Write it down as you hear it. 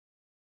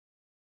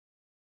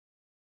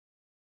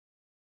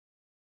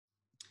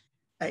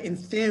In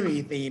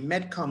theory, the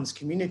MedComms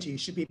community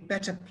should be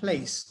better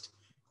placed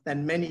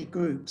than many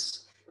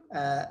groups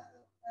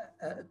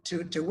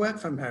to work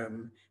from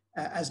home,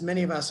 as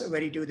many of us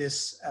already do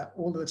this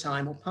all the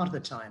time or part of the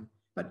time.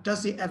 But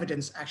does the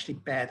evidence actually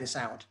bear this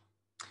out?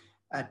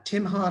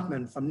 Tim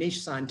Hartman from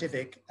Niche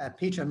Scientific,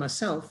 Peter and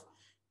myself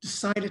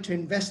decided to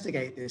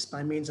investigate this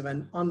by means of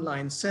an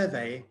online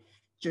survey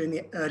during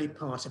the early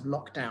part of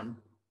lockdown.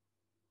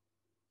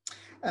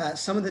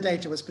 Some of the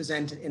data was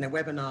presented in a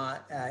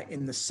webinar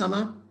in the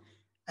summer,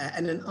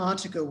 and an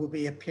article will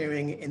be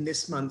appearing in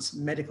this month's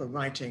Medical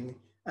Writing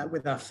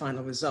with our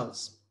final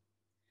results.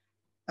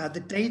 The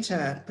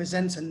data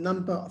presents a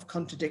number of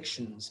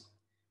contradictions.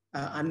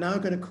 I'm now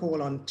going to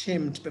call on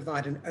Tim to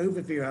provide an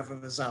overview of the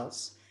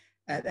results,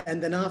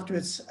 and then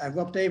afterwards,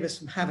 Rob Davis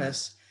from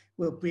Havas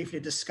will briefly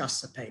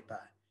discuss the paper.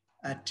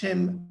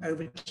 Tim,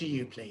 over to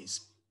you, please.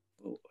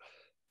 Oh.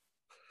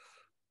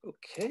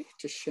 Okay,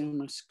 just share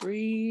my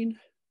screen,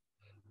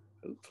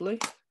 hopefully.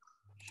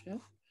 Share.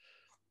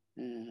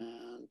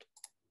 And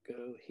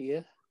go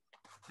here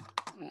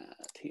and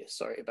here,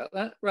 sorry about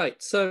that.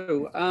 Right,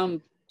 so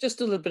just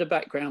a little bit of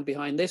background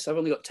behind this. I've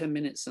only got 10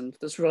 minutes and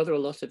there's rather a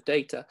lot of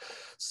data.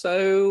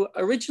 So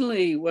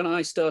originally when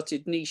I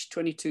started Niche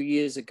 22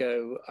 years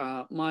ago,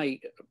 my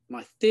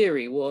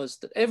theory was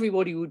that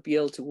everybody would be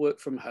able to work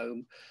from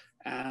home,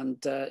 and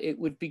it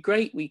would be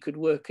great. We could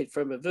work it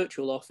from a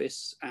virtual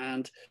office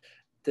and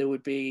there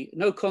would be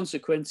no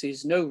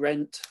consequences, no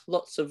rent,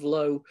 lots of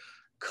low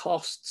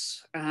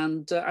costs.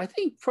 And I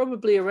think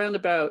probably around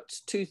about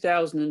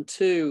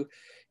 2002,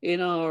 in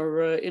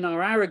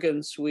our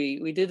arrogance,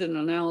 we did an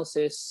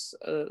analysis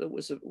that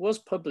was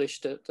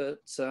published at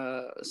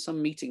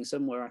some meeting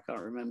somewhere, I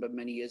can't remember,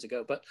 many years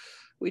ago, but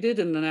we did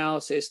an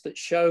analysis that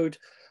showed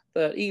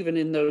that even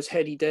in those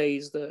heady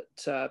days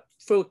that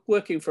for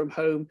working from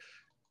home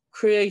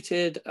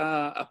created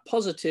a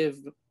positive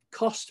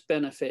cost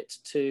benefit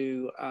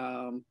to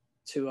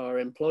our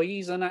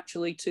employees and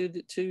actually to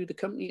the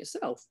company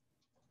itself,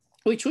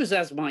 which was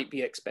as might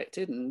be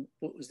expected and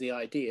what was the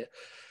idea.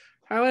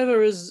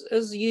 However,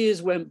 as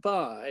years went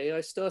by,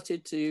 I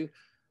started to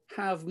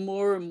have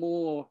more and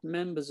more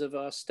members of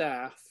our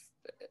staff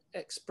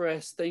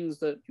express things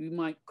that you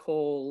might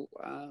call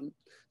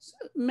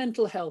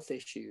mental health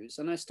issues.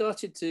 And I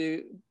started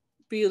to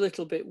be a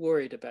little bit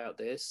worried about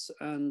this.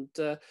 And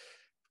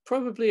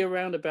probably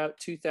around about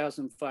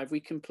 2005, we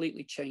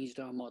completely changed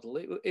our model.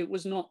 It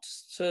was not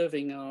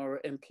serving our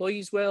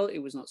employees well. It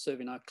was not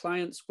serving our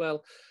clients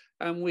well.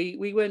 And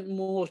we went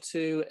more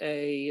to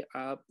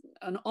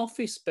an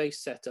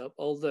office-based setup,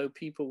 although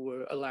people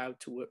were allowed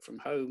to work from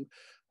home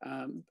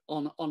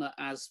on an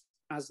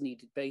as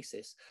needed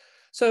basis.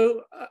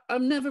 So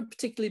I've never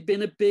particularly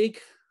been a big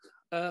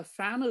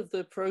fan of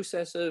the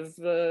process of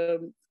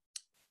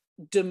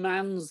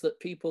demands that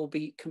people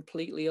be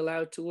completely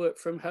allowed to work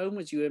from home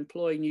as you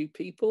employ new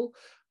people.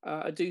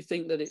 I do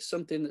think that it's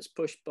something that's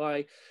pushed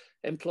by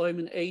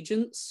employment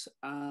agents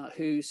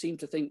who seem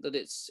to think that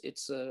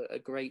it's a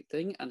great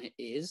thing, and it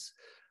is,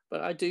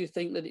 but I do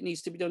think that it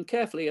needs to be done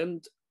carefully.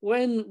 And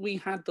when we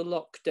had the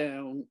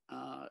lockdown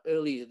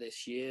earlier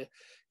this year,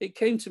 it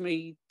came to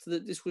me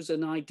that this was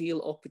an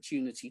ideal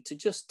opportunity to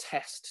just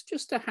test,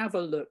 just to have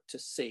a look to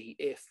see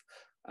if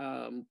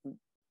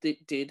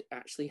it did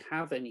actually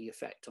have any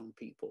effect on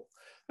people.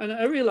 And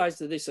I realized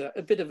that this is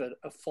a bit of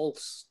a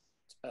false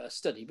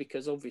study,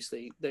 because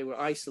obviously they were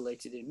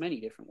isolated in many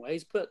different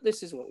ways, but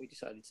this is what we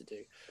decided to do.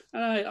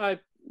 And I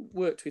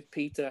worked with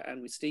Peter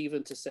and with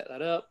Stephen to set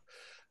that up.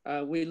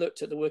 We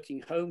looked at the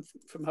working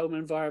from home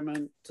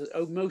environment,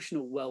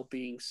 emotional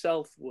well-being,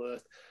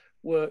 self-worth,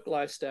 work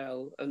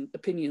lifestyle, and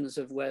opinions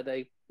of where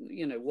they,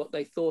 what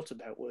they thought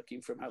about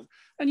working from home.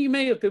 And you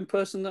may have been a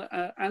person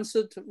that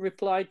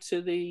replied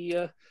to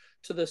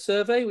the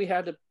survey. We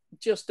had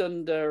just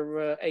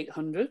under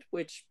 800,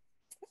 which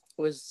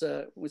was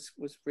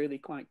really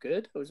quite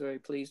good. I was very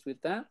pleased with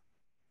that.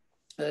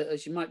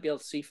 As you might be able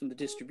to see from the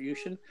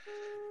distribution,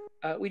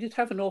 we did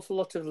have an awful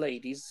lot of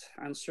ladies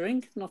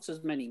answering, not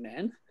as many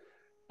men,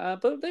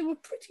 but they were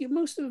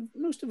most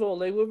of all,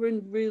 they were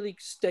in really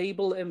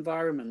stable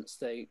environments.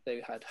 They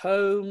had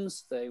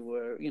homes, they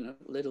were a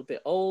little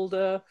bit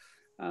older,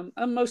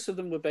 and most of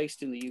them were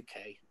based in the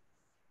UK.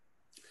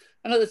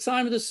 And at the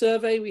time of the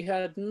survey, we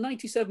had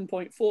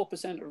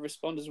 97.4% of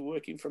respondents were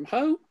working from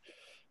home.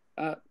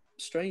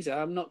 Strange,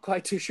 I'm not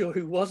quite too sure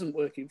who wasn't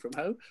working from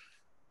home.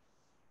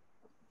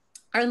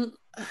 And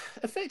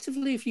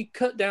effectively, if you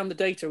cut down the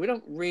data, we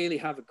don't really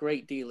have a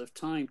great deal of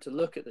time to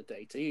look at the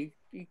data.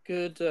 You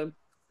could,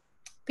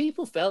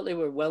 people felt they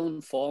were well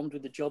informed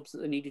with the jobs that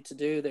they needed to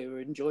do. They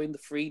were enjoying the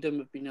freedom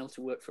of being able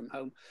to work from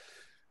home.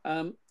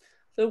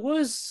 There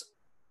was,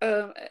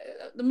 the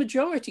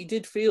majority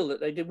did feel that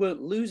they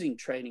weren't losing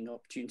training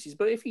opportunities.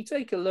 But if you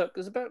take a look,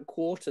 there's about a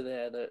quarter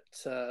there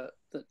that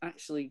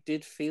actually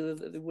did feel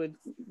that they were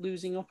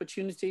losing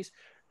opportunities.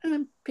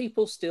 And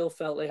people still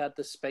felt they had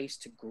the space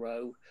to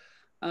grow.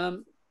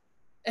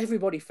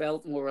 Everybody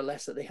felt more or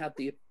less that they had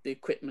the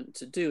equipment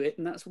to do it.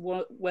 And that's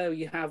where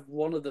you have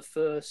one of the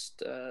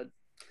first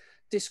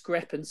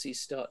discrepancies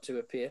start to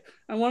appear.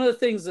 And one of the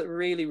things that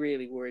really,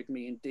 really worried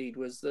me indeed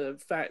was the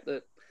fact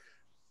that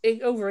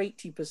over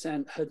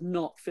 80% had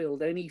not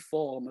filled any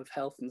form of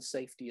health and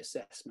safety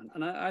assessment.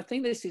 And I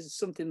think this is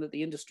something that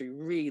the industry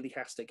really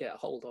has to get a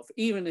hold of,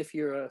 even if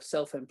you're a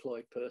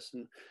self-employed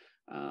person.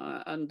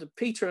 And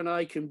Peter and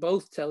I can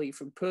both tell you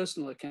from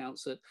personal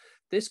accounts that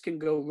this can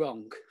go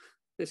wrong.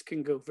 This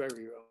can go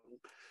very wrong.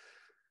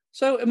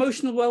 So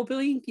emotional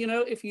well-being, you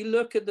know, if you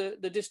look at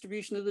the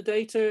distribution of the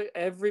data,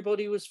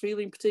 everybody was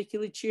feeling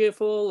particularly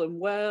cheerful and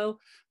well.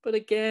 But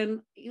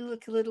again, you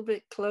look a little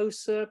bit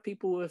closer,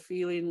 people were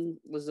feeling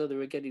as though they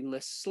were getting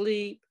less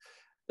sleep.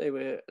 They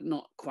were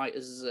not quite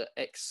as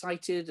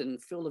excited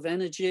and full of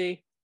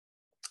energy.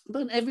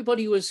 But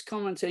everybody was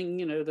commenting,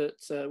 you know,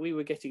 that we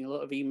were getting a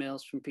lot of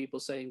emails from people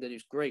saying that it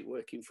was great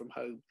working from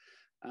home.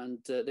 And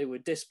they were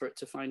desperate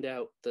to find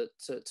out that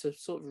to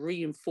sort of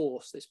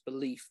reinforce this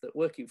belief that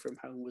working from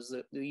home was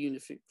the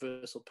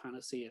universal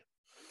panacea.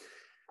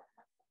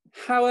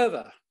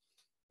 However,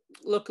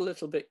 look a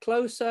little bit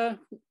closer,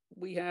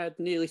 we had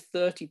nearly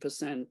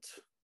 30%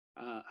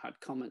 had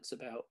comments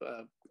about,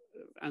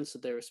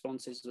 answered their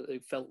responses that they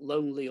felt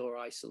lonely or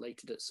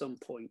isolated at some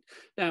point.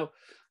 Now,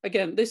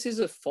 again, this is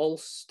a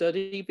false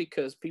study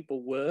because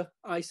people were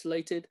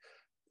isolated,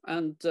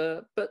 and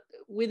but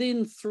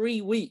within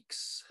 3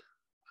 weeks,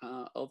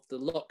 of the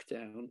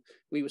lockdown,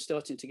 we were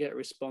starting to get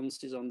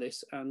responses on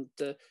this, and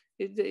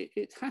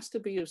it has to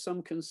be of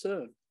some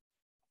concern.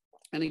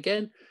 And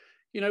again,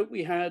 you know,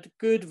 we had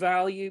good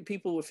value,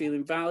 people were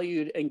feeling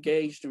valued,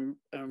 engaged,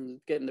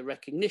 and getting the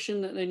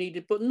recognition that they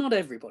needed, but not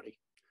everybody.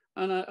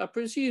 And I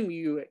presume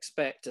you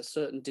expect a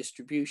certain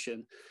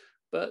distribution,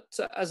 but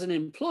as an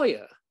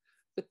employer,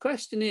 the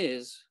question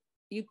is,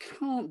 you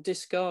can't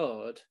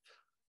discard,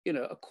 you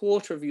know, a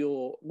quarter of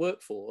your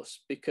workforce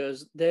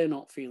because they're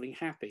not feeling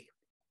happy.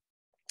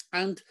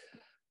 And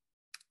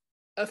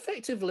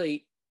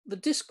effectively, the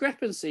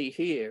discrepancy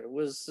here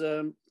was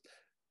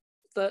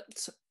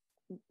that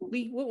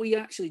what we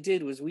actually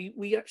did was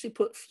we actually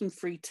put some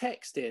free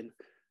text in,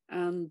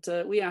 and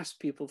we asked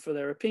people for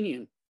their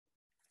opinion.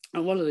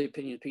 And one of the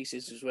opinion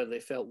pieces was whether they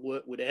felt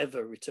work would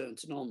ever return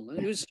to normal.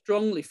 And it was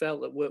strongly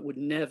felt that work would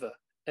never,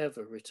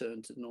 ever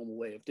return to the normal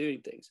way of doing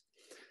things.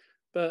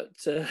 But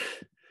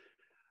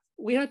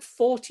we had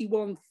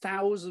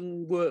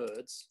 41,000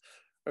 words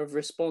of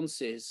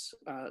responses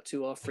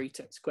to our free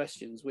text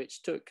questions,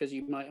 which took, as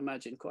you might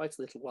imagine, quite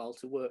a little while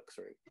to work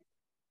through.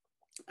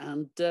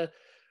 And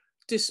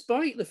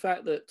despite the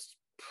fact that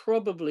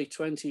probably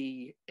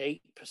 28%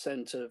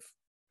 of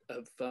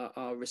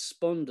our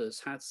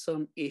responders had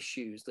some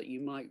issues that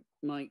you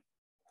might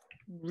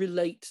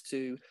relate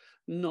to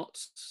not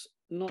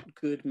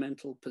good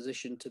mental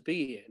position to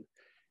be in,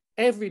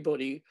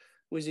 everybody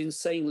was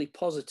insanely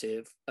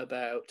positive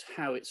about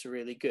how it's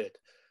really good.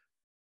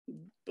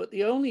 But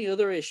the only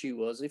other issue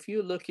was, if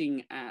you're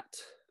looking at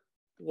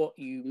what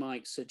you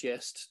might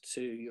suggest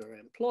to your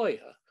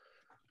employer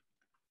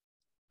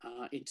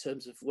in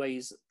terms of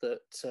ways that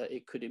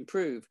it could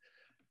improve,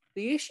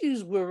 the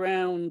issues were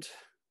around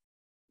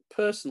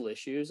personal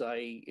issues.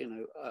 I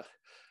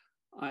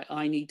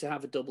need to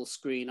have a double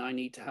screen, I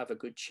need to have a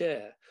good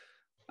chair,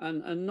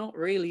 and not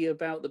really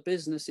about the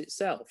business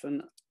itself.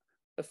 And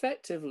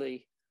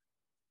effectively,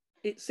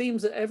 it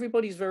seems that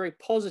everybody's very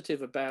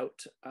positive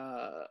about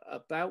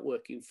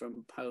working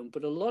from home,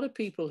 but a lot of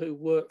people who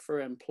work for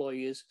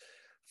employers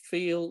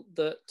feel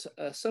that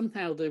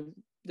somehow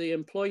the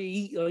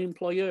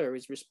employer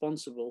is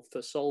responsible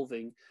for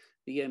solving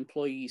the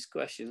employees'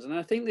 questions. And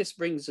I think this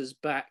brings us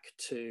back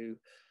to,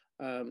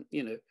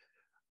 you know,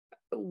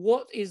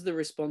 what is the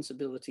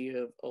responsibility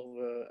of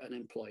an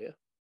employer?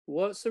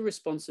 What's the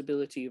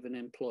responsibility of an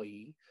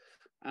employee?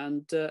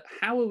 And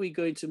how are we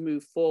going to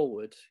move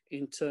forward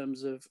in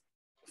terms of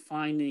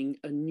finding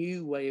a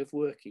new way of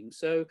working?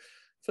 So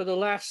for the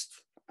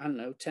last, I don't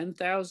know,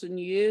 10,000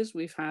 years,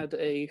 we've had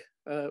a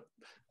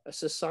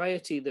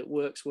society that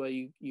works where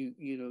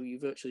you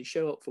virtually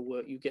show up for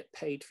work, you get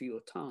paid for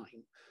your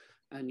time,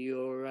 and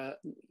your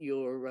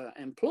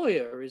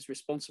employer is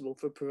responsible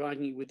for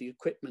providing you with the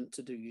equipment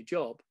to do your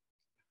job.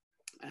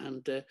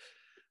 And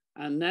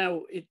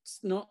now it's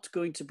not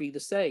going to be the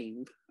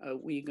same.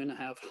 We're going to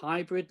have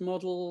hybrid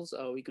models.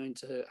 Are we going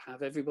to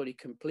have everybody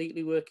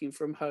completely working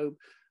from home?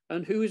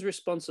 And who is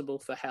responsible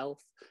for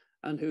health,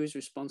 and who is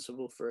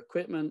responsible for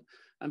equipment?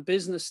 And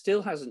business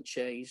still hasn't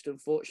changed.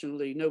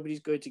 Unfortunately,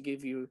 nobody's going to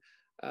give you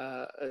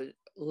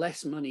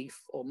less money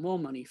or more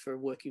money for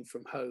working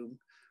from home.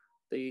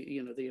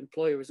 The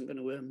employer isn't going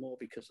to earn more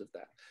because of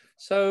that.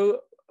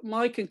 So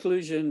my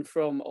conclusion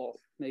from, or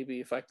maybe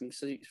if I can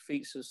speak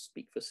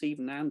for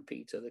Stephen and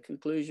Peter, the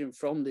conclusion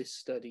from this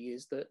study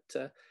is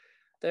that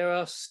there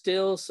are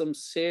still some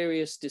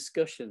serious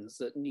discussions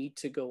that need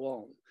to go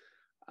on.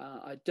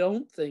 I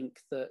don't think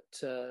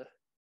that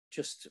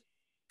just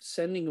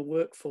sending a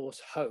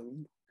workforce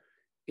home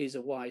is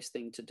a wise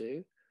thing to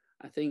do.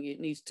 I think it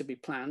needs to be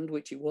planned,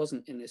 which it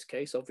wasn't in this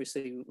case.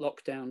 Obviously,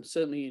 lockdown,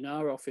 certainly in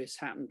our office,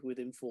 happened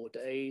within 4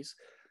 days.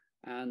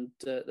 and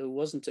there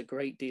wasn't a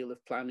great deal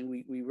of planning.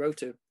 We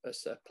wrote a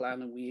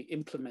plan and we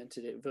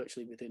implemented it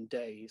virtually within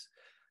days.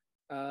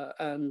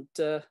 And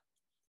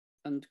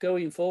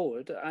going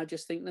forward, I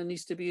just think there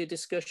needs to be a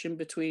discussion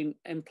between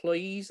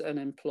employees and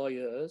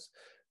employers,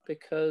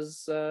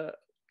 because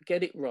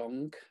get it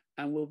wrong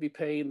and we'll be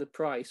paying the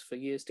price for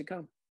years to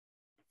come.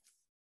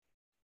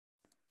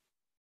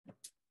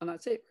 And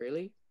that's it,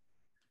 really.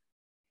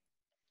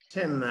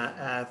 Tim,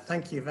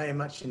 thank you very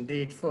much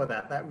indeed for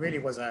that. That really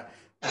was a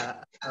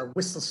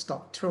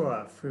whistle-stop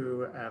tour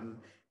through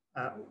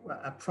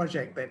a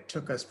project that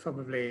took us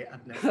probably, I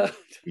don't know,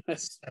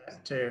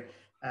 to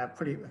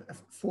pretty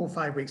 4 or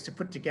 5 weeks to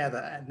put together,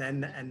 and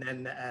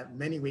then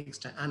many weeks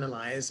to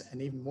analyze,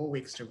 and even more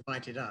weeks to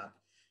write it up.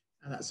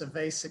 And that's a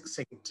very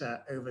succinct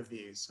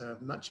overview. So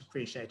much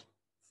appreciated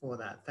for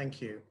that.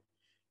 Thank you.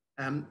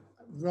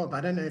 Rob,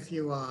 I don't know if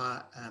you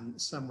are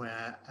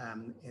somewhere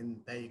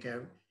there you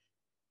go.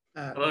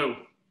 Hello.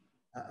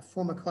 A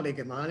former colleague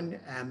of mine.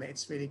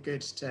 It's really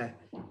good to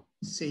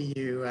see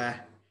you.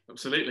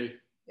 Absolutely.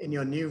 In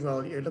your new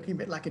role, you're looking a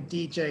bit like a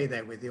DJ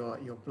there with your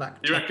black.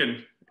 You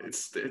reckon?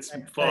 It's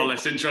far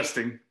less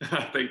interesting,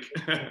 I think.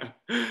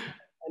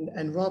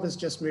 And Rob has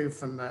just moved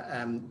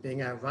from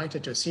being a writer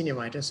to a senior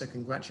writer, so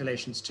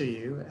congratulations to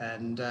you.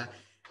 And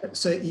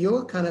so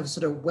you're kind of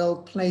sort of well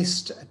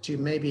placed to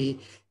maybe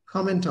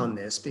comment on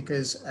this,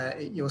 because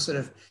you're sort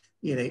of,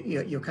 you know,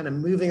 you're kind of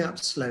moving up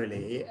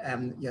slowly.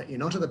 You're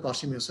not at the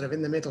bottom, you're sort of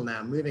in the middle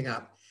now, moving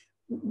up.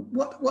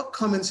 What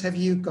comments have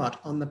you got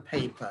on the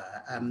paper?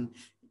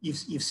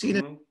 You've seen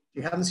it,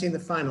 you haven't seen the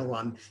final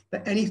one,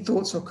 but any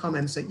thoughts or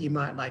comments that you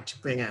might like to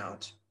bring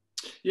out?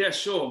 Yeah,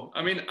 sure.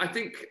 I mean, I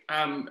think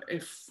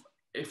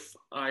if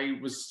I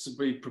was to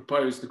be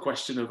proposed the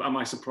question of, am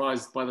I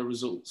surprised by the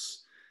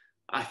results?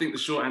 I think the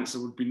short answer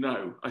would be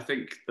no. I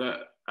think that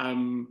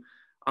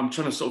I'm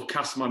trying to sort of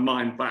cast my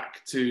mind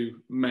back to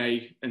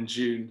May and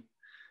June,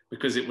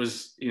 because it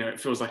was, you know, it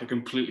feels like a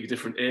completely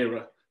different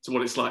era to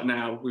what it's like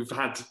now. We've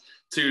had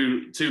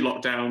two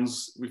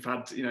lockdowns. We've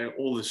had, you know,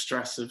 all the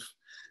stress of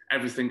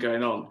everything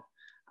going on.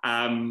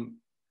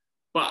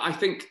 But I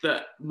think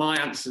that my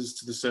answers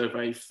to the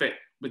survey fit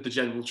with the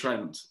general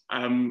trend.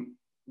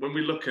 When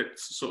we look at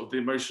sort of the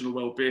emotional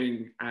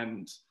well-being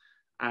and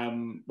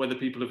whether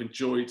people have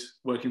enjoyed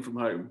working from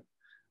home,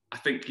 I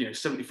think, you know,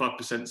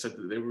 75% said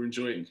that they were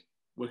enjoying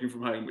working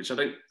from home, which I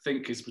don't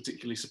think is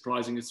particularly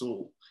surprising at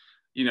all.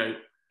 You know,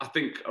 I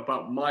think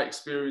about my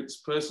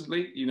experience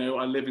personally. You know,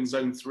 I live in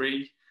zone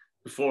 3.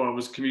 Before, I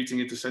was commuting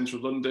into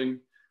central London,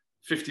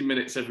 50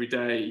 minutes every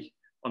day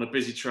on a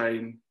busy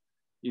train.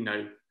 You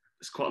know,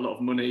 it's quite a lot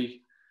of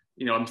money.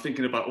 You know, I'm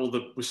thinking about all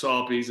the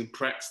wasabis and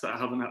pretz that I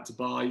haven't had to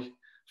buy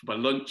for my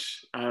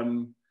lunch.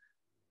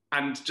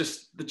 And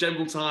just the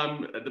general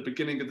time at the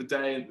beginning of the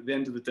day and at the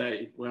end of the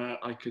day where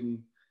I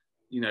can,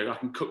 you know, I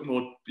can cook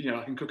more, you know,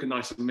 I can cook a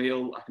nicer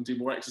meal, I can do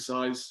more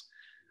exercise.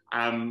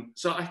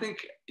 So I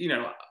think, you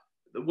know,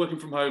 working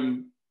from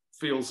home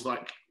feels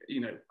like,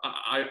 you know,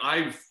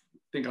 I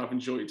think I've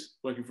enjoyed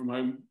working from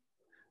home.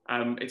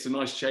 It's a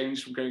nice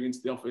change from going into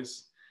the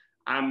office.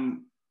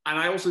 And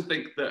I also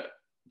think that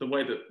the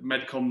way that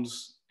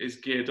MedComms is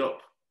geared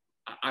up,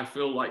 I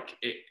feel like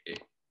it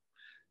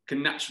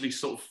can naturally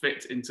sort of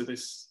fit into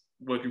this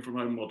working from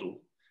home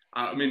model.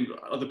 I mean,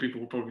 other people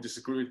will probably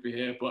disagree with me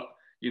here, but,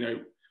 you know,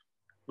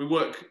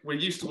 we're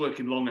used to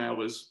working long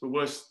hours.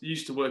 We're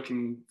used to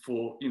working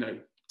for, you know,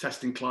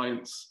 testing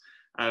clients.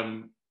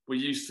 We're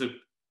used to,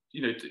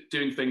 you know,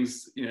 doing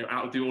things, you know,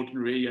 out of the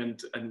ordinary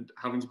and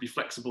having to be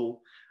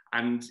flexible.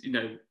 And, you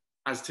know,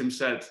 as Tim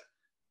said,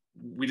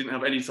 we didn't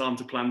have any time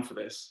to plan for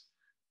this.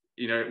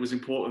 You know, it was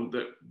important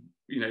that,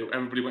 you know,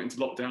 everybody went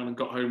into lockdown and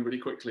got home really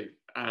quickly.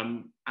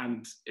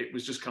 And it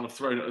was just kind of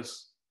thrown at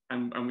us,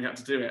 and we had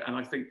to do it. And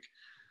I think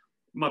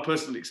my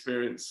personal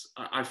experience,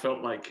 I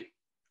felt like,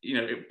 you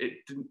know,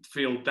 it didn't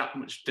feel that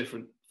much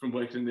different from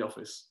working in the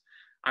office.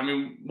 I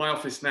mean, my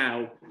office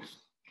now,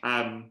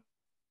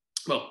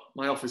 well,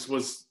 my office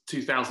was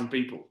 2,000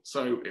 people.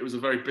 So it was a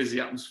very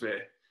busy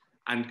atmosphere.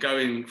 And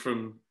going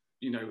from,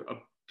 you know, a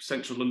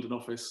central London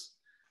office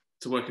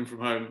to working from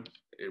home,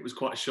 it was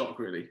quite a shock,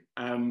 really.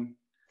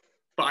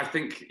 But I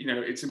think, you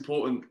know, it's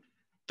important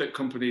that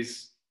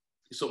companies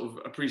sort of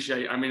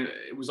appreciate. I mean,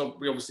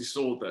 we obviously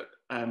saw that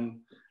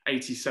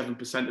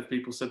 87% of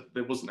people said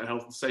there wasn't a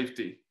health and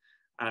safety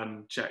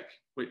check,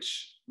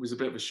 which was a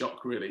bit of a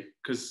shock, really,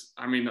 because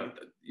I mean,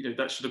 you know,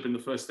 that should have been the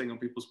first thing on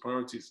people's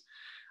priorities.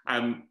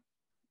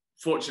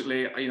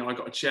 Fortunately, you know, I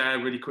got a chair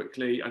really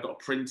quickly. I got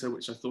a printer,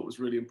 which I thought was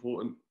really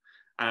important.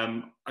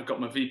 I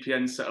got my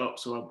VPN set up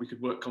so we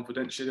could work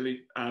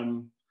confidentially.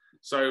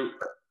 So,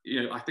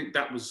 you know, I think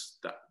that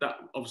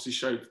obviously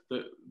showed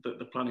that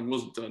the planning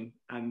wasn't done,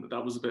 and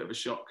that was a bit of a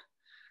shock.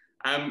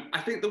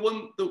 I think the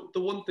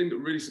one thing that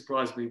really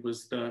surprised me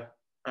was the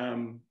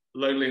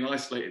lonely and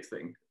isolated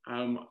thing,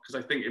 because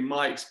I think in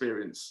my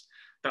experience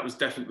that was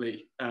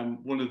definitely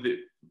one of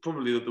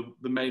probably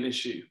the main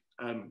issue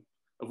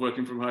of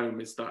working from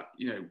home, is that,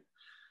 you know,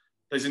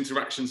 those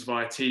interactions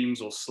via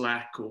Teams or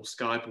Slack or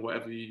Skype or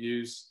whatever you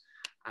use,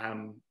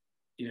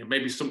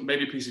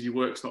 maybe a piece of your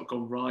work's not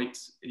gone right,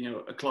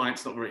 a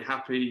client's not very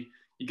happy,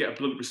 you get a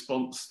blunt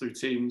response through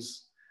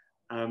Teams,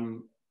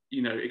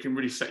 it can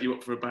really set you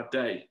up for a bad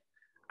day.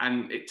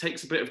 And it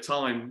takes a bit of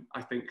time,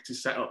 I think, to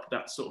set up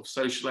that sort of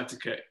social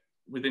etiquette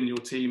within your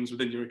teams,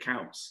 within your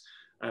accounts,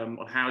 on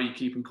how you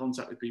keep in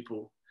contact with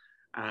people,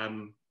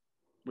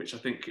 which I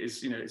think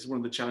is one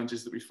of the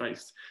challenges that we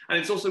faced. And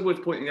it's also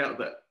worth pointing out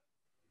that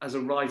as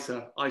a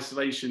writer,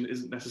 isolation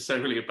isn't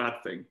necessarily a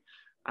bad thing.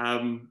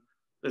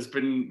 There's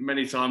been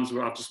many times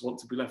where I just want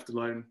to be left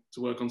alone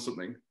to work on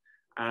something.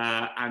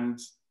 And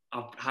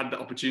I've had the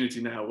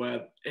opportunity now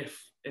where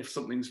if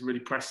something's really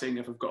pressing,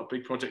 if I've got a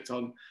big project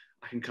on,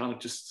 I can kind of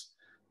just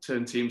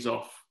turn Teams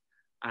off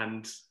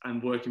and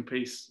work in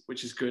peace,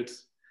 which is good.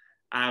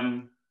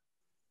 I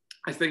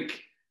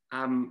think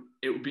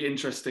it would be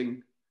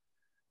interesting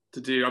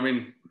to do,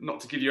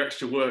 not to give you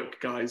extra work,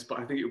 guys, but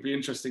I think it would be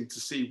interesting to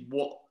see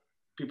what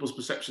people's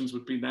perceptions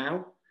would be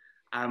now.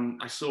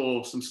 I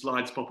saw some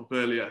slides pop up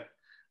earlier,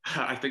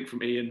 I think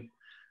from Ian,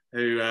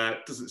 who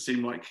doesn't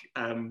seem like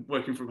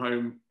working from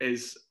home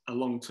is a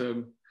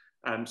long-term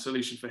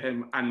solution for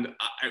him. And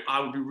I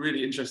would be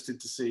really interested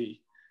to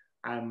see,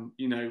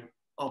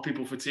 are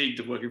people fatigued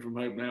of working from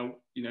home now?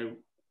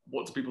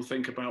 What do people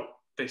think about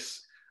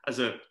this as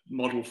a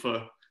model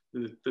for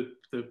the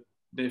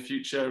near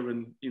future?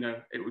 And,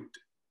 it would,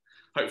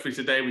 hopefully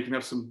today we can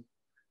have some,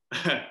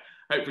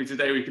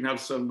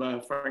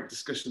 frank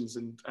discussions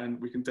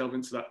and we can delve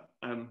into that.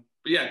 But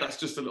yeah, that's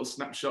just a little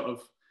snapshot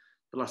of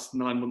the last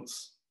 9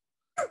 months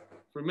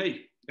from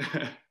me.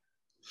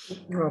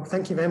 Rob,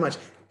 thank you very much.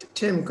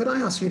 Tim, could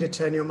I ask you to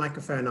turn your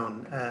microphone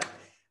on?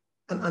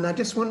 And I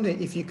just wonder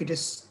if you could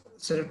just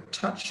sort of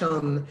touch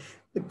on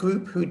the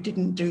group who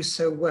didn't do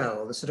so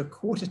well, the sort of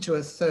quarter to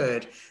a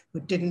third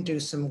who didn't do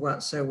so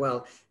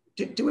well.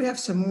 Do we have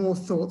some more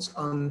thoughts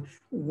on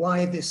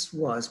why this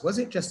was? Was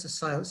it just a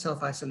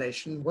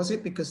self-isolation? Was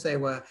it because they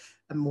were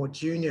a more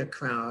junior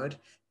crowd?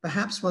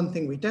 Perhaps one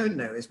thing we don't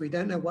know is we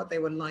don't know what they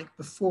were like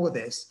before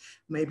this.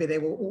 Maybe they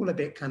were all a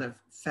bit kind of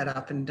fed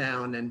up and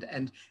down,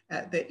 and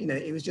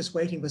it was just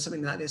waiting for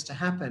something like this to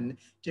happen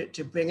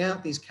to bring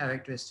out these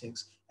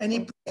characteristics.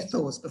 Any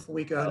thoughts before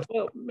we go on?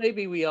 Well,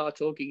 maybe we are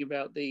talking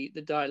about the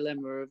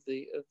dilemma of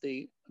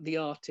the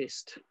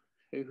artist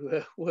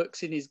who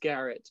works in his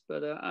garret,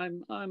 but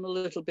I'm a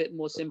little bit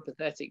more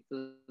sympathetic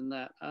than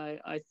that.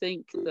 I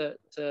think that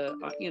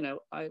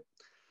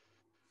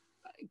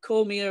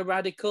call me a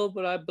radical,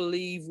 but I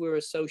believe we're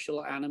a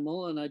social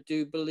animal, and I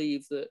do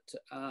believe that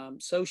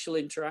social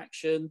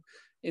interaction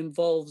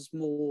involves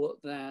more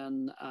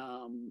than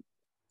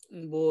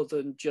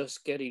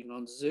just getting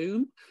on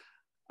Zoom.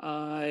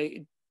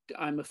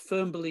 I'm a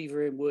firm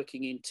believer in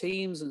working in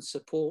teams and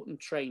support and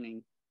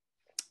training.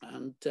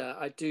 And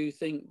I do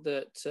think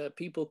that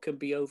people can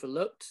be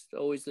overlooked,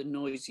 always the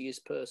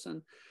noisiest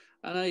person.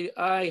 And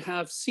I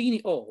have seen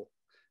it all.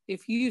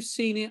 If you've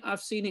seen it,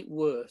 I've seen it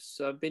worse.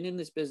 So I've been in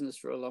this business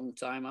for a long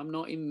time. I'm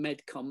not in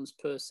MedComms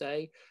per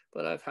se,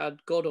 but I've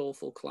had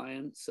god-awful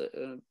clients.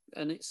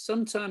 And it's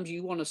sometimes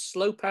you want to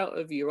slope out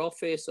of your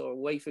office or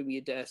away from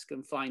your desk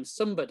and find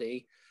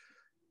somebody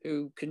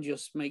who can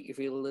just make you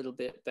feel a little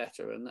bit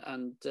better.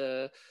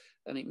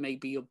 And it may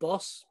be your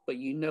boss, but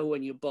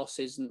when your boss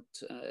is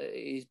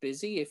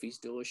busy, if his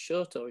door's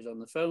shut or he's on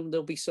the phone,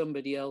 there'll be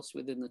somebody else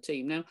within the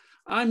team. Now,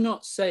 I'm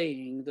not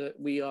saying that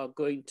we are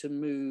going to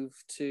move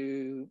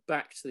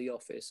back to the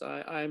office.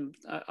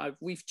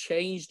 We've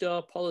changed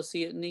our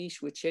policy at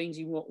Niche. We're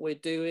changing what we're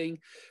doing.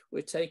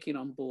 We're taking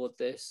on board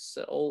this,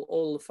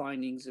 all the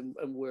findings, and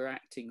we're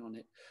acting on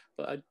it.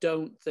 But I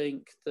don't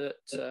think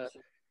that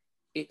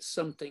it's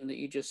something that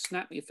you just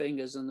snap your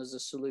fingers and there's a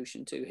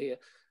solution to here.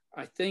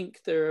 I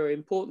think there are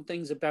important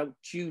things about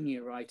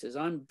junior writers.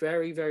 I'm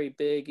very, very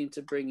big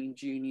into bringing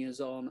juniors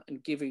on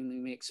and giving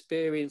them the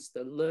experience,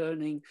 the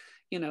learning.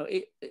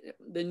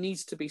 There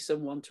needs to be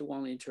some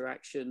one-to-one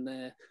interaction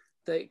there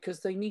because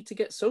they need to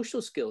get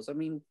social skills.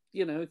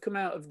 Come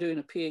out of doing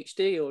a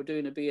PhD or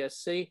doing a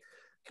BSc,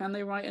 can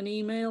they write an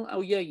email?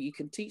 Oh yeah, you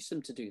can teach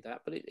them to do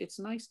that, but it's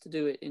nice to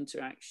do it in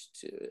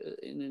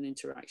an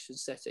interaction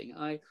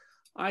setting.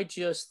 I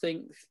just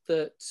think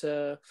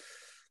that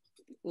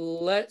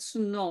let's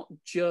not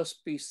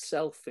just be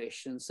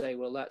selfish and say,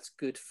 well, that's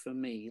good for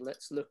me.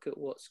 Let's look at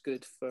what's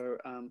good for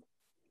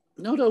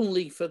not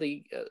only for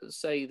the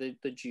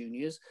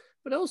juniors,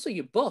 but also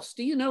your boss.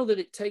 Do you know that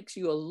it takes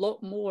you a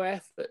lot more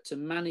effort to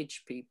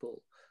manage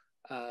people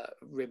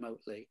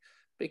remotely?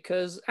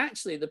 Because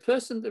actually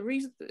the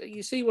reason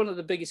you see one of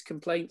the biggest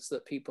complaints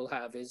that people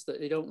have is that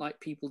they don't like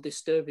people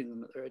disturbing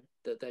them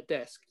at their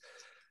desk.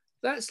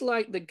 That's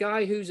like the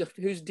guy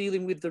who's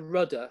dealing with the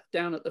rudder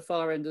down at the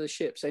far end of the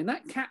ship, saying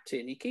that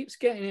captain, he keeps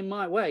getting in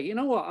my way. You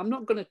know what? I'm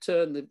not going to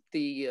turn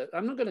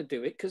I'm not going to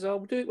do it because I'll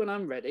do it when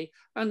I'm ready.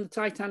 And the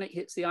Titanic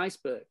hits the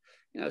iceberg.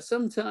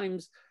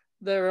 Sometimes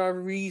there are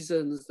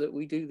reasons that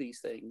we do these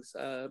things.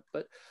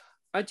 But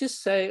I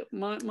just say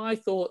my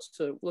thoughts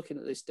to looking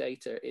at this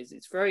data is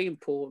it's very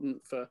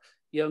important for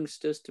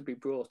youngsters to be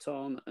brought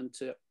on and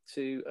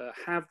to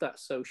have that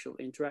social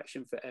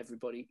interaction for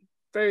everybody.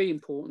 very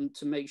important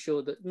to make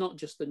sure that not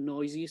just the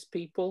noisiest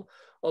people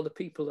or the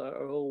people that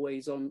are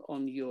always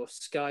on your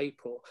Skype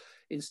or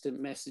instant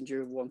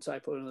messenger of one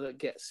type or another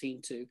get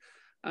seen to.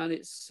 And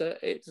it's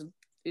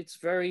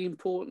very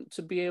important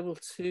to be able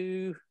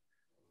to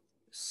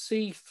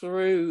see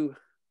through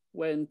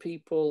when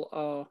people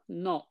are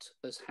not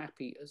as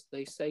happy as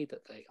they say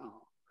that they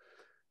are.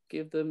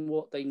 Give them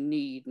what they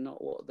need,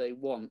 not what they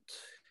want,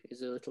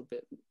 is a little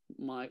bit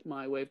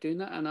my way of doing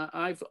that. And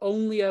I've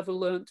only ever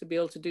learned to be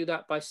able to do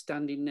that by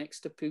standing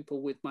next to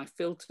people with my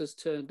filters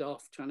turned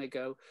off, trying to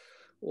go,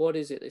 what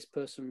is it this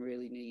person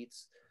really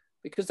needs?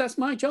 Because that's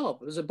my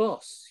job as a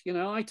boss. You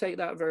know, I take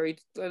that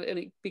and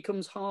it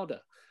becomes harder.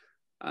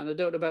 And I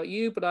don't know about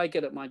you, but I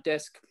get at my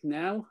desk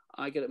now.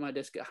 I get at my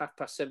desk at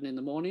 7:30 in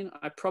the morning.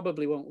 I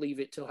probably won't leave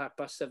it till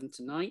 7:30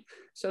 tonight.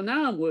 So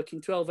now I'm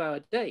working 12-hour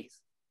days,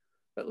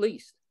 at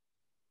least.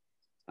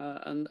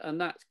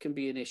 And that can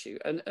be an issue.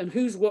 And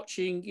who's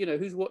watching, you know,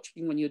 who's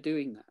watching when you're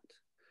doing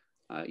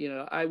that? You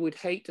know, I would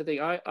hate to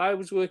think, I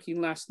was working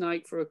last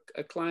night for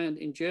a client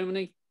in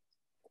Germany,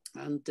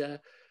 and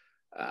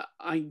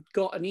I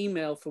got an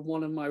email from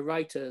one of my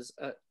writers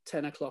at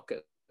 10 o'clock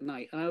at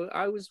night. And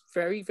I was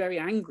very, very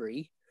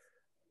angry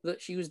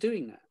that she was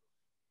doing that.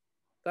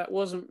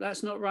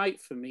 That's not right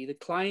for me. The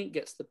client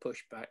gets the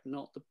pushback,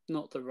 not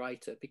the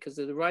writer, because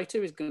the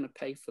writer is going to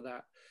pay for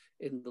that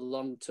in the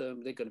long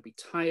term. They're going to be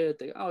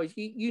tired.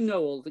 You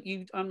know all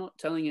that. I'm not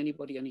telling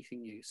anybody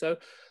anything new. So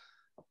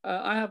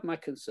I have my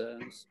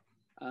concerns,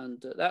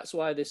 and that's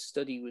why this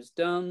study was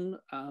done.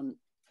 You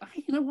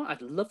know what?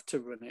 I'd love to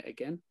run it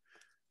again.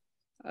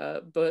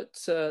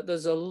 But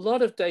there's a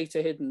lot of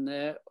data hidden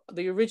there.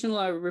 The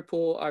original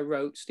report I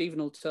wrote, Stephen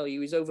will tell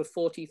you, is over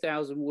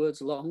 40,000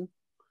 words long.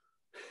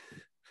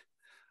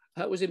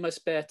 That was in my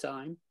spare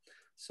time.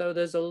 So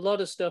there's a lot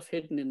of stuff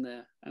hidden in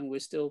there, and we're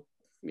still,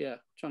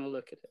 trying to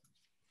look at it.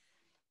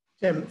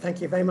 Jim,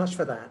 thank you very much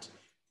for that.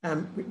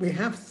 We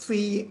have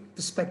 3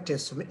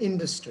 perspectives from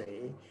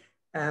industry.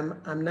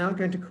 I'm now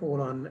going to call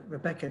on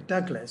Rebecca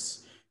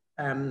Douglas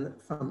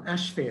from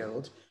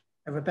Ashfield.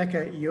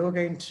 Rebecca, you're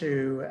going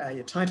to,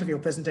 your title of your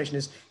presentation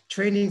is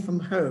Training from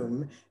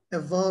Home,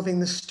 Evolving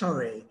the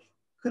Story.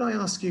 Could I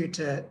ask you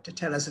to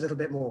tell us a little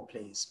bit more,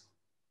 please?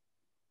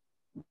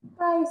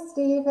 Hi,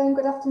 Stephen.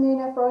 Good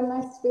afternoon, everyone.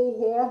 Nice to be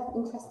here.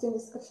 Interesting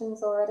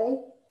discussions already.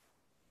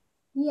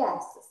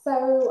 Yes,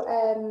 so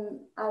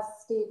as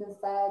Stephen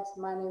said,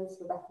 my name is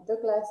Rebecca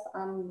Douglas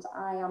and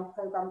I am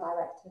Programme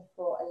Director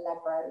for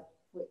Allegro,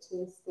 which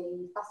is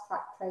the Fast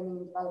Track Training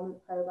and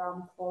Development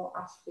Programme for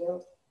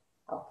Ashfield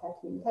Healthcare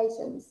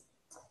Communications.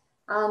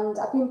 And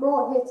I've been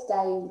brought here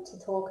today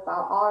to talk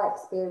about our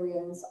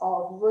experience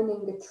of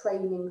running a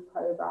training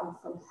programme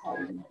from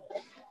home.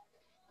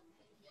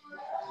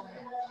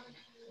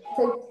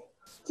 So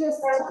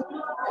just to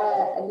give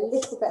a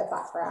little bit of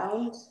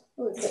background.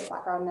 Oh, there's a bit of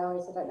background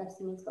noise. I don't know if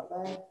someone's got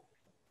their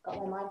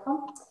mic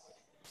on.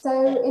 So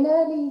in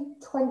early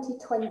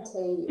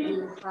 2020,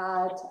 we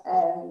had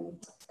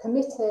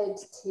committed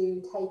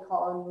to take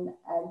on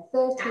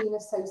 13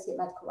 associate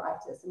medical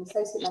writers. And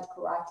associate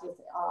medical writers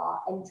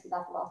are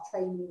entry-level, are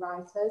trainee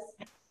writers.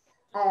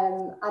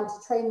 And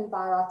to train them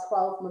via our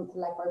 12-month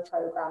Allegro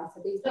programme.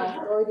 So these guys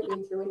had already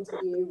been through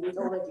interview, we'd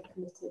already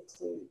committed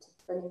to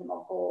bringing them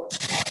on board.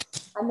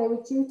 And they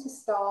were due to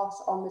start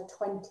on the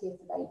 20th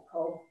of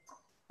April.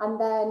 And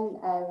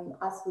then,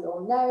 as we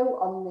all know,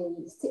 on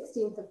the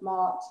 16th of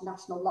March,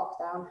 national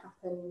lockdown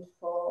happened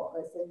for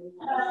us in the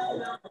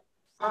UK.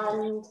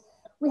 And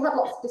we had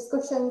lots of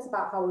discussions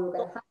about how we were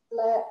going to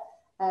handle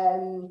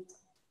it.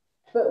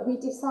 But we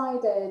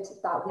decided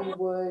that we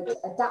would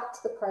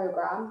adapt the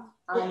programme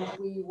and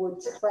we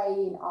would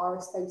train our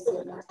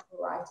associate medical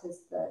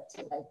writers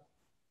virtually.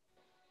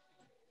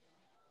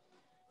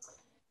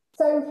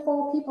 So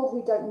for people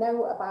who don't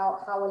know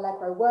about how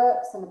Allegro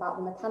works and about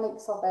the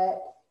mechanics of it,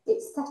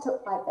 it's set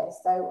up like this.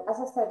 So as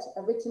I said,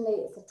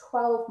 originally it's a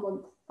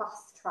 12-month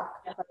fast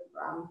track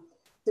programme.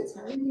 So it's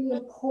really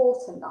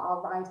important that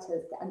our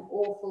writers get an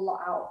awful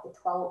lot out of the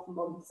 12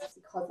 months,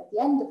 because at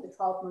the end of the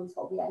 12 months,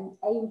 what we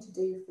aim to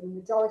do for the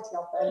majority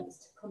of them is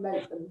to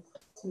promote them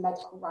to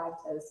medical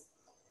writers.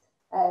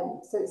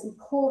 So it's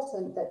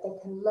important that they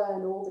can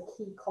learn all the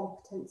key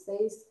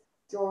competencies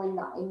during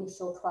that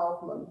initial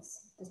 12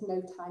 months. There's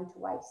no time to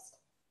waste.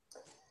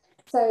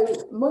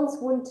 So months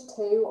 1 to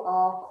 2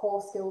 are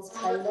core skills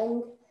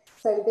training.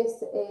 So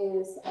this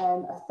is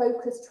a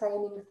focused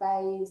training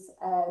phase.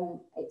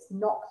 It's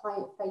not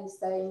client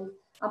facing.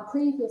 And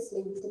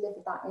previously we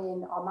delivered that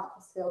in our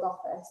Macclesfield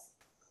office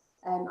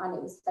and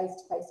it was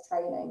face-to-face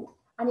training.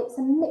 And it's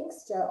a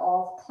mixture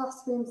of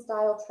classroom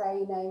style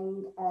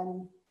training,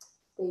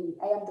 the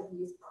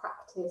AMW's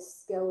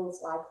practice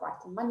skills like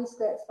writing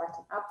manuscripts,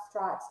 writing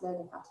abstracts,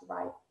 learning how to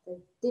write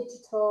the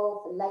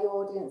digital, for lay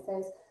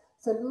audiences.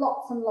 So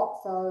lots and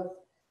lots of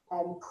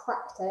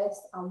practice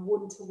and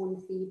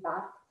one-to-one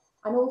feedback,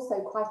 and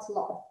also quite a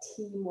lot of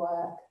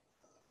teamwork.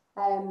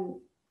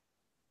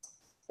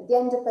 At the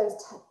end of those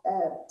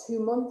 2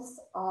 months,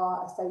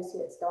 our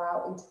associates go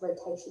out into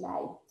rotation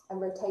A.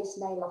 and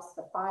rotation A lasts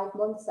for 5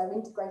 months. They're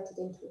integrated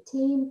into a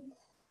team,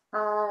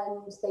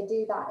 and they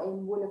do that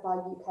in one of our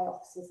UK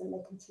offices, and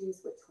they can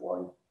choose which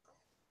one.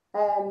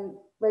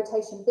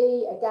 Rotation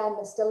B, again,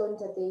 they're still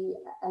under the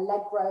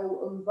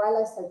Allegro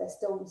umbrella, so they're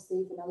still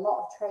receiving a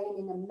lot of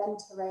training and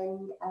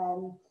mentoring,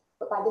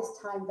 but by this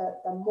time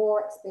they're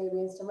more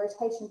experienced. And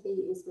rotation B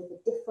is with a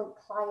different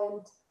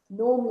client,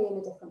 normally in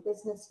a different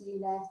business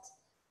unit,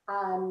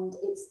 and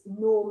it's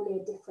normally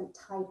a different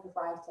type of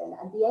writing.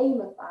 And the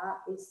aim of that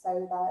is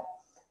so that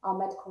our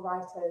medical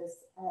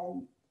writers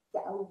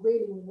get a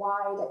really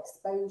wide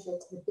exposure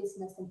to the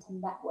business and to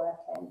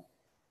networking.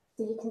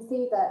 So you can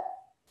see that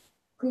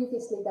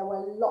previously there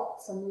were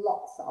lots and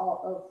lots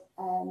of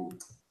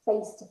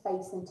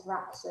face-to-face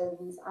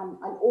interactions, and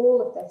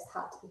all of this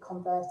had to be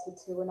converted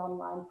to an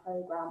online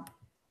program.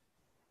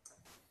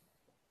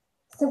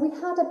 So we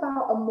had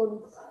about a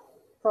month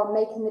from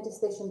making the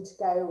decision to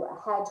go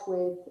ahead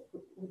with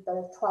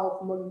the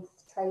 12-month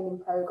training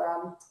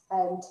program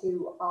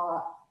to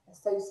our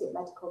associate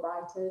medical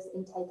writers,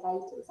 intake 8,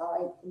 it was our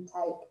 8th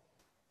intake,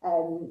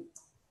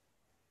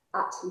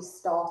 actually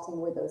starting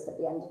with us at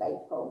the end of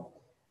April.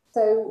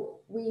 So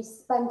we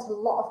spent a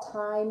lot of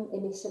time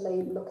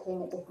initially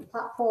looking at different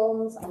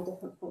platforms and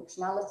different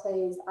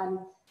functionalities, and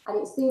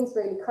it seems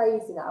really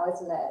crazy now,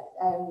 isn't it?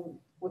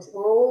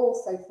 We're all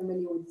so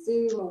familiar with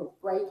Zoom and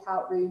with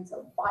breakout rooms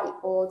and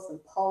whiteboards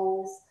and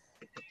polls,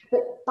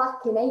 but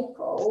back in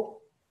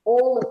April,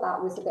 all of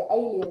that was a bit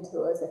alien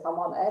to us, if I'm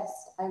honest,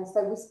 and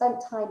so we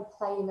spent time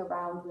playing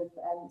around with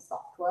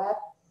software,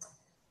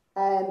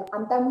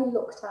 and then we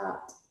looked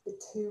at the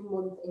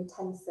 2-month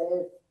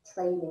intensive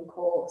training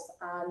course,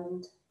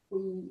 and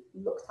we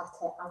looked at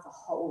it as a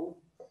whole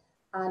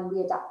and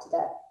we adapted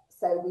it.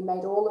 So we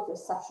made all of the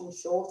sessions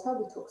shorter,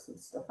 we took some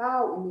stuff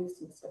out, we moved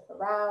some stuff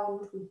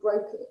around, we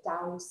broke it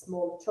down into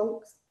smaller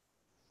chunks.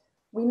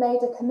 We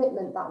made a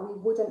commitment that we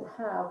wouldn't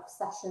have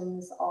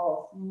sessions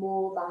of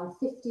more than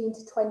 15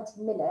 to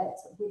 20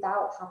 minutes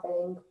without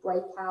having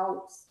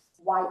breakouts,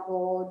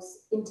 whiteboards,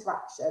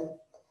 interaction.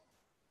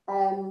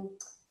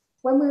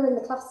 When we were in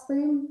the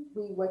classroom,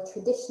 we were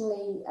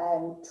traditionally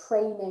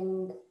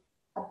training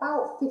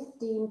about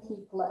 15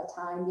 people at a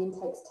time. The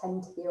intakes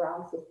tend to be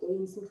around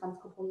 15, sometimes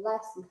a couple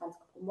less, sometimes a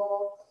couple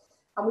more.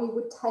 And we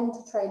would tend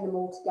to train them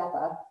all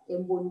together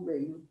in one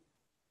room.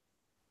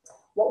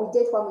 What we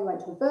did when we went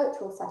to a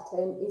virtual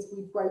setting is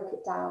we broke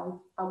it down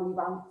and we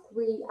ran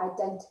 3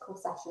 identical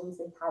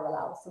sessions in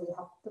parallel. So we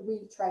have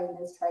 3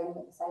 trainers training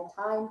at the same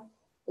time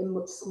in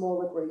much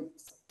smaller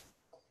groups.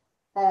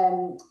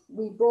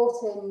 We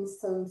brought in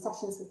some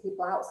sessions with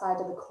people outside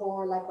of the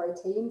core Allegro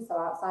team, so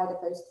outside of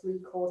those 3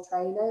 core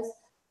trainers.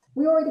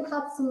 We already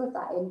had some of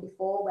that in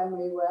before when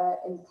we were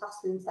in the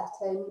classroom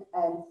setting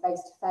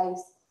face to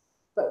face,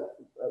 but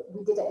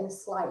we did it in a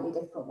slightly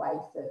different way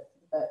for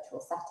the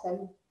virtual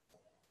setting.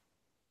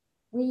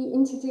 We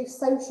introduced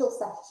social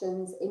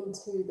sessions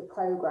into the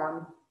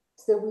programme,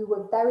 so we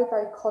were very,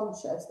 very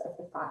conscious of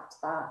the fact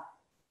that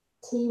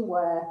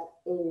teamwork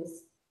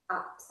is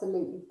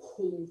absolutely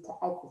key to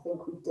everything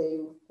we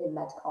do in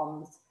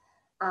MedComms,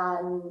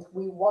 and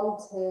we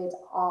wanted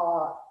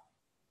our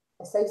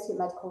associate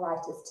medical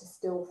writers to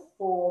still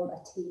form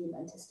a team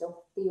and to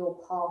still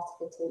feel part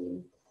of the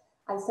team.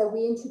 And so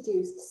we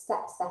introduced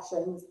set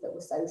sessions that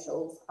were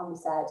socials, and we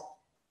said,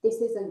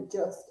 this isn't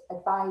just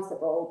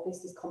advisable,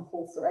 this is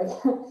compulsory.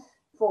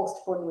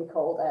 Forced fun, we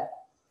called it.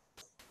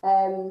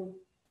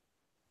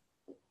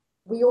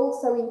 We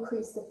also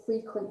increased the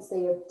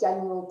frequency of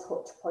general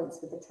touch points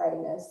with the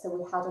trainers. So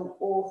we had an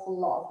awful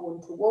lot of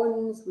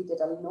one-to-ones. We did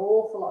an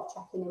awful lot of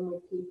checking in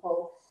with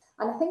people.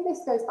 And I think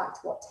this goes back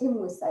to what Tim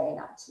was saying,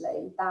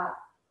 actually, that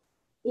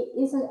it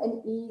isn't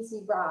an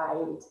easy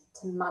ride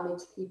to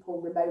manage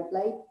people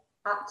remotely.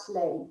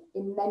 Actually,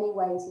 in many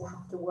ways, you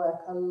have to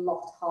work a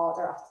lot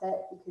harder at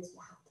it because you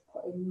have to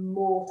put in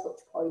more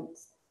touch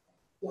points.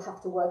 You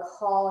have to work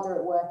harder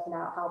at working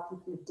out how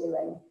people are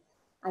doing.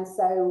 And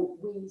so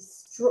we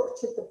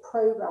structured the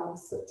program in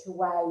such a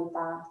way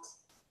that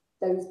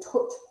those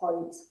touch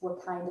points were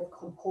kind of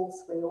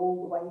compulsory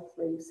all the way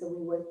through. So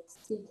we were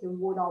speaking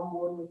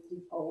one-on-one with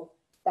people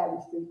very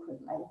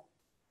frequently.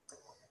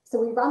 So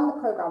we ran the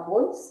program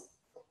once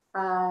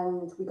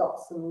and we got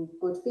some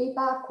good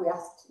feedback. We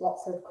asked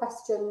lots of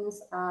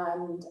questions,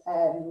 and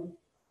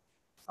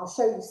I'll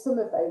show you some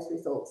of those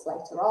results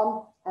later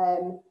on.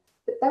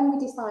 But then we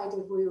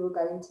decided we were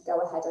going to go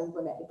ahead and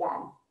run it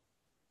again.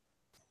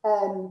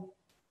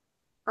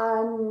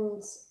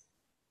 And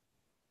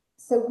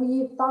so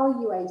we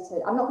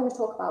evaluated, I'm not going to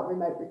talk about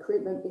remote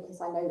recruitment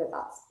because I know that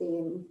that's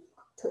being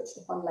touched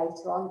upon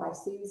later on by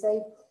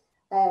Susie,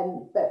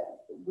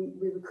 but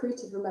we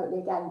recruited remotely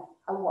again.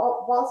 And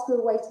whilst we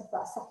were waiting for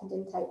that second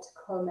intake to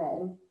come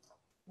in,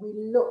 we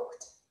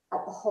looked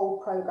at the whole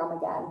programme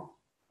again.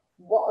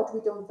 What had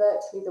we done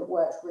virtually that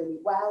worked really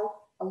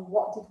well? And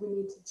what did we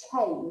need to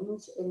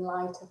change in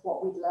light of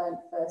what we'd learned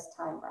first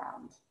time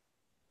round?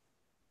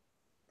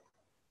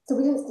 So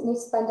we didn't need to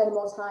spend any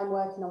more time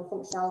working on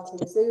functionality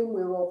in Zoom.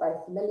 We were all very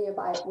familiar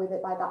with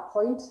it by that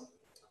point.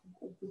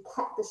 We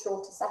kept the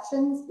shorter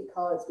sessions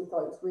because we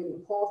thought it was really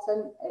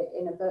important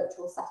in a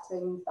virtual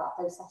setting that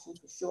those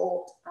sessions were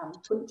short and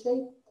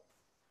punchy.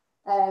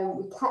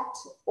 We kept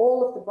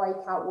all of the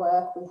breakout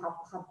work. We have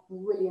had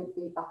brilliant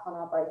feedback on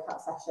our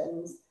breakout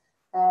sessions,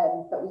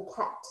 but we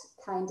kept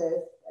kind of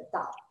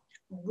that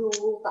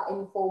rule, that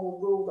informal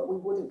rule that we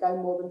wouldn't go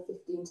more than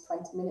 15 to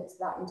 20 minutes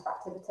without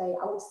interactivity.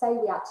 I would say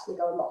we actually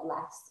go a lot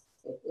less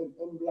in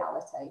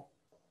reality.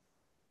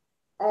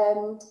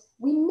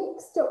 We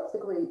mixed up the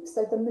groups,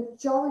 so the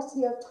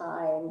majority of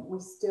time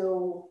we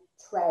still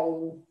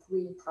train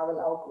 3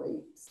 parallel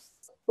groups,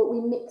 but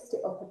we mixed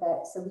it up a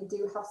bit. So we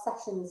do have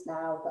sessions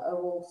now that are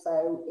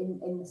also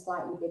in the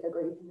slightly bigger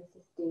group, in the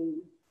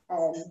 15.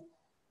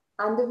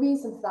 And the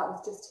reason for that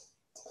was just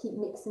to keep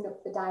mixing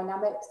up the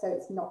dynamics so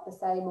it's not the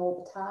same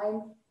all the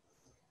time.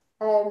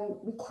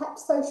 We kept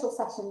social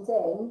sessions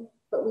in,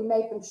 but we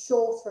made them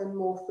shorter and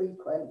more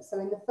frequent. So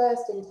in the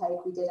first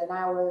intake, we did an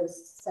hour's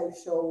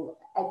social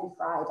every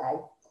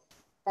Friday.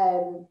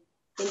 In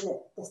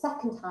the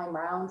second time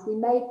round, we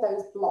made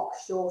those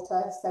blocks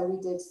shorter. So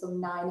we did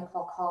some 9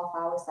 o'clock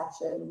half-hour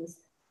sessions.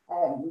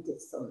 We did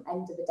some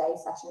end of the day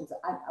sessions,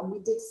 and we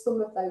did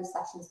some of those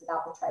sessions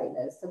without the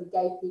trainers. So we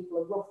gave people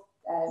a rough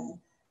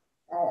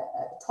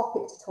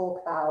topic to talk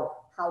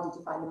about. How did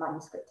you find the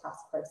manuscript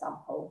task, for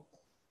example?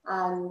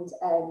 And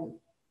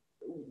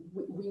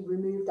we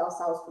removed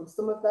ourselves from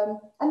some of them,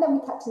 and then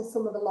we kept in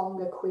some of the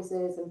longer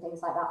quizzes and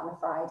things like that on a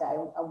Friday,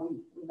 and we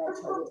made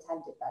sure we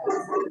attended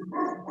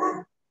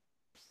those.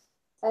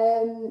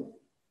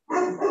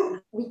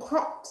 We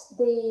kept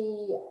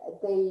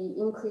the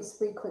increased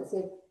frequency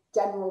of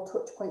general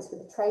touch points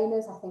with the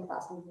trainers. I think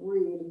that's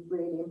really,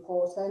 really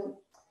important.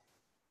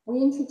 We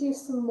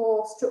introduced some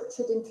more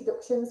structured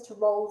introductions to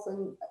roles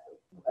and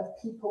of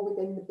people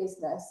within the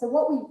business. So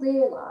what we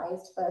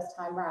realised first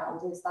time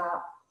round is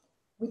that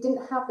we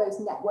didn't have those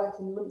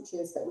networking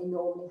lunches that we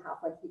normally have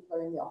when people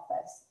are in the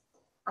office.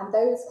 And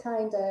those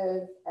kind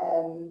of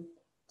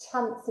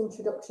chance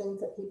introductions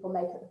that people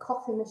make at the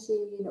coffee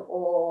machine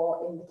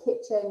or in the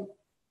kitchen,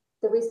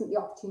 there isn't the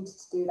opportunity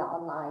to do that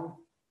online.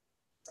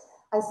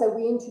 And so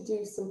we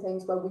introduced some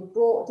things where we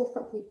brought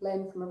different people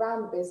in from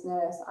around the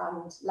business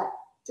and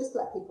just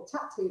let people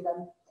chat to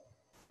them.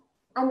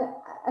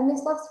 And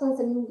this last one's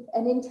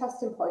an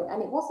interesting point,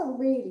 and it wasn't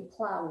really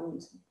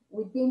planned.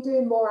 We'd been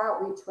doing more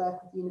outreach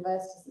work with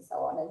universities and so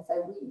on, and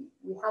so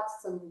we had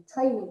some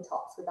training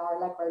tops with our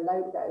Allegro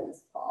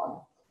logos put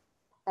on,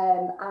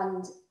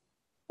 and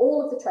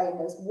all of the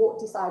trainers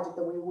decided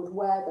that we would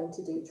wear them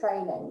to do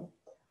training.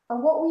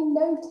 And what we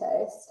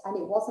noticed, and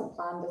it wasn't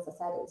planned, as I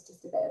said, it was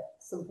just a bit of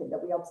something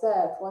that we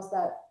observed, was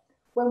that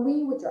when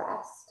we were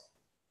dressed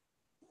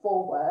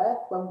for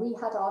work, when we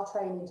had our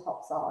training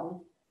tops on,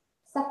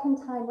 second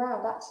time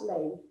round,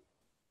 actually,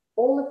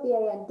 all of the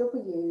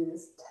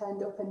ANWs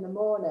turned up in the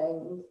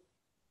morning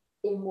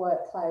in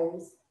work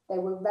clothes. They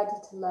were ready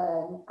to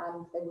learn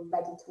and they were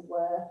ready to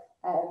work.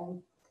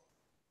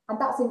 And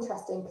that's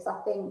interesting because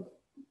I think,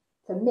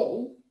 for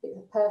me, it's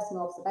a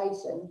personal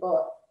observation,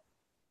 but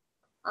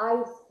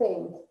I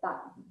think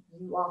that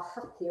you are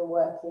happier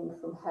working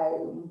from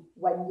home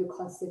when you're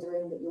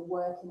considering that you're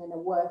working in a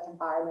work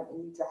environment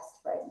and you're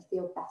dressed for it, you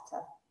feel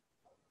better.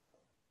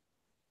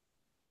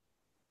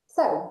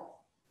 So,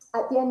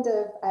 at the end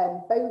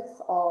of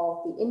both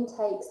of the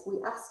intakes,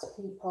 we asked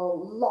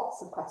people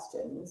lots of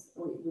questions.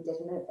 We did,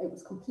 it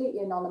was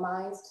completely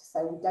anonymised,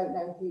 so we don't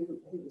know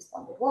who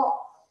responded what.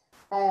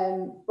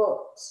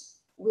 But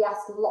we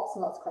asked lots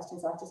and lots of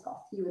questions. I've just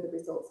got a few of the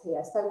results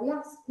here. So we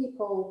asked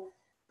people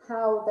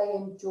how they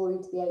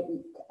enjoyed the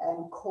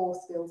 8-week core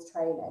skills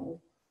training.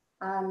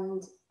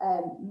 And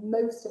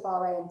most of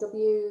our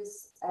ANWs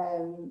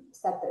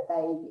said that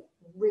they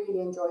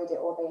really enjoyed it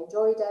or they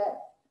enjoyed it.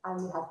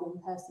 And we had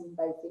one person in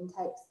both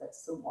intakes that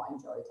somewhat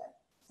enjoyed it.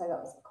 So that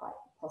was a quite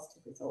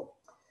positive result.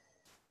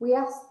 We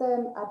asked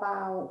them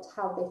about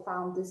how they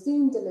found the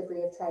Zoom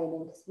delivery of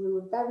training, because we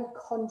were very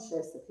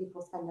conscious that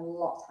people spend a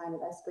lot of time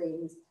at their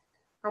screens.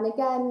 And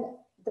again,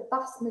 the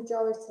vast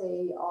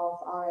majority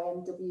of our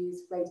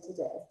AMWs rated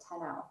it as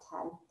 10 out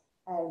of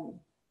 10.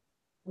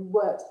 We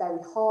worked very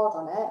hard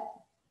on it,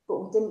 but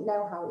we didn't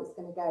know how it was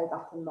going to go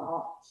back in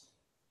March.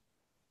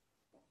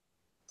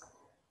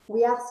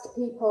 We asked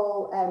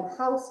people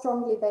how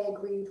strongly they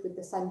agreed with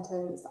the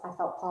sentence, "I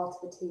felt part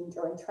of the team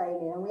during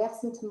training," and we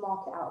asked them to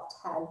mark it out of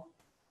 10.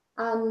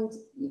 And,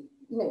 you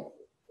know,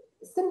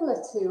 similar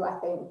to, I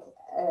think,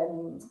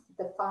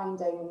 the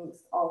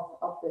findings of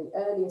the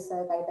earlier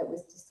survey that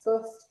was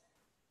discussed,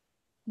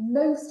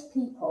 most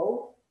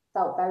people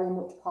felt very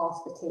much part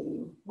of the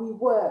team. We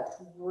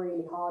worked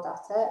really hard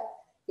at it.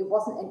 It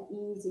wasn't an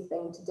easy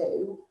thing to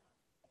do.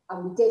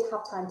 And we did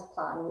have time to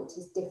plan, which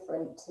is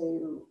different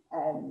to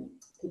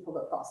people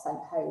that got sent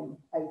home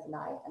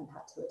overnight and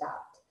had to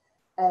adapt.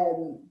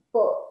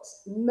 But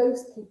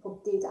most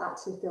people did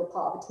actually feel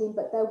part of a team,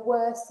 but there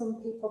were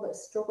some people that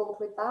struggled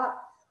with that.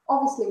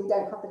 Obviously, we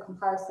don't have the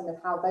comparison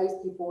of how those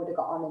people would have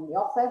got on in the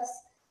office,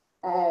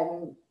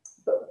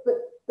 but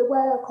there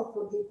were a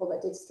couple of people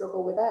that did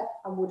struggle with it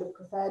and would have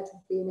preferred to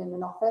have been in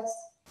an office.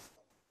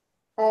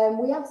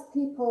 We asked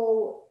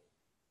people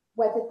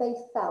whether they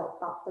felt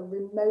that the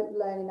remote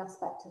learning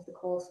aspect of the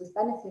course was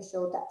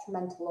beneficial,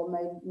 detrimental, or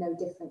made no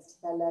difference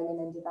to their learning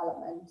and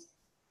development.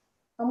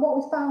 And what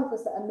we found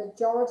was that a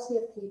majority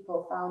of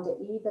people found it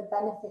either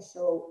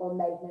beneficial or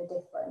made no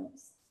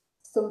difference.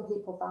 Some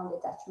people found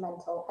it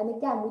detrimental. And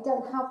again, we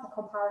don't have the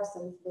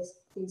comparison for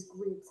these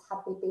groups had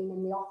they been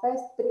in the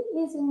office, but it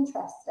is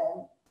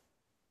interesting.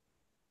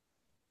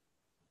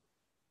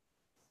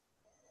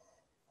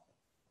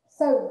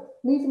 So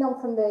moving on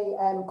from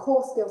the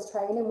core skills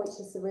training, which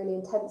is the really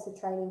intensive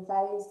training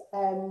phase,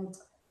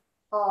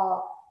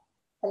 our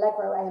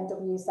Allegro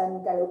AMWs then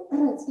go,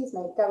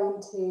 go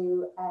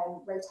into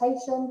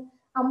rotation.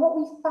 And what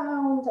we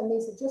found, and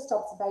these are just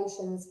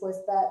observations, was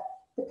that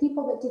the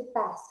people that did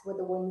best were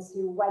the ones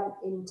who went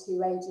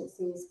into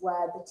agencies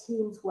where the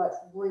teams worked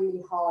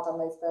really hard on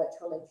those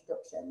virtual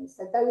introductions.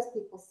 So those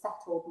people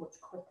settled much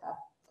quicker.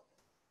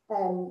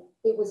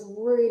 It was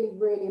really,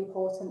 really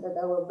important that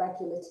there were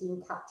regular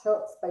team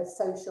catch-ups, both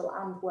social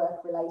and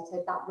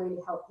work-related. That really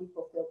helped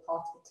people feel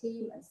part of the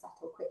team and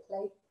settle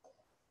quickly.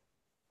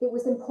 It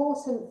was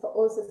important for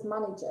us as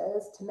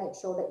managers to make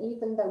sure that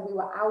even though we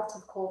were out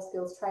of core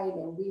skills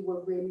training, we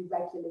were really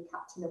regularly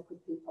catching up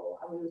with people,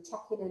 and we were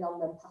checking in on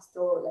them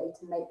pastorally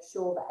to make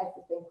sure that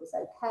everything was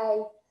okay,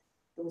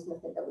 there was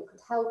nothing that we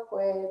could help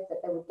with,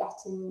 that they were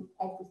getting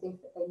everything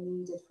that they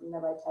needed from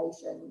their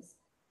rotations.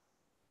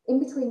 In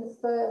between the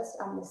first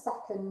and the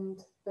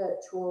second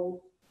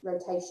virtual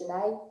rotation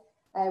A,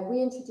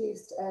 we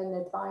introduced an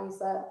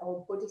advisor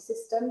or buddy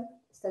system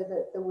so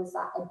that there was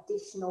that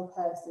additional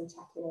person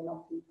checking in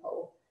on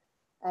people.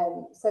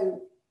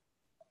 So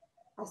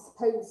I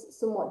suppose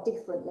somewhat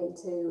differently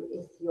to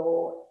if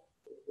you're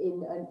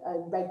in a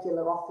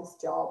regular office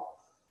job,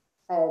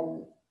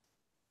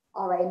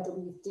 our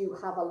AMWs do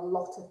have a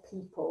lot of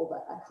people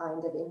that are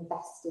kind of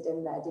invested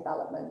in their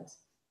development.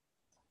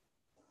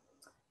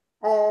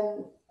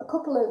 A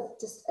couple of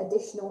just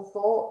additional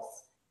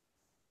thoughts.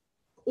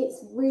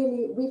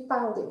 We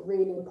found it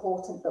really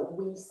important that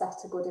we set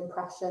a good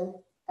impression.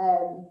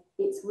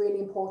 It's really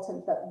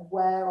important that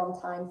we're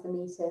on time for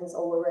meetings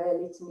or we're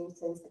early to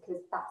meetings,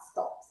 because that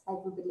stops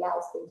everybody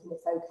else thinking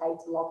it's okay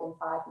to log in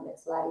 5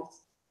 minutes late.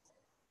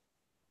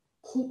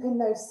 Keeping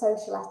those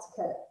social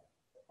etiquette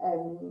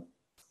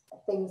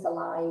things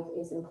alive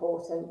is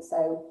important.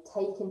 So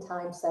taking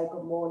time to say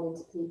good morning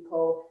to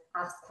people,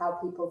 ask how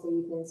people's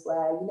evenings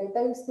were. You know,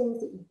 those things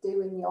that you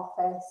do in the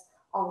office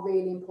are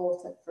really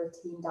important for a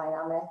team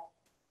dynamic.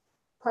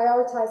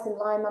 Prioritising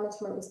line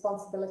management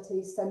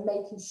responsibilities, so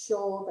making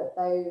sure that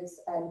those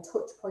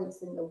touch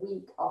points in the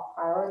week are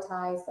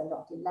prioritised, they're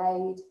not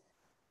delayed.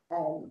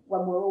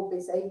 When we're all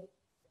busy,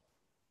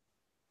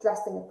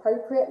 dressing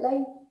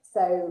appropriately,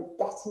 so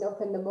getting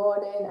up in the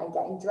morning and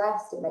getting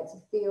dressed, it makes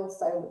you feel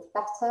so much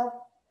better.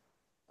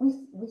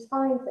 We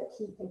find that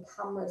keeping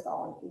cameras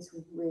on is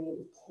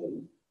really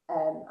key,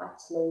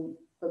 actually,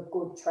 for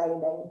good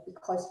training,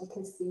 because you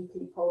can see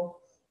people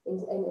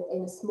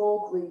in a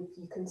small group.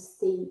 You can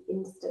see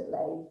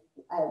instantly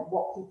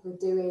what people are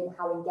doing,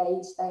 how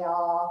engaged they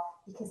are.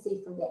 You can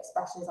see from the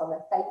expressions on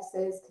their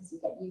faces, because you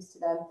get used to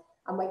them.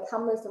 And when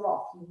cameras are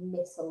off, you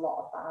miss a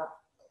lot of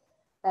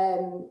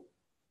that.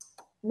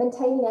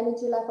 Maintaining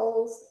energy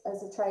levels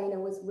as a trainer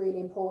was really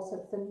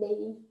important for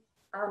me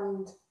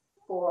and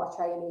for our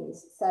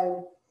trainees.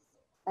 So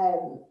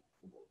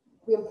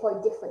we employ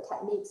different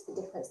techniques for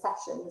different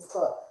sessions,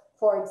 but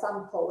for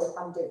example, if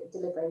I'm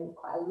delivering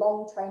quite a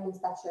long training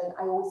session,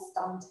 I always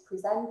stand to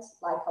present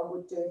like I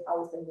would do if I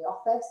was in the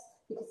office,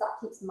 because that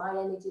keeps my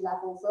energy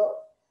levels up.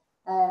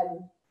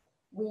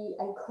 We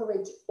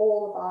encourage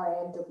all of our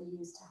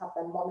AMWs to have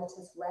their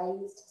monitors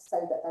raised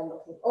so that they're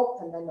looking up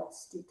and they're not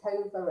stooped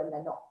over and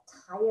they're not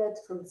tired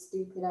from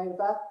stooping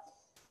over.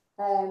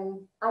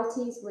 IT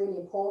is really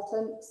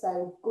important,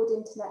 so good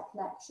internet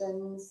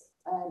connections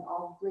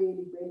are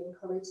really, really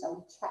encouraged, and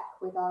we check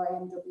with our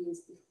AMWs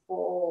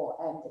before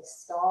they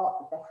start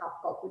that they have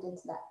got good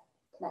internet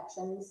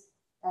connections.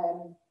 I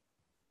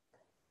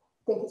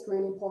think it's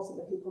really important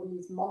that people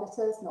use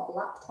monitors, not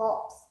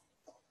laptops.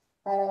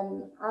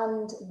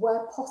 And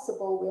where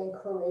possible, we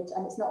encourage,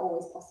 and it's not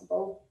always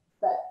possible,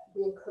 but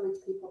we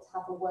encourage people to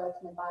have a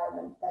working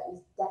environment that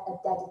is a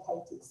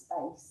dedicated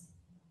space.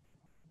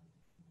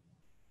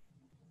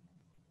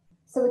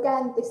 So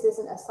again, this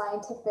isn't a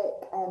scientific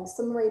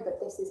summary, but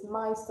this is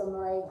my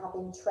summary,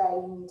 having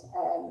trained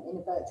in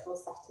a virtual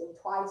setting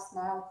twice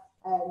now.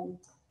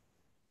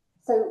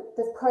 So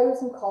there's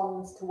pros and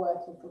cons to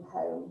working from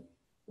home.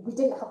 We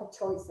didn't have a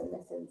choice in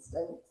this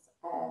instance,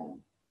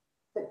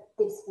 but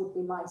this would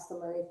be my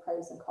summary of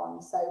pros and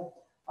cons. So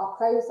our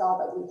pros are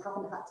that we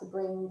haven't had to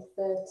bring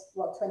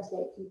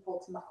 28 people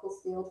to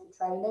Macclesfield for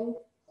training.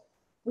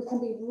 We can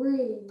be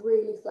really,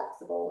 really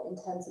flexible in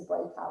terms of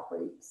breakout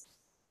groups.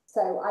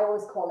 So I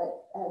always call it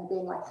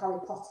being like Harry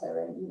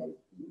Potter, and you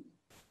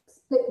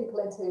split people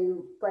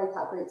into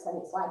breakout groups,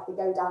 and it's like they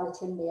go down a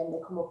chimney and they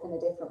come up in a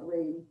different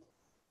room.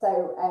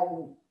 So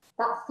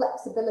that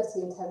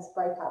flexibility in terms of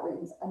breakout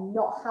rooms and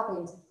not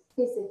having to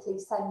physically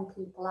send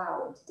people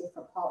out into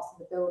different parts of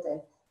the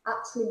building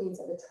actually means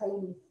that the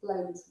training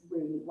flows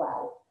really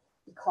well,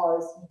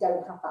 because you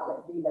don't have that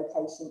like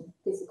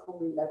physical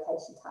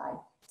relocation time.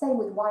 Same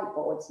with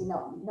whiteboards, you're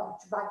not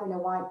dragging a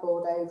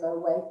whiteboard over,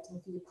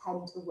 waiting for your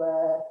pen to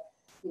work,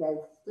 you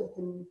know,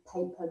 flipping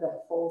paper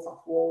that falls off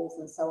walls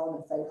and so on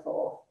and so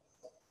forth.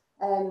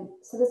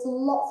 So there's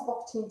lots of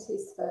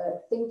opportunities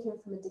for thinking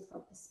from a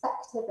different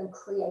perspective and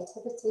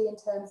creativity in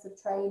terms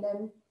of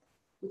training.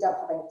 We don't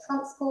have any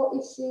transport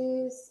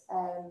issues.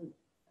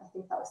 I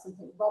think that was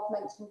something Rob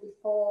mentioned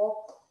before.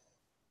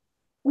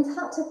 We've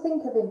had to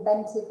think of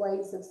inventive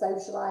ways of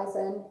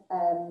socialising.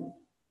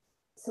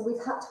 So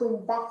we've had to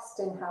invest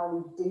in how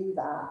we do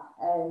that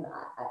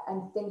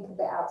and think a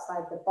bit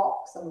outside the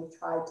box, and we've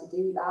tried to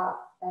do that.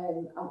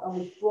 And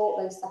we've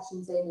brought those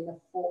sessions in a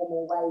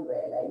formal way,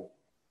 really.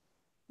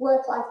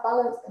 Work-life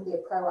balance can be a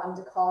pro and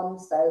a con.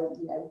 So,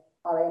 you know,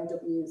 our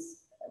AMWs,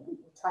 we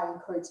try and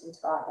encourage them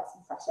to go out and get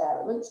some fresh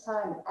air at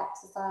lunchtime and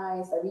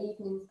exercise. Their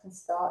evenings can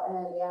start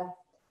earlier.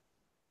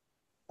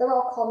 There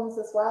are cons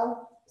as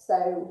well.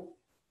 So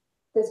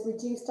there's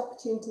reduced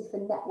opportunity for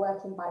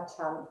networking by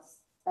chance.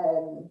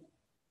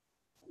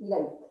 You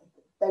know,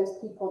 those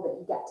people that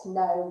you get to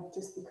know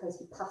just because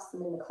you pass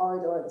them in the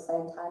corridor at the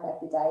same time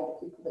every day, the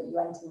people that you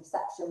enter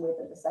reception with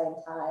at the same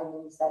time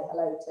and you say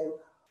hello to,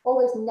 all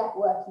those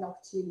networking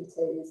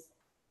opportunities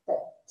that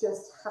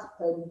just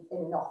happen in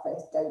an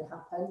office don't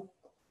happen.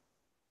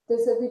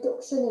 There's a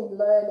reduction in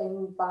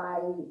learning by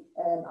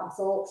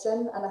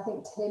absorption, and I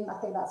think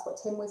that's what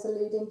Tim was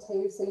alluding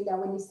to. So, you know,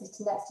 when you're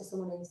sitting next to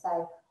someone and you say,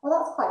 well,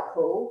 that's quite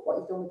cool, what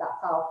you've done with that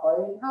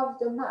PowerPoint, how have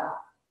you done that?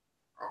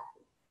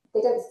 They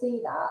don't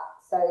see that.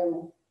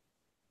 So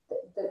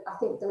I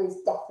think there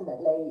is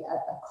definitely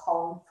a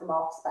con from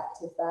our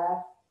perspective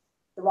there.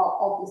 There are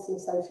obviously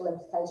social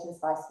implications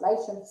of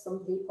isolation for some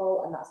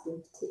people, and that's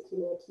been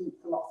particularly acute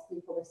for lots of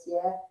people this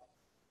year.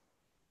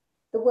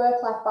 The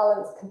work-life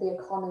balance can be a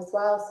con as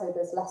well, so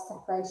there's less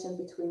separation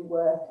between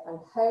work and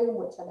home,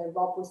 which I know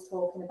Rob was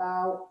talking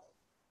about.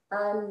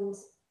 And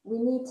we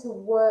need to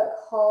work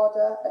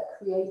harder at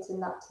creating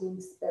that team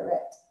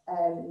spirit.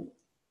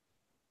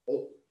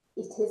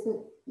 It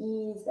isn't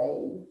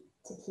easy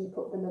to keep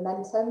up the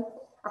momentum.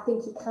 I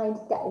think you kind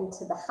of get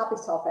into the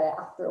habit of it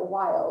after a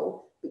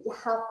while, but you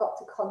have got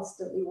to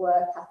constantly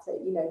work at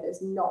it. You know,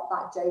 there's not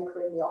that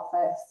joker in the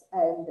office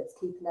that's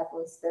keeping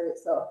everyone's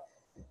spirits up.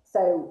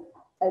 So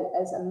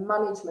as a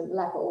management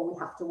level, we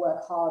have to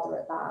work harder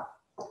at that.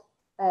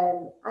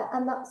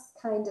 And that's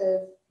kind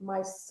of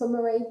my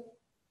summary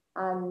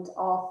and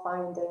our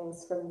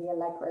findings from the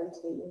Allegro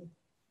team.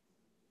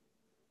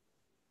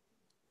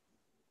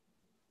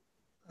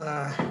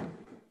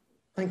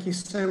 Thank you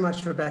so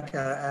much,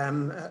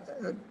 Rebecca.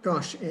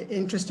 Gosh,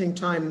 interesting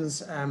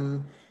times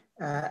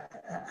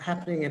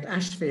happening at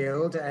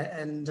Ashfield,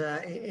 and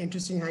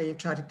interesting how you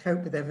try to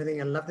cope with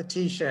everything. I love the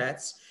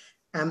t-shirts.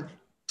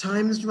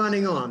 Time's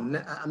running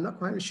on. I'm not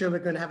quite sure we're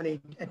going to have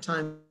any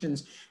time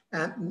questions,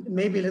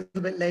 maybe a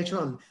little bit later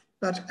on.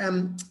 But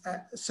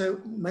so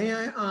may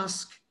I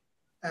ask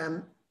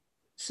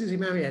Susie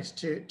Marriott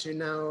to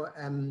now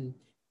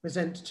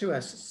present to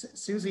us.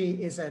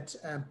 Susie is at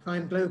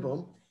Prime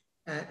Global,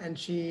 and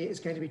she is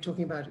going to be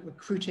talking about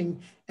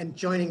recruiting and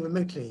joining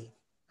remotely.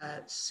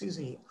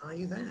 Susie, are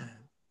you there?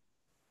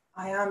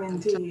 I am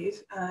indeed,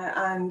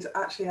 and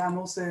actually I'm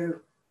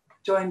also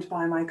joined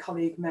by my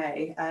colleague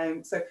May.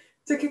 So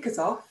to kick us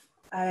off,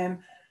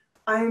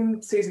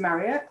 I'm Susie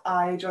Marriott.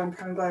 I joined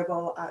Prime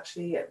Global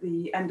actually at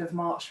the end of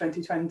March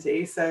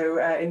 2020, so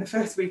in the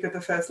first week of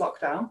the first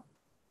lockdown.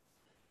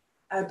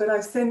 But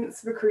I've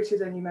since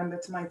recruited a new member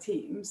to my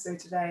team, so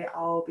today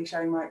I'll be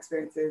sharing my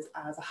experiences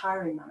as a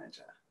hiring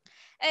manager.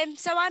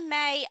 So I'm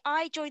May.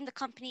 I joined the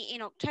company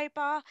in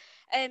October.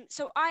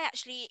 So I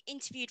actually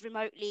interviewed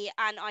remotely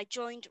and I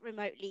joined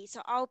remotely.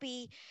 So I'll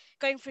be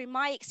going through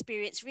my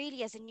experience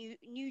really as a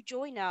new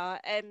joiner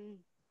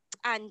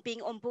and being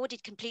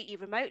onboarded completely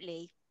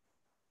remotely.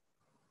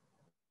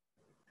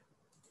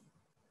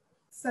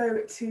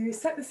 So to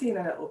set the scene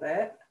a little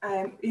bit,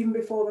 even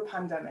before the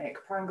pandemic,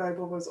 Prime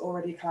Global was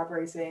already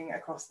collaborating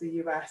across the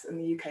US and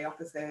the UK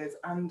offices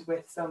and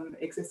with some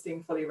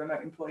existing fully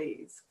remote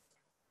employees.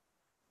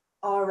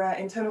 Our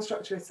internal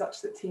structure is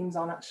such that teams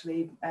aren't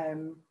actually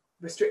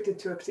restricted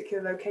to a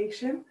particular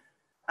location.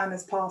 And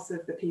as part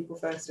of the people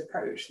first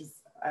approach,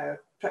 is a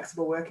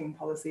flexible working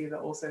policy that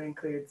also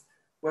includes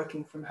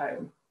working from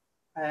home.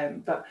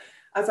 But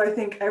as I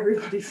think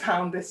everybody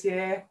found this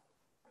year,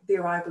 the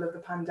arrival of the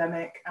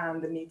pandemic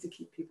and the need to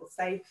keep people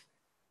safe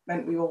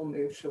meant we all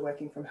moved to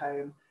working from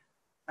home.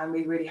 And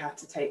we really had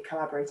to take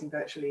collaborating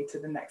virtually to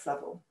the next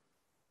level.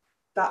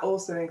 That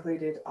also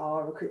included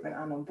our recruitment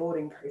and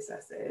onboarding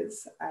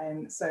processes.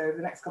 So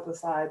the next couple of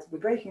slides, we're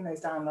breaking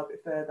those down a little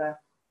bit further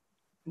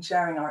and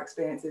sharing our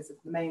experiences of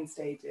the main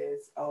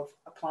stages of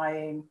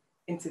applying,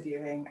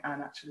 interviewing,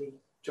 and actually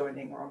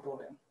joining or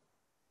onboarding.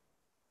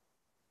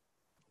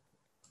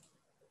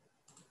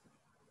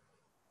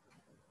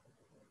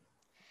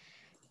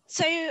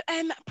 So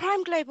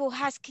Prime Global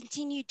has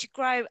continued to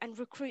grow and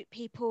recruit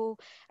people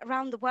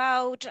around the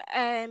world.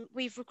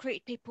 We've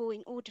recruited people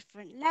in all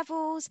different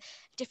levels,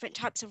 different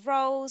types of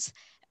roles,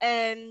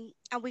 and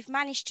we've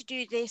managed to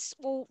do this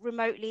all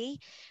remotely.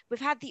 We've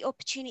had the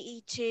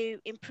opportunity to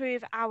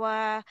improve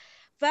our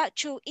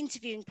virtual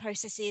interviewing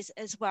processes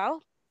as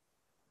well.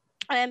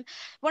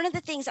 One of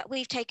the things that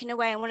we've taken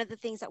away and one of the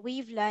things that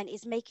we've learned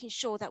is making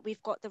sure that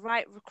we've got the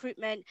right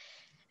recruitment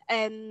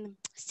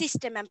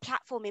system and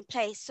platform in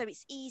place, so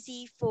it's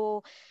easy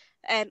for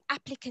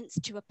applicants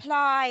to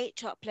apply,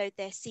 to upload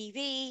their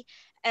CV.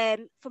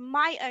 From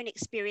my own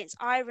experience,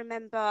 I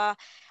remember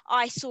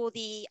I saw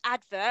the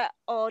advert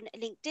on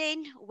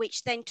LinkedIn,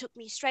 which then took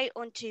me straight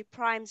onto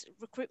Prime's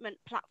recruitment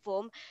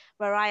platform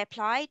where I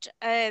applied.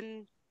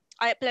 I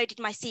uploaded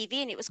my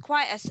CV and it was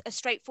quite a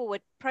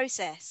straightforward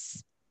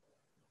process.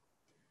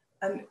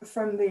 And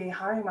from the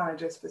hiring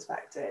manager's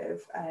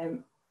perspective,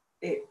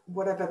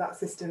 whatever that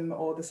system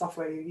or the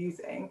software you're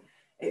using,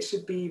 it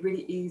should be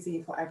really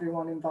easy for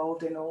everyone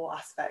involved in all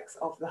aspects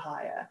of the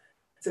hire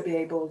to be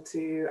able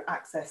to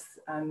access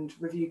and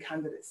review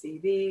candidate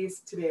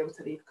CVs, to be able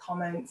to leave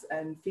comments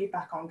and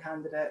feedback on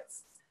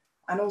candidates,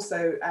 and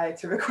also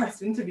to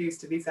request interviews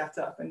to be set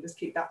up and just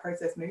keep that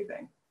process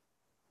moving.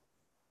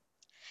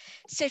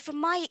 So from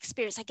my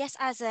experience, I guess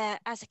as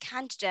a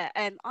candidate,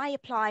 I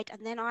applied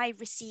and then I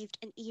received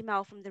an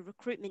email from the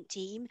recruitment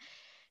team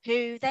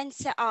who then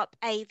set up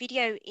a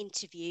video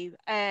interview.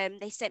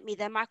 They sent me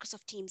their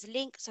Microsoft Teams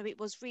link, so it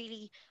was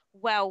really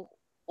well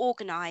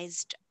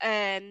organized.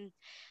 The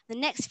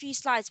next few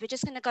slides, we're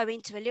just going to go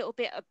into a little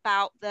bit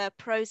about the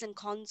pros and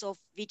cons of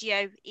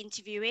video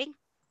interviewing.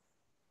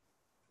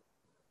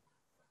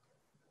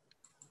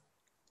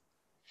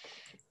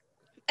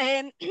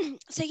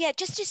 So yeah,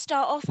 just to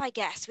start off, I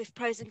guess, with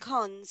pros and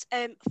cons,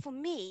 for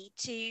me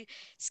to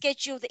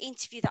schedule the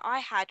interview that I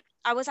had,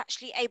 I was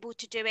actually able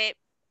to do it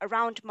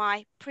around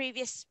my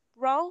previous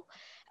role.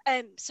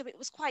 So it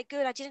was quite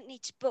good. I didn't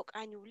need to book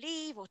annual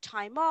leave or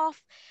time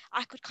off.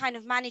 I could kind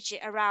of manage it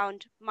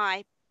around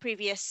my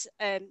previous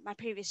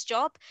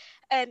job.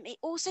 It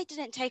also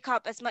didn't take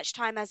up as much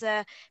time as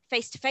a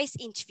face-to-face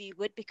interview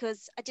would,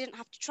 because I didn't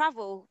have to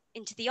travel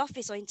into the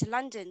office or into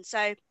London. So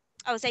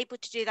I was able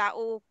to do that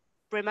all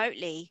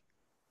remotely.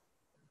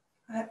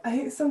 I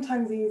think it's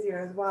sometimes easier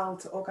as well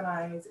to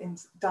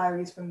organise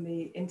diaries from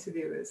the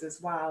interviewers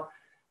as well,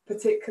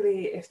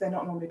 particularly if they're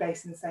not normally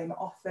based in the same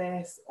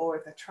office or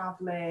if they're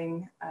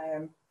travelling.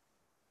 And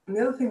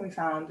the other thing we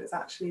found is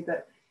actually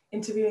that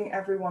interviewing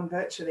everyone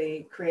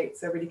virtually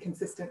creates a really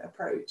consistent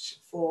approach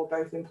for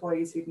both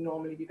employees who'd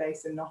normally be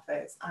based in an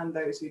office and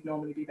those who'd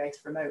normally be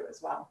based remote as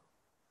well.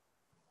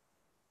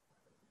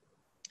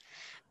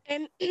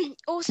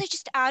 Also,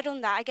 just to add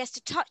on that, I guess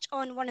to touch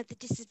on one of the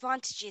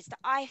disadvantages that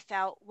I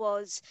felt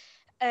was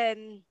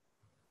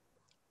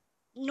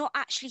not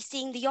actually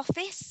seeing the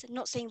office,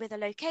 not seeing where the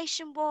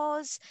location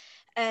was,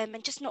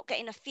 and just not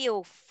getting a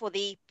feel for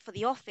the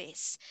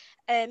office.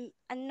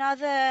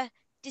 Another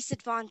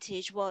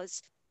disadvantage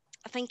was,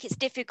 I think it's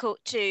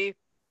difficult to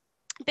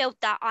build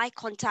that eye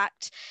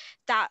contact,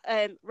 that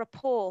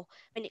rapport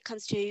when it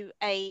comes to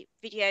a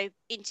video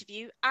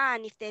interview,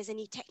 and if there's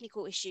any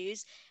technical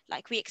issues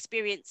like we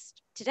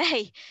experienced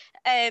today.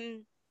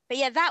 But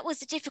yeah, that was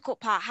the difficult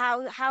part,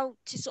 how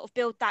to sort of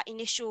build that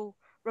initial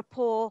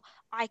rapport,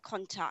 eye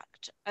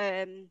contact.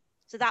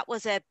 So that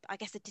was I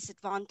guess a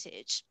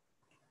disadvantage.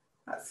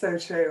 That's so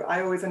true.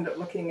 I always end up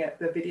looking at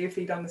the video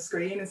feed on the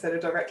screen instead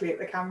of directly at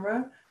the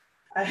camera.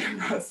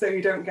 So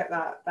you don't get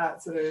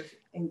that sort of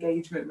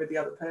engagement with the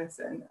other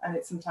person, and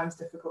it's sometimes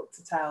difficult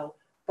to tell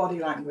body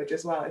language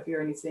as well if you're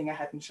only seeing a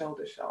head and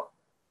shoulders shot.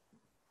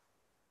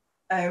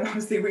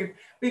 Obviously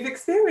we've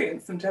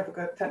experienced some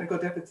technical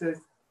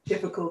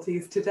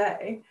difficulties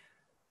today,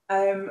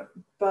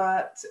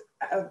 but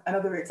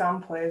another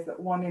example is that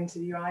one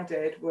interview I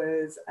did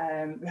was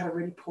we had a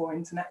really poor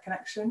internet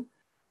connection.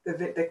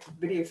 The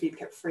video feed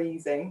kept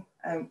freezing,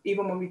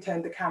 even when we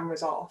turned the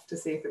cameras off to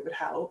see if it would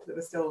help, there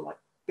were still like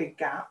big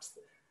gaps.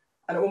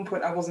 And at one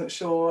point I wasn't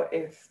sure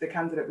if the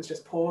candidate was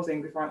just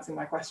pausing before answering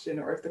my question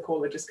or if the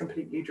call had just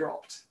completely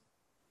dropped.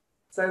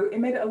 So it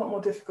made it a lot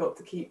more difficult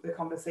to keep the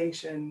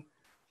conversation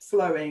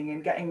flowing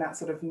and getting that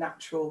sort of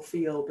natural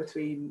feel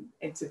between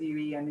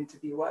interviewee and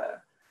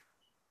interviewer.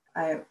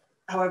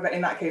 However,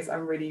 in that case,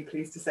 I'm really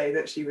pleased to say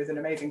that she was an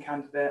amazing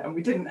candidate and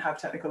we didn't have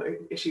technical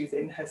issues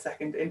in her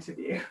second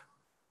interview.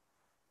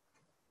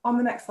 On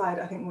the next slide,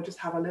 I think we'll just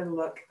have a little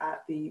look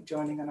at the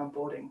joining and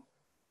onboarding.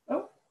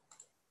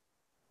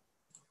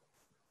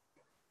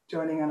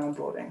 Joining and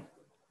onboarding.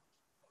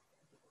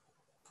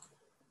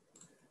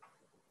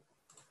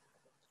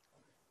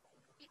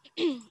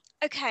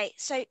 Okay,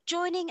 so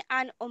joining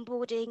and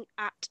onboarding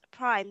at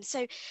Prime.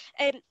 So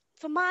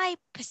from my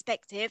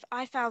perspective,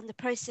 I found the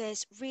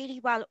process really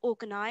well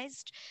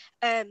organized.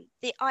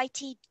 The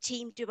IT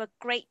team do a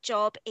great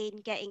job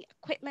in getting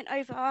equipment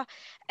over.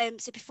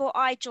 So before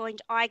I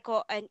joined, I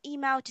got an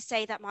email to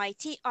say that my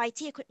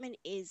IT equipment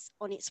is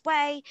on its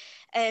way.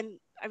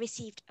 I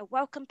received a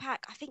welcome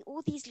pack. I think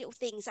all these little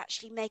things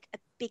actually make a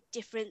big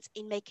difference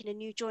in making a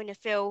new joiner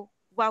feel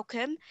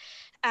welcome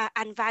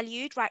and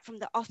valued right from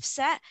the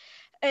offset.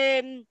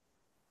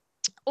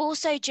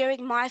 Also,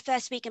 during my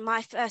first week and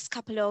my first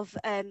couple of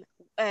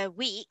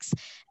weeks,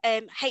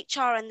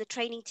 HR and the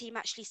training team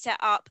actually set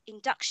up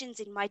inductions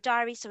in my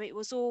diary, so it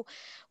was all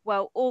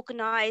well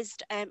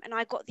organized, and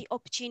I got the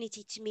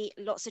opportunity to meet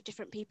lots of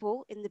different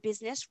people in the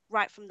business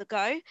right from the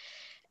go.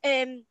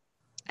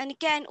 And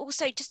again,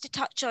 also just to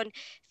touch on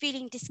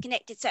feeling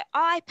disconnected. So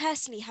I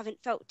personally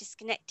haven't felt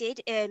disconnected,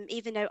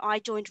 even though I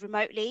joined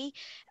remotely.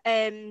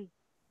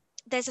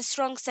 There's a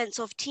strong sense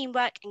of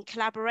teamwork and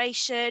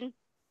collaboration.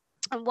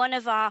 And one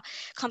of our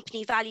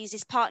company values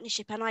is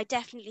partnership. And I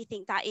definitely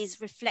think that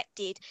is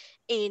reflected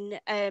in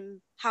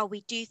how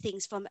we do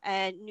things from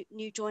a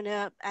new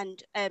joiner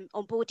and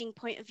onboarding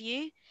point of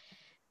view.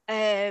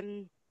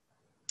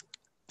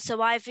 So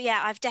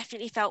I've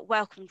definitely felt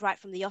welcomed right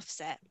from the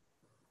offset.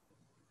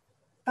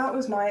 That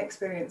was my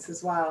experience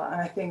as well, and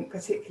I think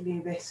particularly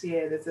this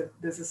year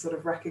there's a sort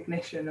of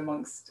recognition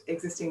amongst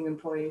existing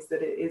employees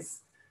that it is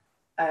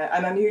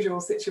an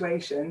unusual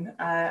situation,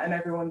 and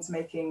everyone's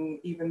making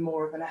even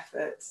more of an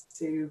effort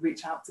to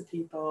reach out to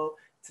people,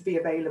 to be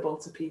available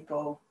to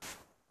people,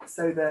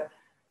 so that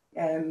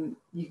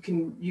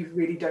you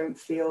really don't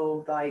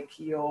feel like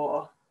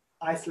you're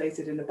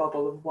isolated in a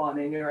bubble of one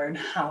in your own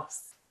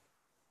house.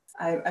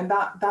 And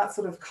that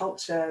sort of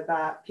culture,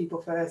 that people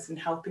first and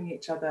helping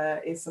each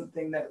other, is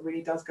something that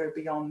really does go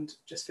beyond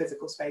just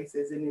physical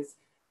spaces and is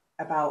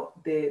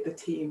about the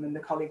team and the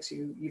colleagues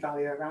you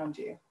value around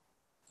you.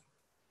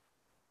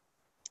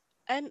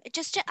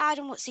 Just to add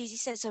on what Susie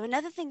said, so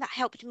another thing that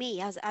helped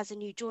me as a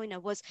new joiner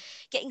was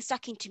getting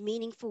stuck into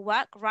meaningful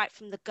work right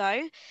from the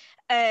go,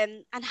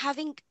 and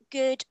having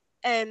good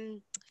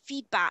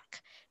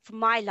feedback from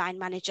my line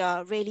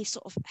manager really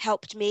sort of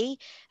helped me.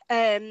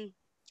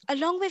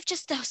 Along with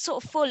just the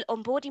sort of full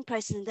onboarding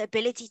process and the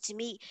ability to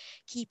meet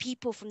key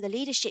people from the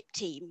leadership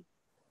team,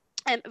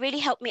 really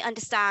helped me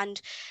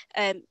understand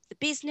the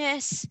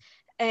business.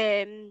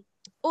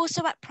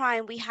 Also at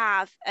Prime, we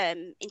have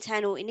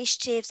internal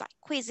initiatives like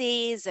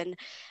quizzes and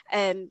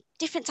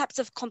different types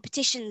of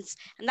competitions,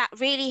 and that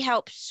really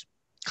helps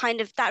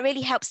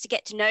to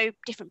get to know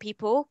different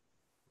people.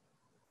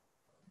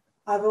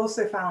 I've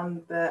also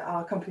found that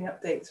our company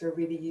updates are a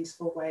really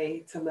useful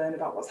way to learn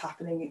about what's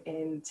happening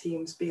in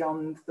teams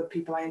beyond the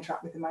people I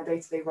interact with in my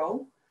day-to-day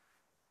role.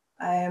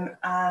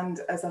 And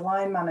as a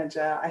line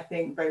manager, I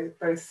think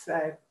both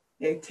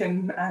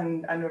Tim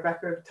and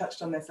Rebecca have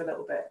touched on this a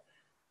little bit,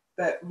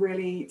 but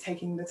really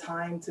taking the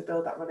time to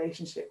build that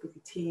relationship with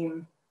your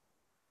team,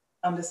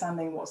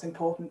 understanding what's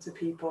important to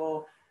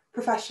people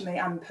professionally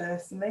and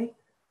personally,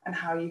 and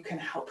how you can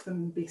help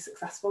them be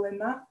successful in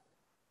that.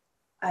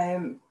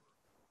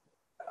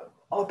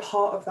 A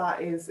part of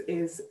that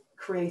is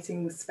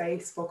creating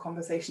space for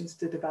conversations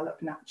to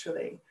develop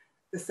naturally,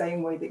 the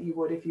same way that you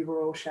would if you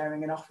were all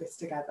sharing an office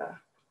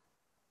together.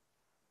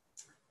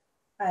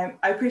 I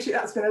appreciate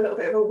that's been a little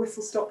bit of a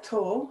whistle-stop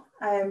tour,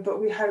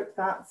 but we hope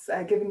that's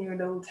given you a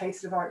little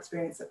taste of our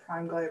experience at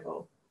Prime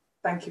Global.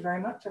 Thank you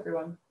very much,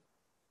 everyone.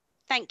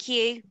 Thank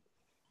you.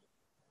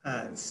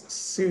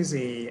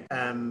 Susie,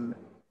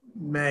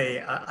 May,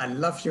 I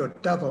loved your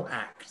double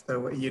act,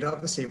 though you'd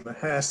obviously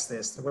rehearsed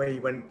this, the way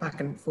you went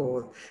back and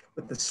forth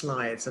with the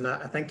slides, and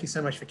I thank you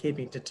so much for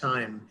keeping to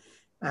time.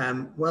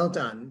 Well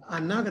done.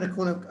 I'm now going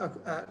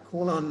to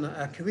call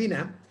on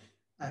Karina.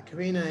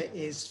 Karina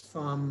is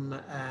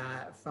from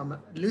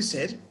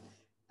Lucid,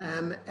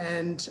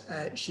 and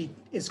she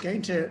is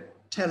going to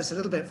tell us a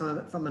little bit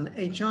from an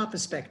HR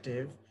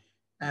perspective.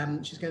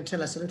 She's going to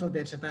tell us a little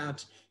bit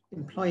about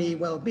employee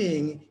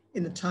well-being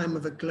in the time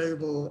of a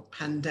global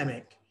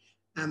pandemic.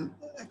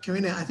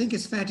 Karina, I think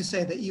it's fair to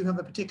say that you have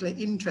a particular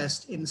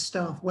interest in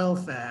staff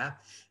welfare,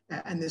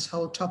 and this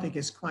whole topic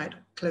is quite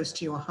close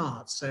to your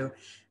heart. So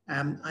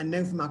I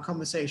know from our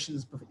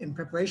conversations in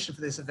preparation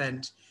for this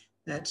event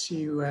that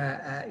you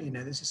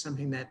know, this is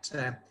something that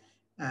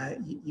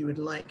you would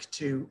like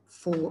to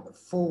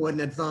forward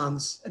and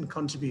advance and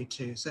contribute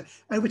to. So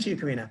over to you,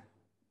 Karina.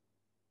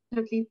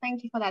 Absolutely.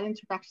 Thank you for that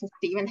introduction,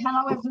 Stephen.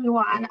 Hello,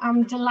 everyone.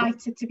 I'm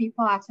delighted to be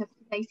part of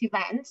today's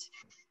event.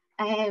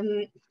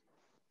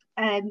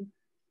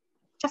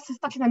 Just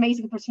such an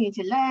amazing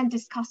opportunity to learn,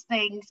 discuss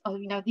things.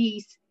 You know,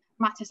 these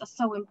matters are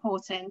so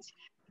important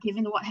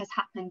given what has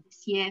happened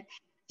this year.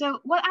 So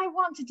what I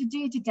wanted to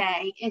do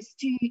today is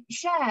to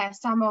share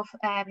some of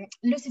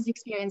Lucy's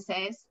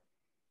experiences,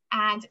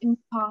 and in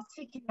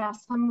particular,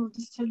 some of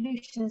the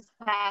solutions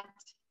that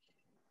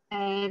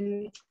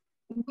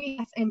we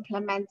have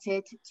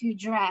implemented to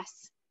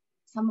address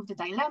some of the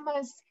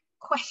dilemmas,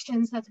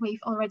 questions that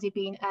we've already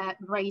been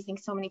raising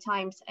so many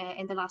times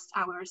in the last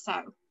hour or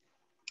so.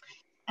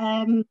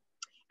 And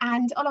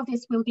all of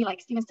this will be,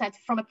 like Stephen said,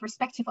 from a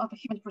perspective of a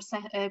human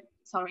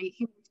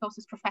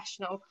resources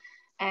professional,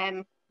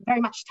 very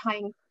much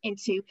tying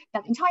into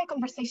that entire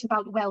conversation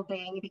about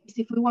well-being, because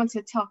if we want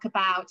to talk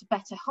about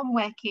better home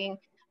working,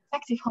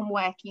 effective home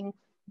working,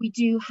 we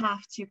do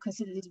have to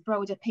consider this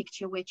broader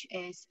picture, which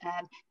is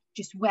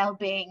just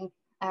well-being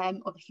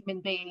of a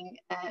human being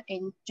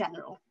in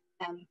general.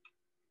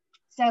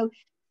 So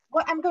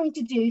what I'm going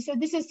to do, so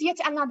this is yet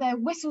another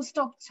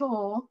whistle-stop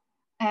tour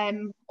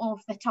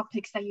of the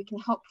topics that you can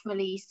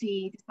hopefully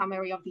see the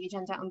summary of the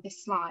agenda on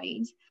this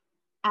slide.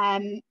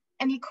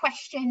 Any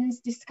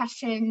questions,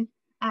 discussion?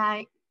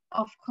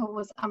 Of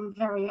course, I'm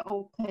very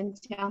open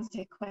to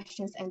answer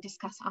questions and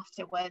discuss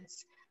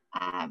afterwards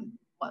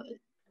well,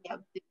 yeah,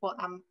 what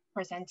I'm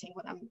presenting,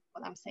 what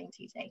I'm saying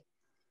to you today.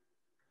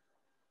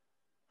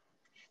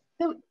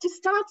 So to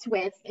start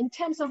with, in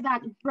terms of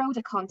that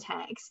broader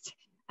context,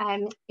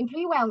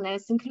 employee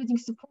wellness, including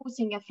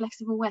supporting a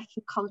flexible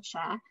working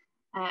culture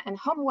and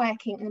home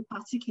working in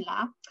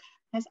particular,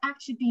 has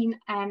actually been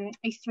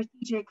a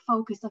strategic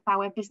focus of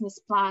our business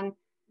plan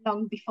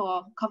long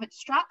before COVID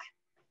struck.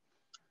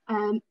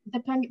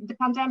 The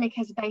pandemic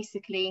has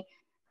basically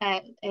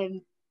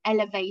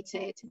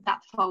elevated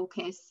that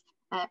focus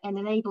and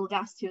enabled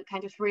us to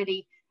kind of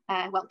really,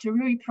 well, to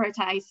really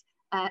prioritize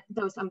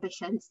those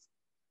ambitions.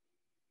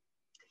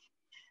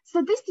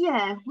 So this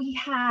year we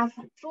have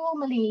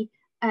formally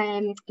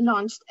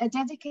launched a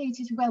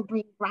dedicated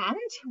wellbeing brand,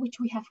 which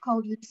we have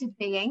called Lucid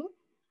Being,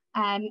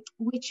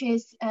 which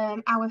is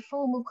our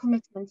formal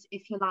commitment,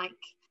 if you like,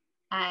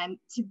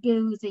 to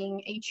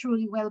building a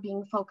truly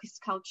wellbeing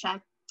focused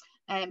culture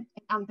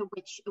under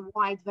which a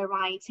wide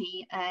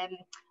variety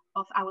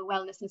of our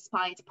wellness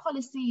inspired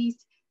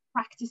policies,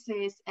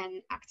 practices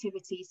and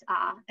activities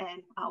are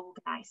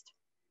organized.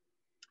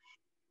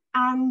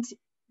 And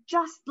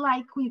just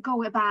like we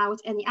go about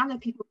any other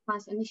people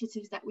plans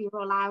initiatives that we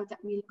roll out,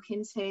 that we look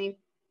into,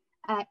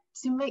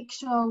 to make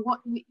sure what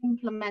we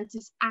implement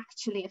is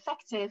actually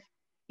effective,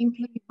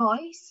 employee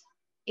voice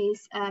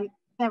is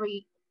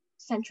very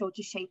central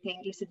to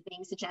shaping Lucid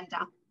Being's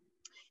agenda.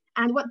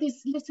 And what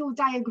this little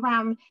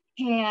diagram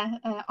here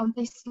on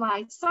this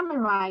slide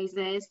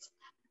summarizes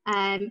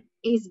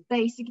is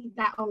basically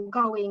that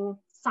ongoing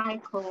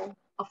cycle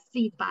of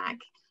feedback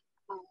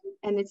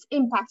and its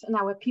impact on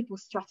our people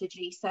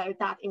strategy. So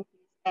that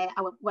includes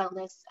our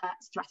wellness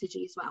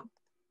strategy as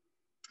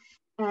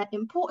well.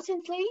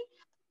 Importantly,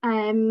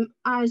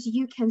 as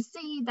you can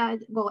see, that,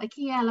 well, a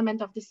key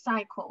element of this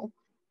cycle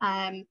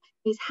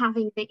is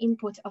having the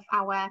input of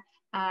our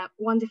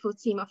wonderful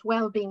team of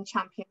wellbeing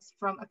champions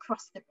from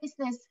across the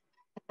business.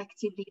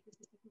 Effectively, this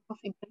is a group of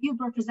employee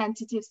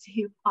representatives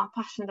who are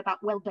passionate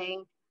about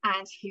wellbeing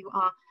and who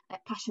are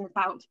passionate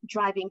about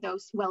driving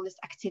those wellness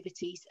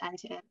activities and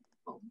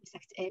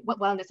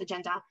wellness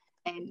agenda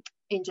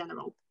in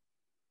general.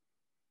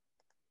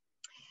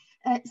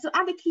 So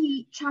other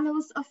key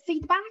channels of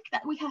feedback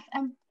that we have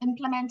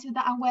implemented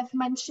that are worth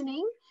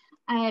mentioning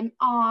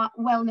are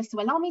Wellness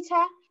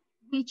Wellometer,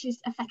 which is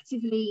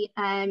effectively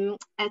a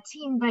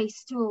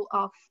team-based tool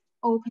of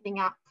opening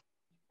up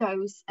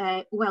those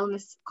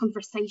wellness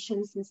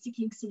conversations and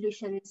seeking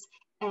solutions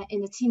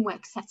in a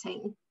teamwork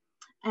setting.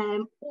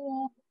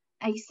 Or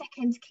a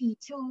second key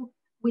tool,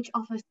 which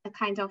offers a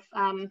kind of,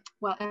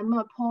 well, a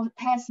more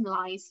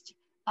personalized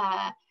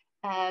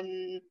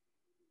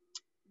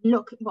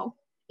look, well,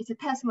 it's a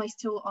personalized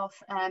tool of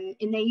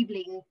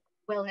enabling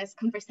wellness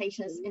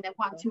conversations in a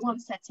one-to-one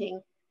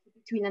setting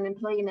between an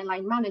employee and a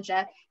line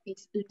manager.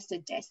 It's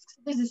Lucid Discs.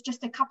 This is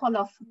just a couple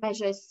of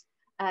measures,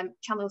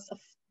 channels of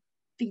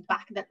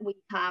feedback that we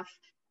have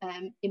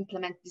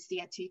implemented this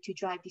year to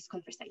drive these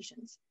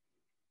conversations.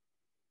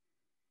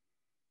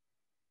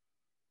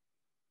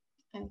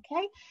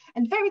 Okay,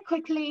 and very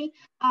quickly,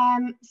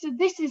 so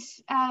this is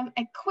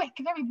a quick,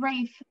 very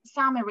brief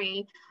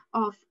summary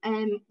of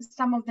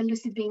some of the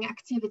Lucid Being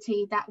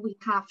activity that we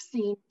have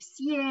seen this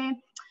year.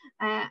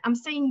 I'm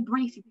saying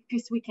brief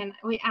because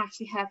we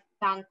actually have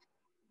done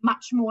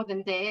much more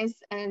than this,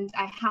 and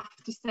I have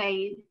to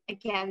say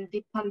again,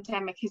 the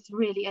pandemic has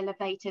really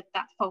elevated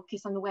that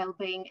focus on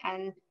well-being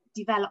and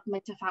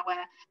development of our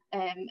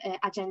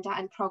agenda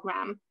and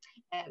program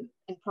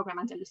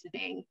under Lucid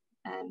Being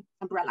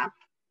umbrella.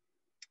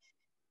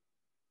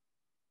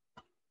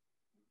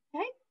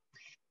 Okay,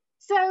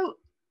 so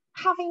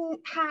having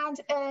had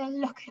a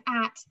look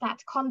at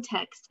that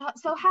context,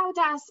 so how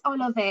does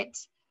all of it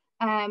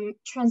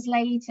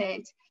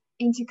translated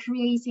into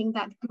creating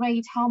that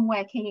great home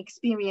working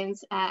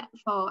experience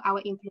for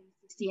our employees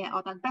this year,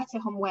 or that better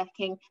home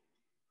working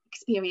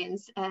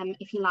experience,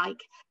 if you like?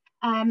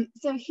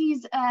 So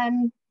here's a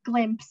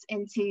glimpse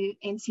into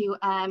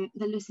the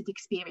Lucid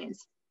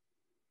experience.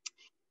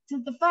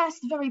 So the first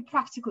very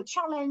practical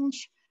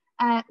challenge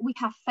we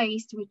have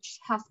faced, which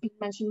has been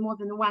mentioned more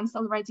than once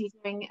already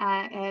during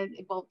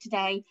well,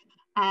 today,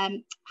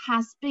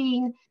 has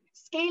been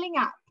scaling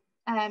up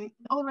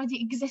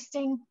already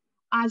existing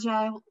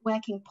agile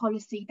working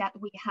policy that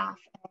we have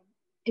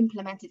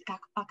implemented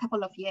a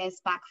couple of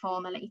years back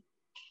formally.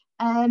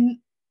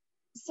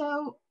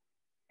 So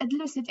at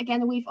Lucid,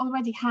 again, we've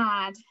already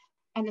had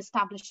an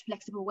established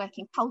flexible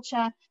working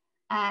culture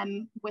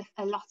with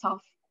a lot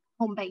of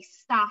home-based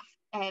staff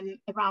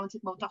around,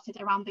 well,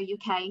 dotted around the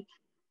UK.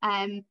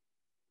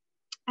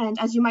 And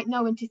as you might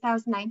know, in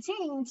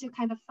 2019, to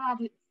kind of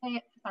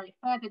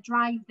further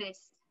drive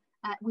this,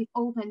 we've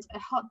opened a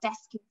hot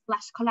desk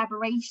 /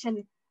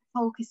 collaboration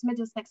focused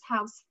Middlesex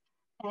House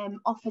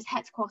office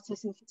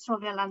headquarters in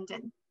Fitzrovia,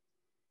 London.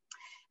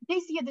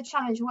 This year, the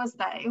challenge was,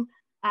 though,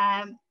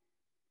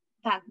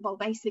 that, well,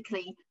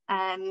 basically,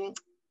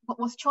 what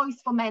was choice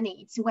for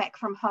many to work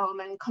from home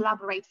and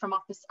collaborate from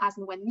office as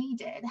and when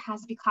needed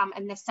has become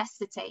a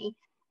necessity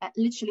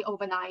literally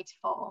overnight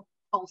for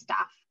all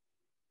staff.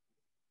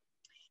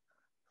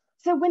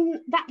 So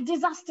when that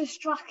disaster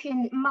struck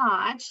in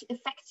March,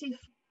 effective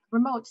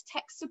remote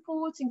tech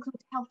support,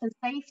 including health and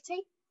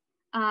safety,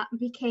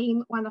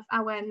 became one of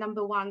our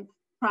 #1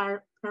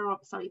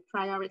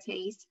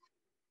 priorities.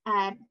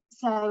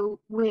 So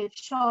with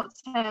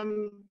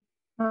short-term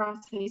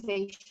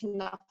prioritization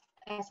of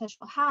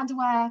essential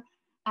hardware,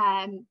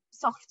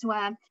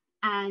 software,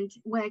 and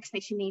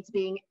workstation needs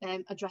being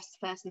addressed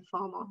first and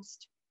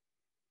foremost.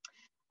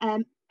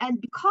 And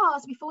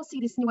because we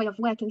foresee this new way of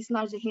working is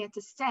largely here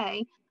to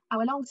stay,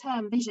 our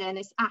long-term vision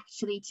is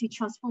actually to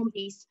transform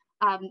these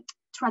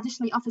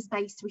traditionally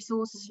office-based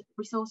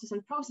resources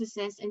and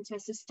processes into a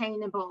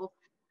sustainable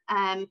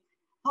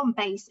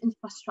home-based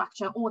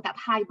infrastructure, or that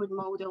hybrid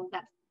model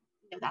that,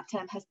 you know, that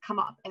term has come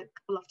up a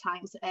couple of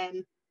times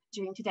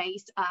during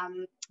today's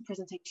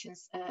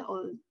presentations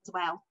as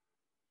well.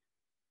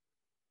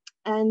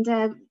 And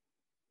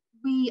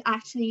we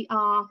actually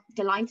are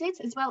delighted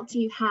as well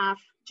to have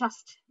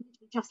just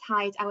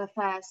hired our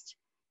first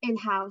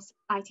in-house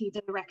IT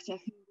director,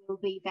 who will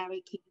be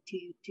very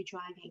key to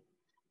driving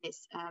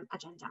this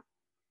agenda.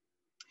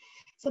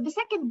 So the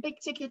second big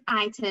ticket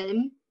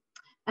item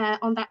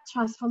on that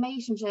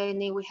transformation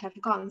journey we have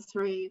gone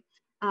through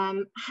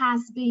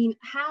has been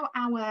how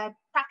our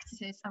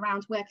practices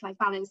around work-life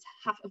balance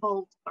have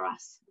evolved for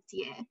us this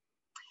year.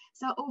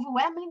 So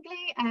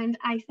overwhelmingly, and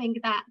I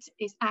think that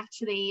is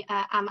actually,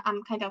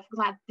 I'm kind of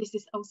glad this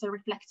is also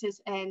reflected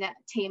in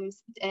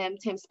Tim's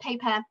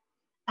paper.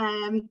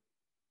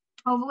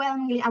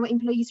 Overwhelmingly, our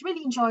employees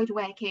really enjoyed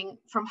working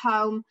from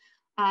home,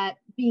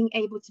 being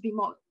able to be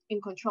more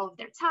in control of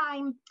their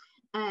time,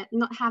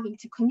 not having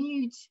to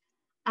commute,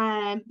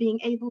 being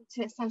able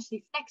to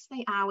essentially flex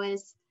their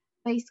hours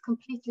based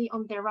completely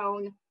on their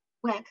own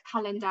work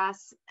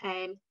calendars,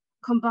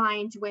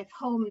 combined with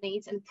home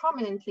needs, and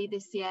prominently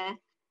this year,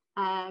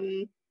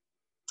 having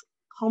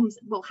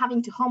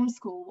to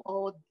homeschool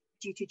or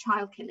due to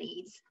childcare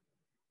needs.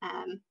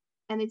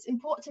 And it's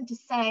important to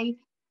say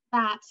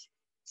that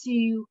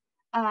to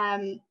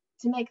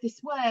make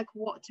this work,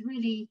 what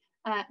really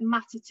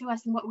mattered to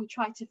us and what we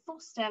tried to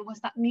foster was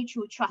that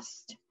mutual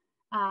trust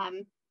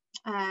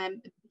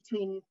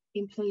between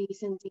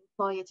employees and the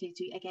employer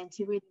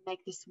to really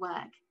make this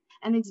work.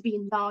 And it's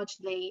been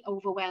largely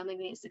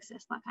overwhelmingly a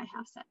success, like I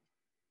have said.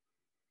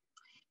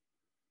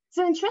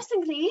 So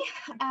interestingly,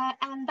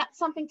 and that's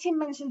something Tim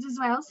mentioned as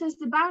well, since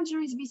the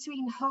boundaries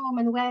between home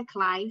and work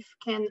life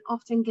can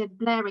often get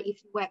blurry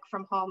if you work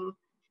from home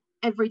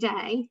every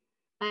day,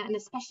 and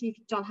especially if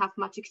you don't have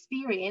much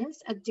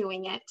experience at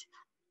doing it.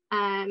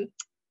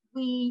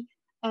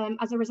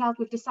 As a result,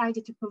 we've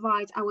decided to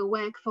provide our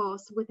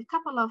workforce with a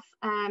couple of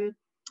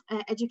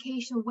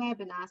educational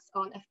webinars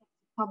on effective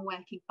home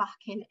working back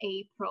in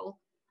April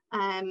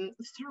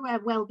through a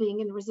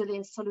wellbeing and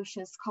resilience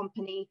solutions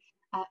company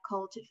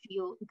called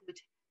Feel Good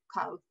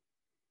Co.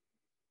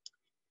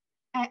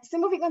 So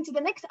moving on to the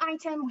next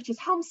item, which is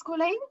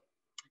homeschooling.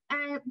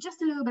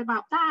 Just a little bit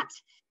about that.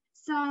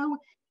 So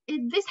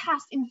this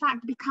has in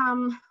fact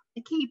become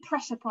a key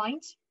pressure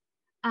point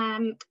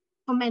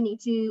for many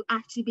to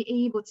actually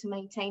be able to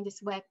maintain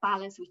this work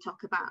balance we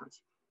talk about.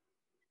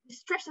 The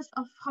stresses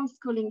of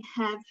homeschooling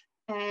have,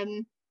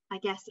 I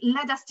guess,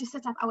 led us to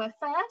set up our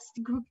first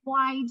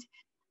group-wide,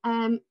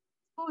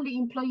 fully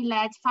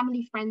employee-led,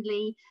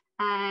 family-friendly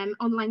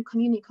online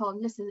community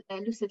called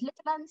Lucid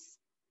Little,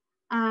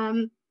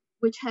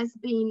 which has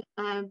been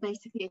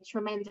basically a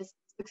tremendous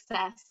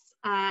success.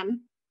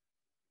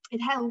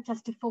 It helped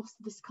us to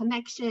foster this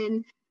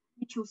connection,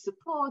 mutual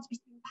support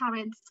between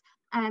parents,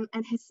 and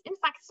has in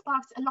fact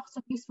sparked a lot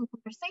of useful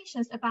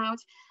conversations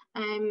about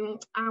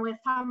our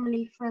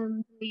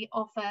family-friendly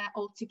offer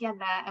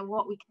altogether and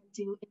what we can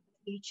do in the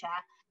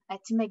future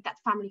to make that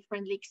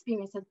family-friendly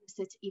experience at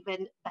Lucid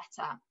even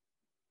better.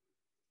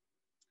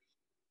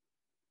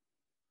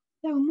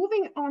 So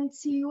moving on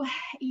to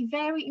a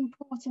very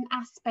important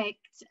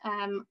aspect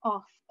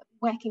of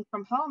working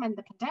from home and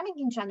the pandemic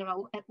in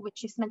general,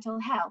 which is mental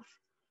health.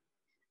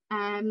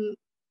 A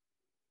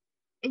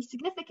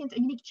significant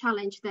and unique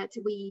challenge that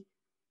we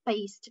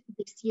faced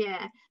this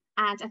year,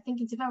 and I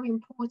think it's very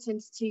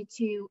important to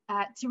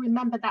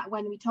remember that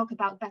when we talk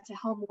about better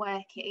home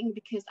working,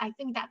 because I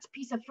think that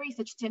piece of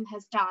research Tim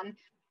has done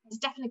is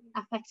definitely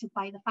affected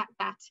by the fact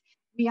that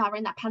we are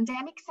in a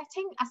pandemic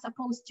setting as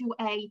opposed to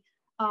a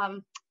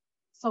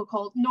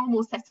so-called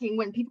normal setting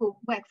when people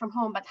work from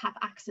home but have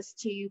access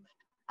to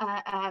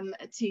the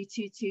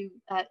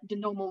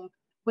normal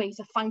ways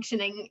of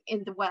functioning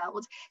in the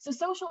world. So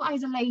social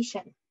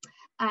isolation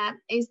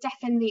is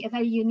definitely a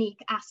very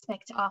unique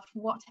aspect of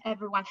what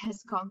everyone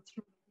has gone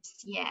through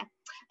this year,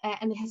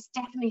 and it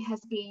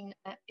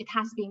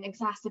has been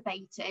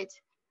exacerbated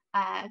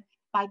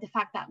by the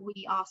fact that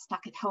we are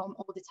stuck at home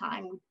all the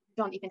time. We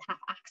don't even have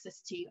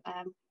access to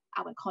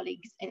our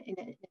colleagues in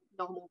a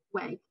normal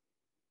way.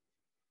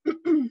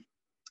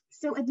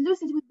 So at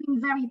Lucid, we've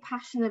been very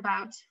passionate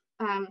about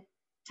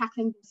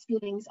tackling those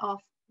feelings of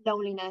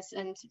loneliness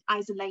and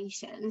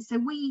isolation. So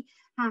we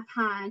have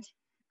had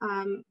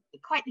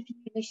quite a few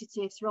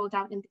initiatives rolled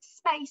out in this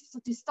space. So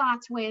to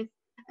start with,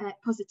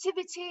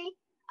 Positivity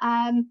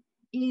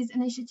is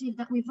an initiative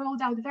that we've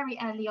rolled out very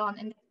early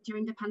on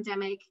during the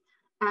pandemic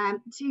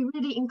to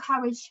really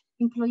encourage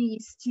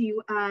employees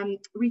to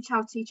reach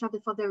out to each other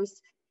for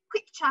those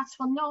quick chats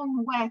for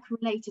non-work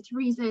related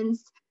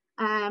reasons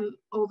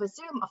over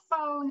Zoom or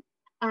phone,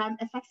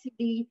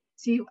 effectively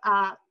to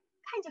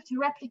kind of to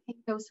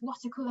replicate those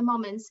water cooler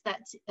moments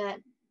that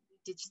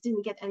just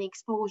didn't get any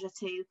exposure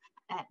to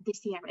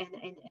this year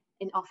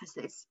in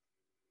offices.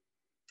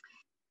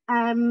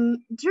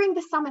 During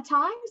the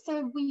summertime,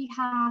 so we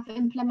have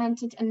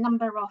implemented a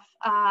number of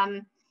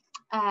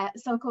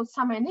so-called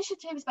summer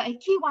initiatives, but a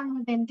key one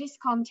within this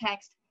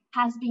context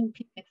has been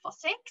Picnic for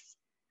Six.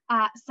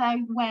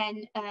 So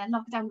when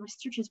lockdown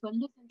restrictions were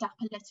loosened up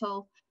a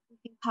little, we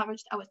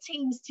encouraged our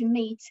teams to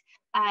meet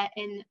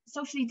in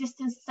socially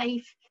distanced,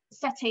 safe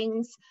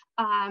settings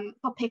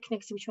for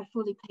picnics, which were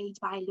fully paid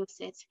by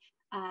Lucid,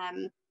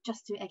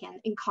 just to again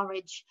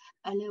encourage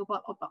a little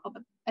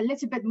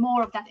bit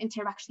more of that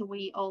interaction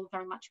we all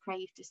very much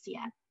crave this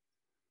year.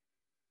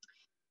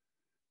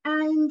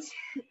 And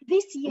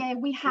this year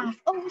we have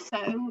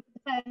also,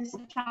 the first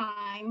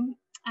time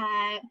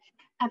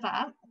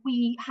ever,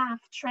 we have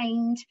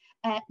trained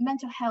a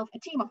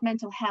team of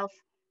mental health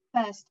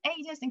first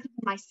aiders,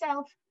 including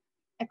myself,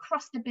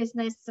 across the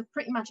business. So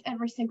pretty much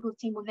every single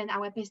team within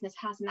our business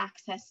has an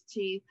access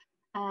to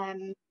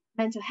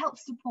mental health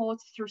support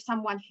through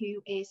someone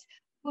who is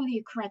fully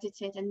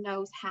accredited and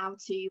knows how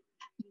to,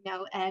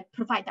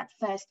 provide that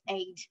first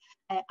aid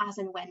as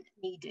and when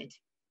needed.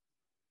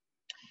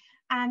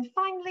 And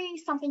finally,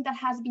 something that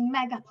has been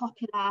mega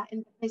popular in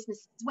the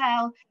business as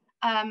well,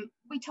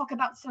 we talk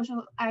about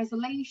social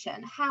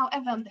isolation.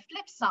 However, on the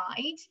flip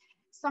side,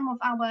 some of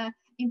our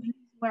employees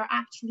were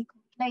actually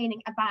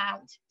complaining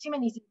about too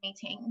many Zoom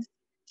meetings,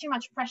 too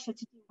much pressure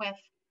to do with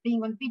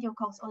being on video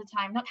calls all the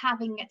time, not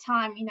having a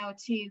time,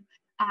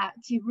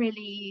 to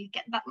really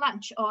get that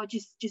lunch or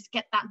just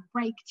get that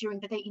break during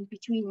the day in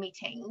between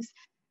meetings.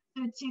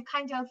 So to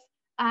kind of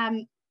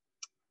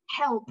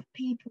help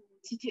people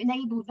to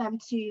enable them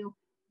to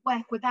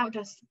work without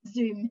those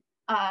Zoom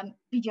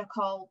video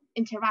call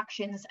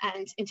interactions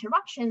and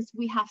interruptions,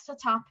 we have set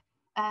up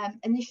an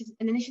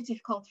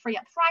initiative called Free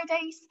Up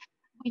Fridays,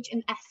 which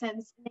in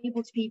essence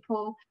enables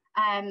people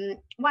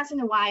once in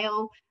a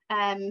while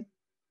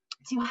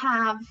to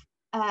have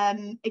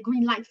a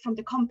green light from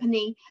the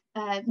company,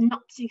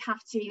 not to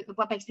have to,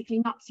 well, basically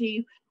not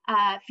to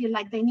feel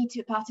like they need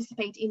to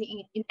participate in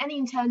any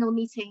internal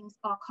meetings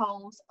or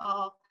calls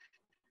or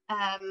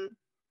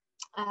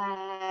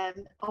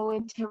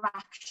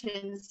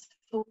interactions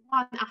for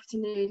one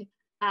afternoon,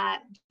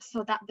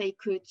 so that they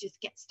could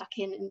just get stuck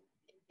in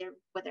their,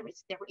 whether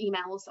it's their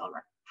emails or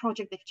a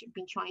project they've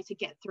been trying to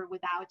get through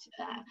without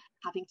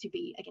having to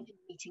be, again, in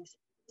meetings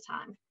all the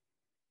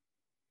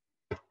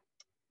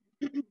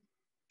time.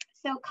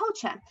 So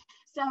culture.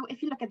 So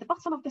if you look at the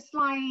bottom of the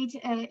slide,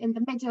 in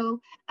the middle,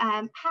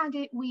 how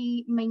did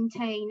we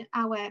maintain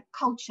our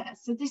culture?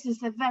 So this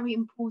is a very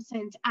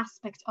important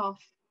aspect of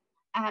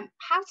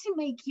how to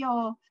make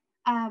your,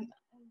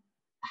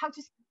 how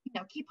to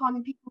keep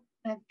on people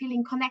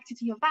feeling connected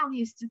to your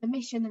values, to the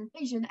mission and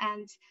vision,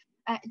 and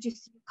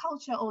just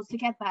culture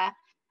altogether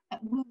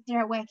when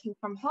they're working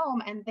from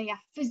home and they are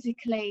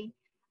physically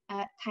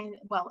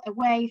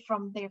away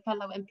from their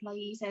fellow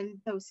employees,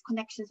 and those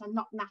connections are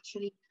not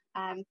naturally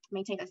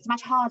maintained. It's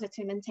much harder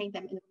to maintain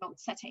them in remote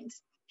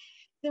settings.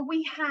 So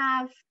we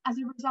have, as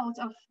a result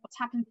of what's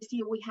happened this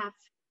year, we have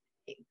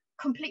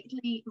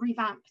completely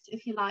revamped,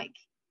 if you like,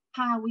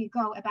 how we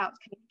go about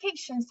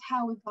communications,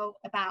 how we go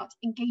about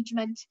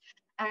engagement.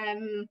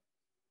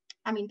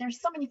 I mean, there's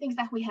so many things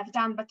that we have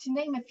done, but to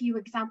name a few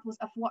examples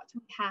of what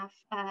we have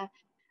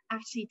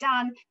actually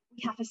done,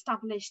 we have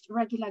established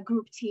regular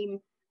group team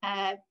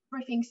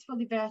briefings,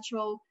 fully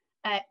virtual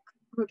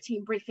group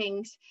team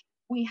briefings.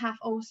 We have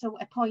also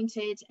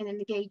appointed an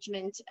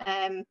engagement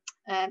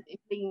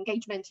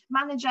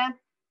manager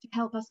to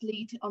help us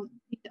lead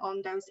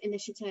on those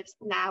initiatives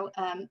now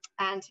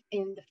and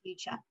in the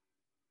future.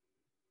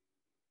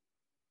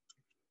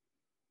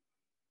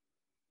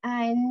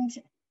 And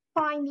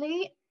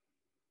finally,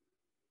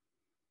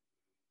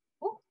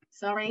 oh,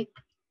 sorry,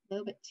 a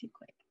little bit too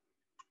quick.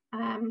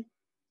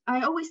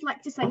 I always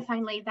like to say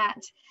finally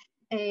that,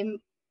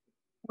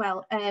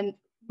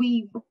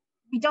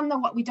 we don't know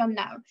what we don't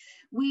know.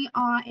 We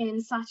are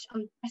in such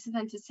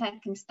unprecedented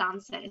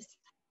circumstances.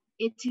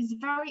 It is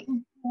very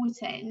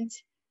important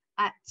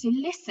to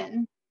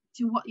listen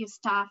to what your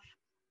staff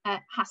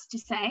has to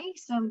say.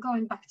 So I'm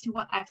going back to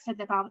what I've said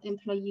about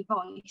employee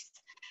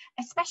voice,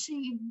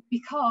 especially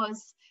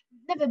because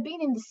I've never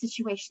been in this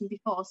situation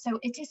before. So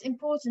it is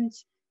important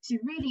to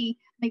really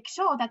make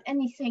sure that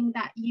anything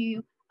that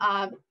you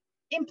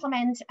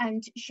implement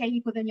and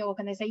shape within your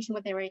organization,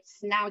 whether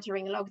it's now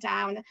during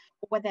lockdown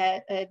or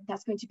whether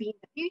that's going to be in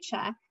the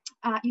future,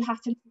 you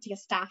have to listen to your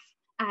staff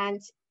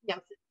and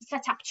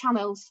set up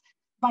channels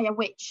via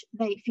which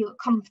they feel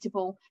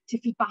comfortable to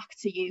feed back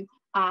to you,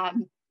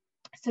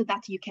 so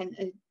that you can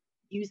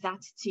use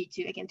that to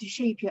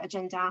shape your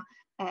agenda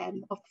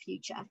of the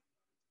future.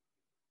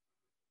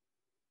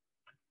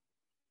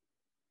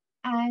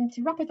 And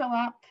to wrap it all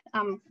up,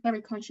 I'm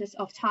very conscious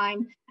of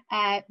time.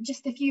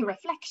 Just a few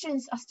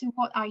reflections as to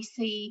what I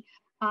see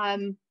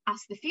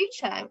as the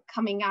future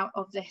coming out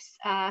of this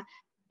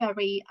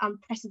very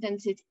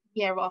unprecedented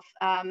year of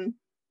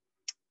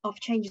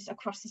changes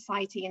across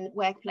society and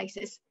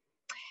workplaces.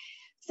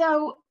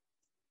 So,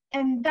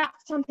 and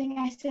that's something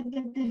I said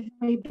at the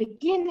very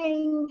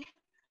beginning.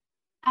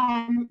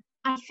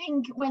 I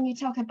think when you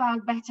talk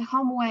about better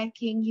home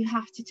working, you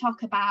have to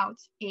talk about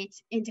it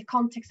in the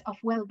context of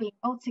well-being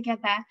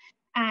altogether.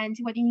 And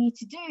what you need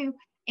to do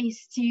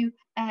is to,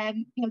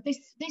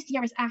 this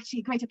year is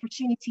actually a great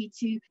opportunity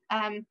to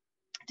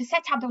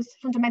set up those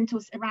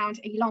fundamentals around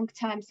a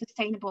long-term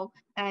sustainable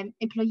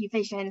employee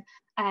vision,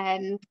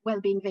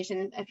 well-being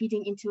vision,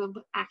 feeding into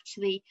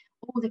actually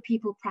all the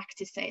people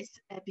practices,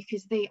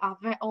 because they are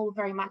all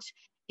very much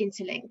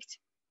interlinked.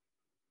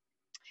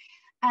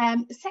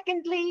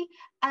 Secondly,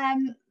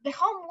 the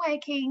home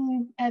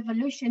working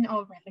evolution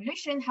or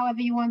revolution,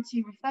 however you want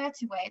to refer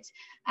to it,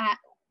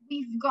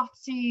 we've got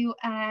to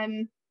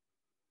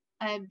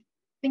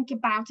think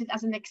about it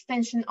as an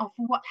extension of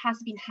what has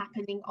been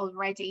happening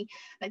already.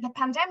 Like, the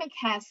pandemic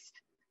has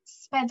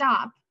sped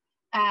up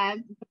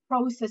the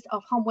process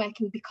of home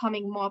working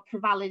becoming more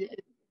prevalent,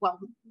 well,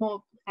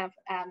 more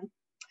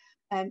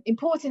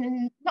important,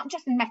 and not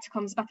just in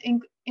MedComms, but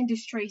in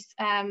industries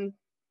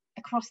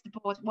across the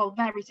board, well,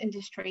 various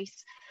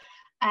industries.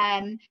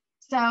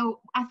 So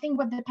I think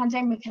what the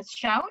pandemic has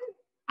shown,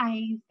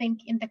 I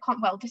think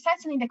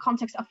certainly in the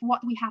context of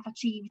what we have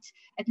achieved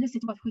at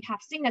Lucid, what we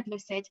have seen at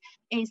Lucid,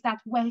 is that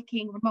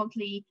working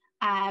remotely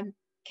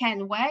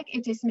can work.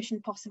 It is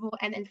mission possible,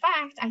 and in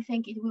fact, I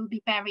think it will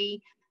be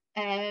very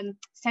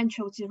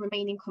central to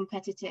remaining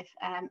competitive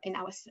in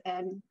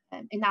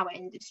our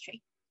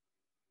industry.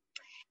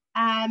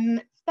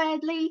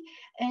 Thirdly,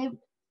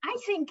 I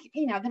think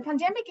the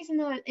pandemic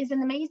is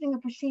an amazing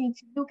opportunity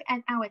to look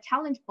at our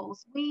talent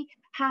pools. We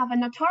have a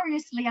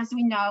notoriously, as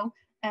we know,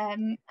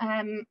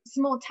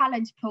 small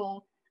talent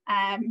pool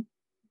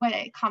when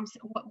it comes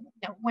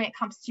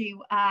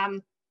to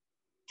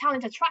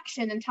talent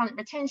attraction and talent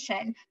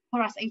retention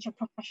for us HR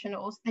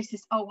professionals. This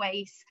is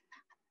always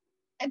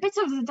a bit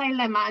of a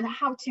dilemma, and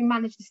how to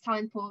manage this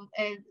talent pool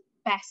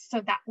best, so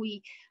that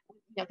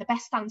the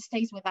best talent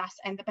stays with us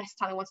and the best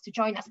talent wants to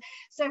join us.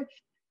 So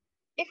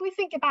if we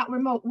think about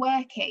remote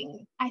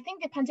working, I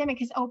think the pandemic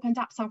has opened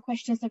up some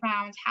questions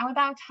around how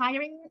about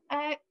hiring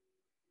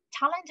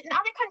talent in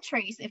other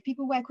countries. If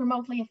people work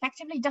remotely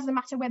effectively, it doesn't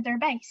matter where they're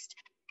based.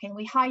 Can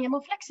we hire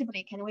more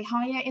flexibly? Can we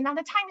hire in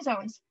other time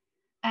zones?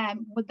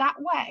 Would that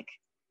work?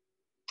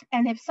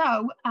 And if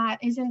so,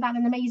 isn't that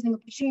an amazing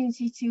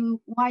opportunity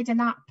to widen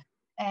up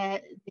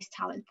this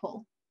talent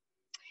pool?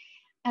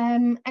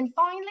 And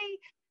finally,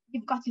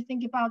 you've got to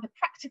think about the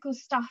practical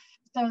stuff.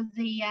 So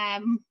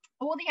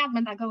all the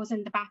admin that goes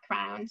in the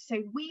background.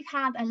 So we've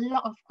had a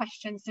lot of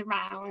questions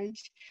around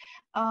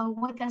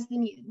what does it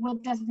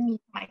mean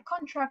for my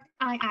contract?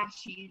 I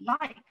actually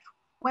like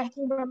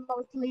working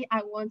remotely.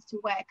 I want to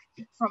work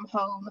from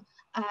home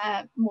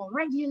more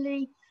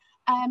regularly.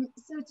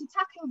 So to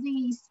tackle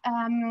these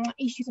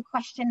issues or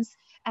questions,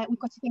 we've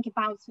got to think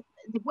about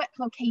the work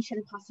location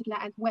in particular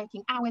and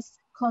working hours,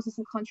 clauses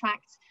and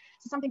contracts.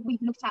 So something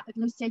we've looked at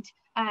Lucid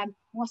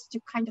was to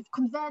kind of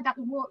convert that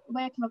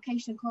work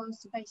location clause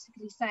to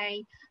basically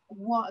say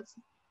what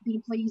the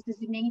employee's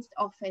designated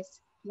office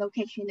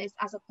location is,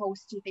 as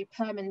opposed to the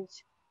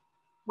permanent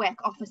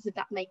work office, if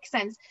that makes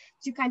sense,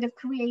 to kind of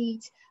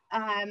create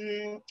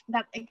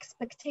that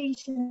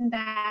expectation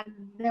that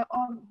the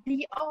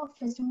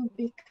office will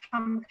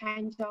become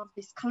kind of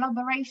this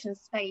collaboration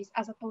space,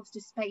 as opposed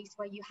to space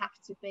where you have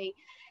to be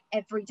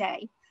every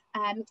day.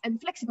 And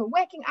flexible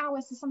working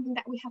hours is something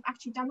that we have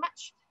actually done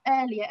much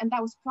earlier, and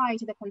that was prior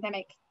to the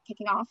pandemic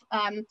kicking off.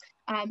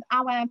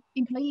 Our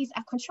employees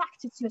are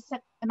contracted to a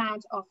set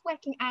amount of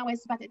working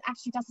hours, but it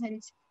actually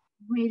doesn't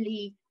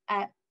really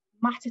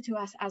matter to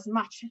us as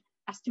much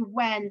as to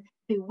when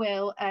they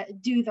will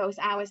do those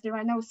hours. There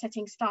are no set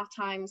start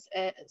times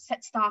and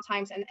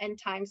end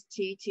times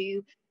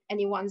to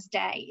anyone's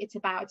day. It's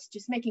about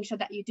just making sure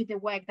that you do the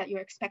work that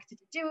you're expected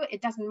to do.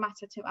 It doesn't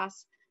matter to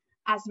us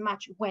as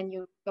much when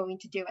you're going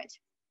to do it.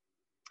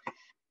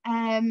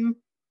 And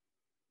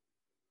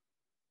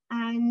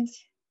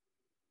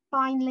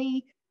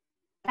finally,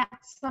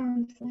 that's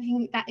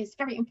something that is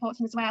very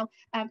important as well,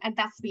 and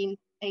that's been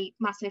a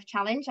massive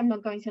challenge. I'm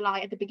not going to lie.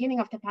 At the beginning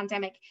of the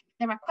pandemic,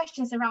 there are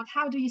questions around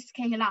how do you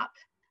scale up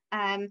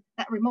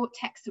that remote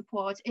tech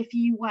support if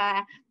you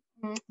were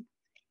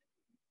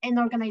an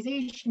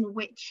organization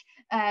which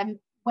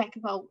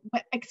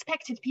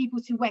expected people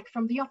to work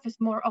from the office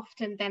more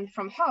often than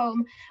from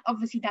home.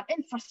 Obviously, that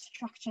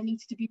infrastructure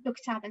needs to be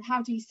looked at, and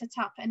how do you set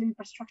up an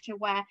infrastructure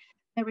where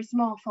there is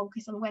more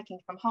focus on working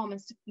from home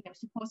and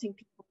supporting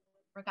people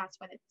with regards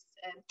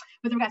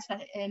to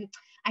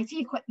IT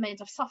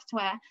equipment, of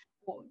software,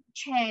 or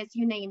chairs,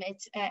 you name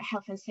it,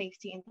 health and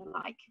safety and the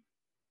like.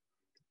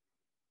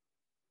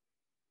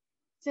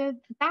 So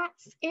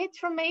that's it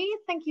from me.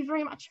 Thank you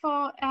very much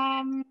for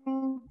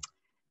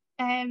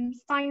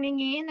signing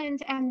in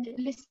and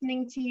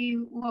listening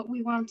to what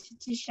we wanted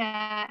to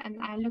share, and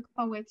I look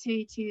forward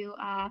to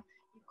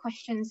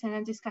questions and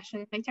a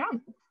discussion later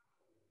on.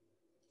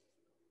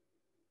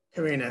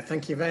 Karina,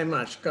 thank you very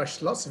much.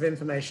 Gosh, lots of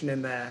information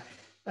in there.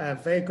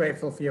 Very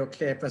grateful for your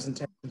clear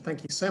presentation.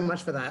 Thank you so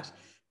much for that.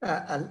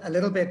 A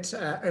little bit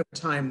over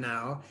time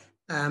now.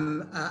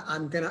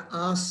 I'm going to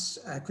ask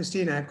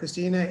Christina.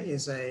 Christina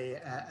is a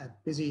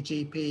busy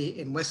GP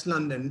in West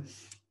London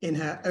in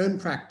her own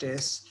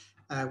practice.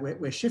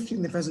 We're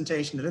shifting the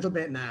presentation a little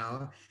bit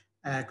now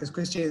because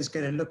Christina is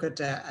going to look at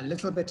a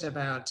little bit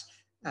about,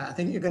 I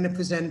think you're going to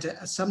present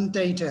some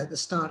data at the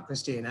start,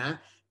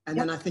 Christina, and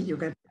then I think you're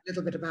going to talk a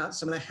little bit about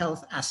some of the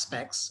health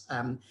aspects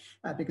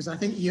because I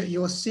think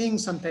you're seeing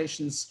some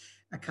patients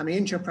coming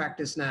into your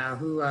practice now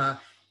who are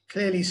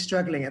clearly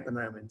struggling at the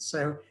moment.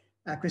 So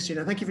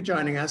Christina, thank you for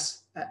joining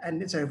us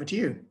and it's over to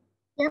you.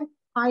 Yeah.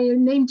 I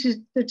named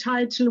the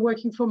title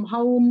Working from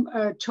Home,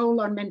 Toll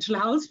on Mental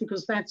Health,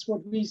 because that's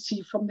what we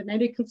see from the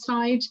medical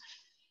side.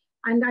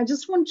 And I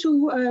just want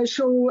to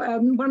show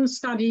one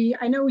study.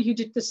 I know you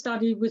did the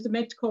study with the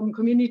MedCom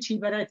community,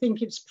 but I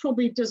think it's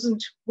probably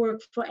doesn't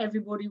work for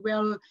everybody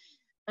well,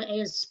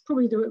 as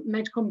probably the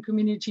MedCom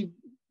community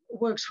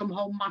works from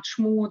home much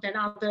more than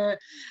other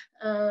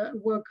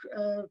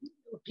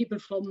people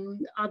from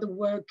other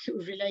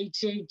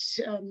work-related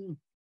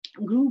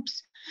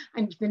groups.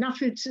 And the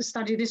Nuffield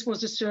study, this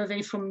was a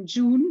survey from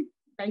June,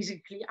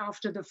 basically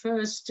after the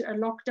first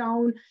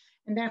lockdown,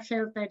 and they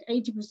felt that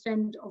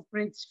 80% of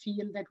Brits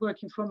feel that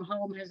working from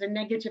home has a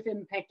negative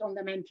impact on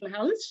their mental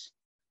health.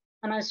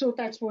 And I thought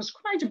that was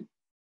quite a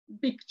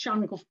big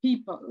chunk of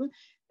people.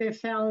 They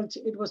felt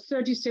it was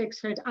 36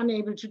 felt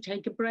unable to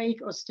take a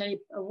break or stay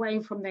away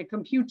from their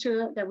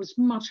computer. There was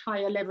much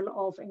higher level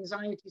of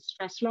anxiety,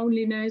 stress,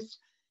 loneliness.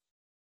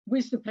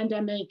 With the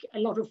pandemic, a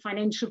lot of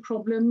financial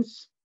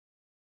problems,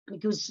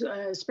 because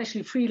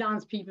especially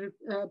freelance people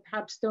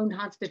perhaps don't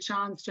have the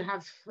chance to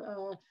have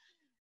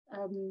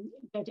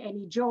get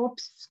any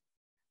jobs.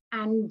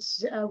 And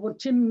what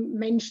Tim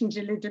mentioned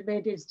a little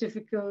bit is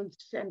difficult,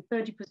 and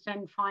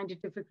 30% find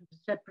it difficult to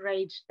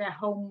separate their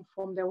home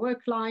from their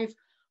work life,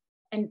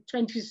 and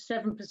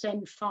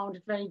 27% found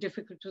it very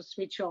difficult to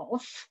switch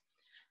off.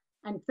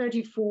 And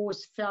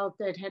 34% felt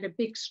that had a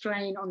big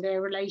strain on their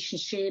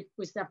relationship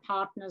with their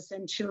partners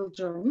and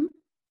children.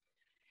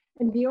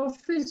 And the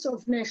Office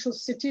of National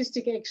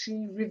Statistics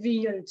actually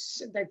revealed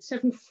that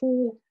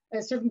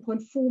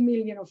 7.4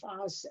 million of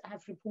us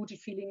have reported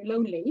feeling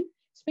lonely,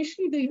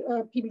 especially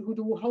the people who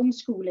do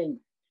homeschooling,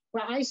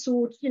 where I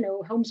thought,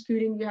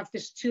 homeschooling, you have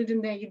these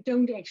children there, you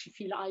don't actually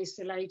feel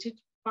isolated,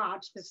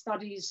 but the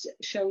studies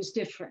shows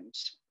different.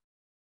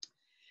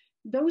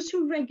 Those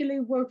who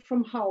regularly work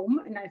from home,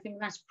 and I think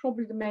that's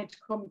probably the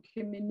MedCom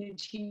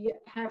community,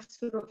 have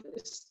sort of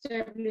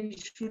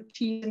established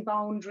routine and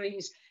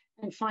boundaries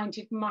and find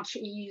it much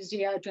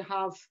easier to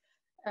have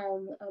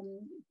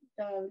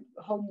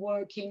home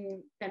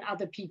working than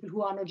other people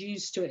who are not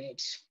used to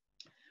it.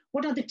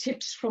 What are the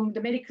tips from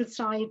the medical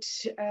side?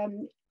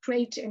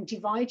 Create and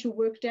divide your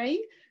workday.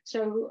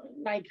 So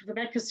like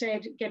Rebecca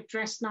said, get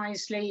dressed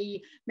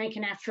nicely, make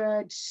an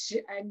effort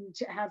and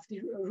have the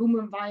room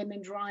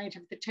environment right,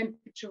 have the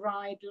temperature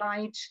right,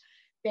 light.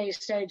 They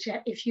said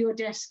if your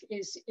desk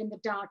is in the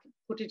dark,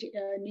 put it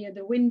near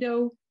the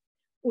window.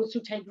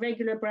 Also take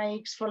regular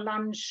breaks for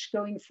lunch,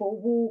 going for a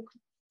walk,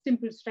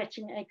 simple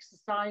stretching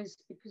exercise,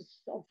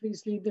 because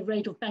obviously the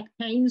rate of back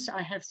pains,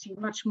 I have seen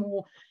much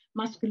more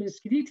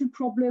musculoskeletal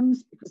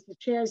problems because the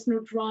chair is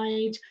not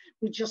right.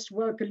 We just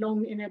work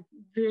along in a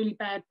really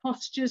bad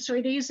posture. So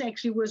it is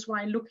actually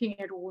worthwhile looking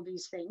at all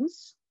these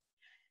things.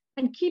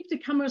 And keep the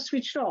camera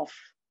switched off.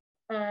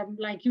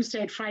 Like you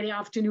said, Friday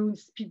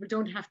afternoons, people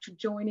don't have to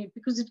join it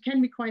because it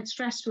can be quite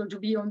stressful to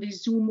be on the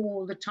Zoom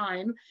all the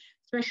time,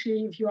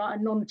 especially if you are a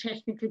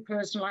non-technical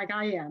person like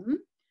I am.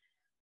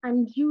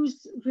 And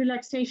use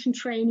relaxation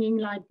training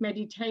like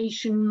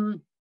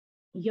meditation,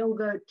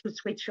 yoga to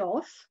switch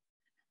off.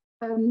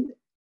 And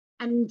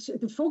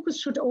the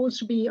focus should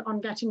also be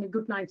on getting a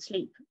good night's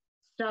sleep.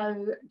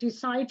 So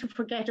decide to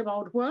forget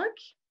about work,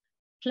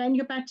 plan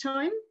your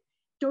bedtime,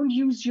 don't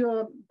use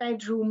your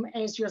bedroom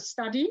as your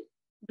study,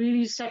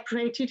 really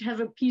separate it,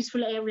 have a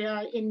peaceful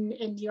area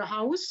in your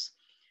house.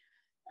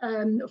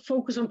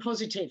 focus on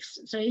positives.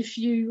 So if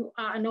you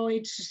are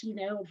annoyed, you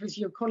know,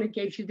 obviously your colleague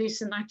gave you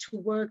this and that to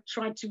work,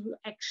 try to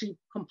actually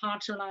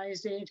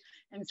compartmentalize it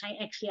and say,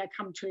 actually, I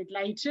come to it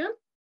later.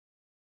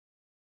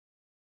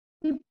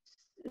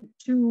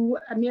 To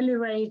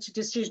ameliorate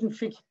decision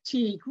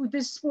fatigue.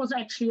 This was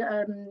actually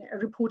a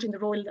report in the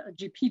Royal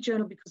GP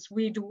Journal, because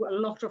we do a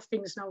lot of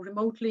things now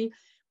remotely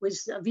with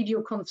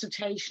video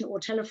consultation or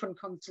telephone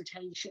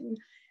consultation.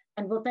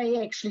 And what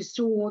they actually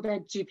saw,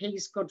 that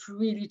GPs got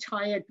really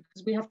tired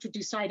because we have to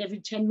decide every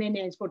 10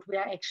 minutes what we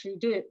are actually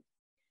doing.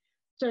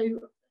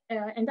 So,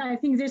 and I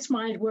think this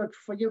might work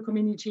for your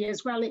community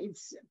as well.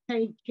 It's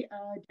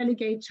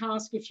delegate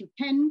tasks if you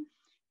can.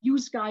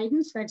 Use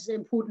guidance, that's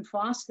important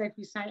for us, that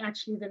we say,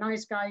 actually, the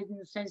nice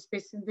guidance says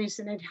this and this,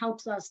 and it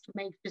helps us to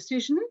make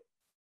decisions.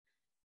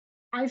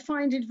 I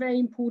find it very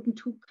important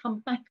to come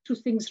back to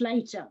things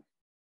later.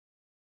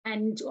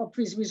 And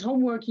obviously with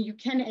homework, you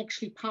can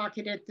actually park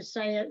it at the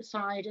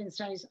side and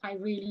say, I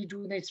really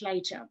do this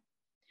later.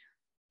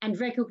 And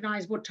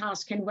recognize what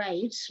tasks can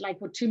wait.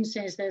 Like what Tim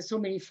says, there's so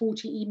many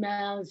 40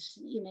 emails,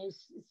 you know,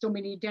 so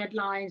many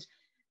deadlines.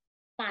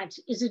 But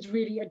is it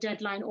really a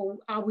deadline, or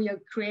are we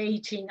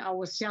creating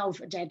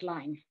ourselves a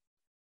deadline?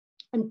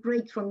 And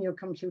break from your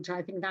computer,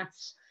 I think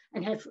that's,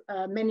 and have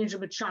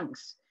manageable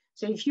chunks.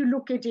 So if you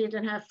look at it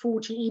and have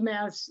 40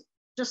 emails,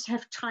 just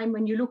have time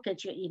when you look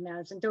at your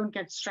emails and don't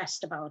get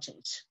stressed about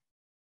it.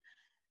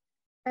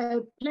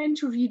 Plan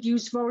to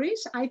reduce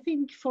worries. I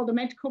think for the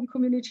MedCom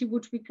community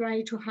would be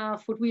great to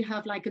have what we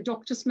have, like a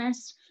doctor's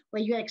mess,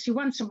 where you actually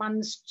once a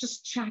month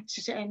just chat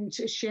and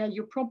share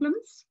your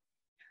problems.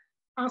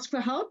 Ask for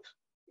help.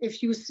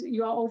 If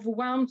you are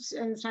overwhelmed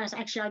and says,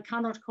 actually, I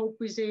cannot cope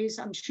with this,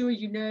 I'm sure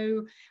you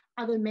know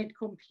other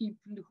MedCom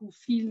people who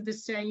feel the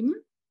same,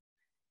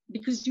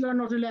 because you are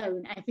not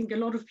alone. I think a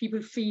lot of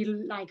people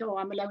feel like, oh,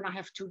 I'm alone, I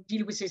have to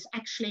deal with this.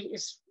 Actually,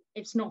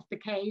 it's not the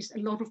case. A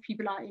lot of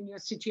people are in your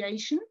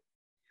situation.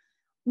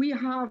 We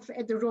have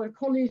at the Royal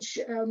College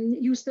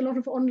used a lot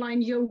of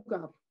online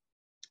yoga.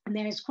 And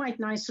there is quite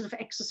nice sort of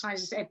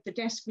exercises at the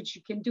desk, which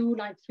you can do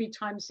like 3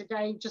 times a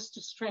day just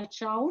to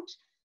stretch out.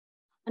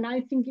 And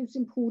I think it's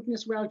important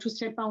as well to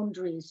set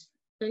boundaries.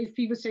 So if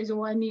people say,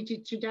 oh, I need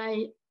it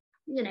today,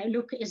 you know,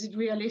 look, is it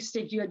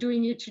realistic? You're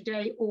doing it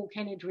today, or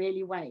can it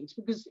really wait?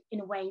 Because in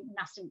a way,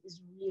 nothing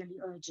is really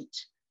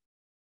urgent.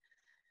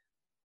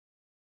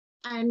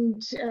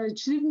 And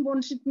Susan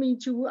wanted me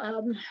to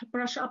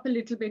brush up a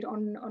little bit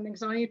on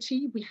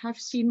anxiety. We have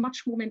seen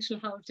much more mental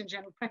health in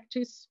general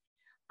practice.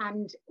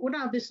 And what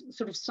are the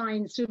sort of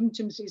signs,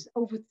 symptoms is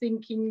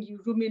overthinking,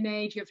 you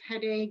ruminate, you have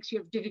headaches, you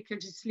have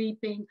difficulty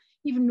sleeping,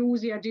 even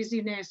nausea,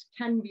 dizziness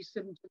can be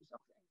symptoms of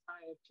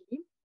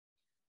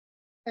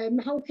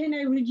anxiety. How can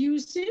I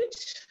reduce it?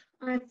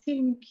 I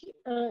think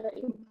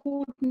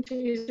important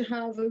is to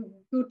have a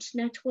good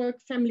network,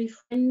 family,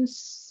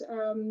 friends,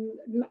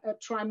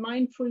 try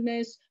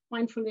mindfulness.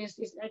 Mindfulness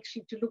is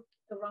actually to look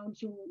around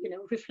you, you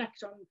know,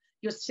 reflect on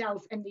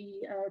yourself and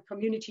the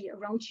community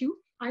around you.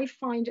 I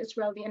find as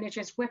well the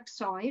NHS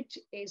website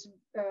is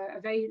a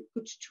very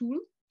good tool.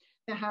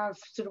 They have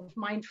sort of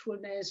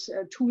mindfulness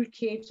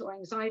toolkits or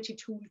anxiety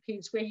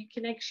toolkits where you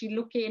can actually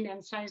look in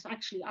and say,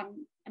 actually,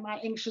 am I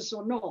anxious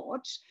or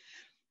not?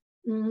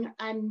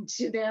 And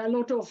there are a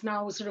lot of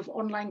now sort of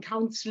online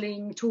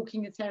counseling,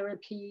 talking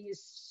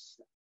therapies.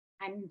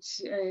 And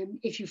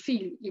if you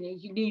feel, you know,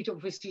 you need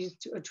obviously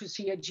to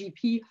see a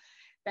GP,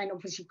 then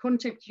obviously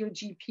contact your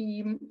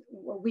GP.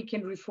 We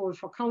can refer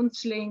for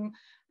counseling.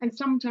 And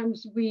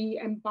sometimes we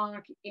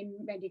embark in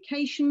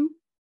medication,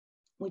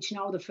 which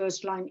now the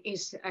first line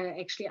is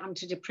actually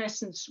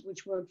antidepressants,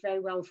 which work very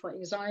well for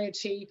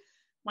anxiety.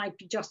 Might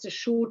be just a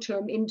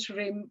short-term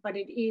interim, but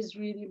it is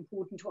really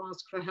important to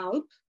ask for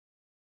help.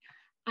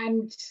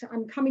 And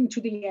I'm coming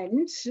to the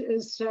end,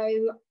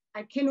 so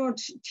I cannot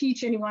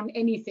teach anyone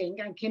anything.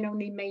 I can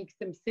only make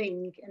them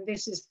think, and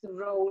this is the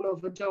role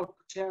of a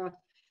doctor,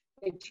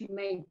 that you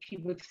make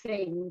people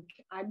think.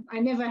 I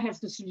never have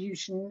the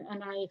solution,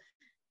 and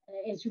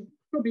as you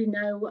probably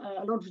know,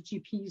 a lot of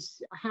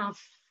GPs have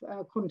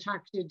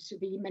contacted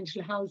the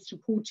mental health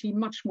support team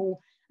much more,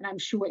 and I'm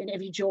sure in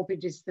every job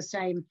it is the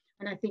same.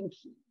 And I think,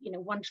 you know,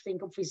 one thing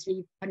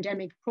obviously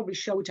pandemic probably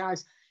showed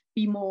us,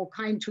 be more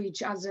kind to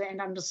each other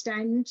and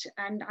understand.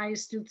 And I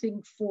still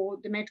think for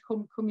the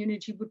MedCom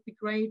community would be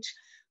great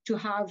to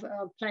have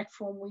a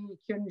platform where you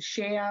can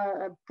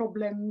share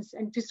problems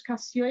and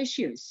discuss your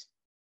issues.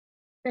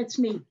 That's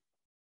me.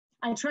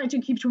 I try to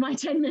keep to my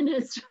 10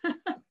 minutes.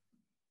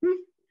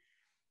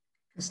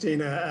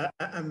 Christina,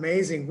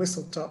 amazing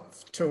whistle-top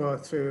tour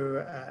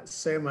through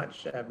so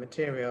much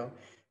material.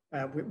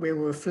 We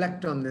will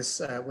reflect on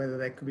this, whether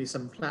there could be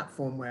some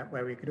platform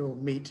where we could all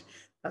meet.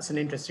 That's an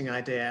interesting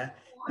idea.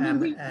 I mean,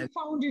 we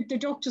founded the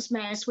Doctor's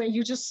Mess, where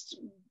you just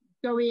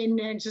go in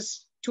and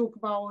just talk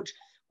about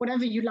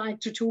whatever you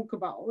like to talk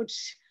about.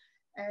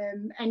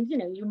 And, you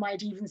know, you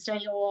might even say,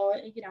 oh,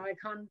 you know, I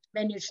can't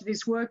manage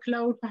this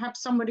workload.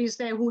 Perhaps somebody's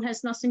there who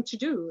has nothing to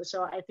do.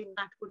 So I think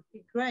that would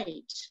be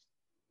great.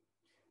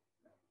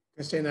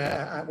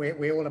 Christina,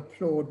 we all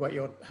applaud what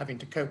you're having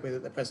to cope with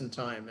at the present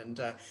time,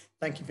 and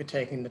thank you for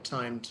taking the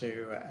time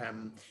to,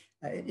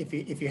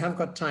 if you have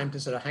got time to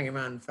sort of hang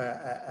around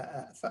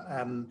for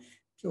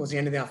towards the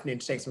end of the afternoon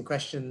to take some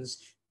questions,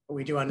 but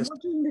we do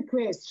understand. Not in the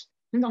quiz,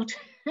 not,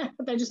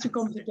 they're just too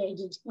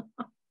complicated.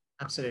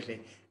 Absolutely.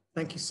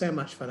 Thank you so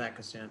much for that,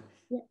 Christian.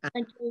 Yeah,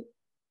 thank you.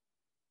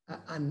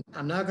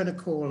 I'm now going to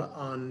call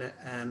on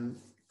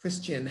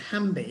Christian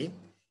Hamby.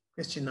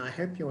 Christian, I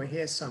hope you're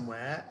here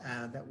somewhere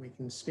that we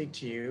can speak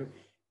to you.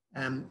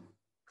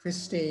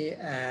 Christian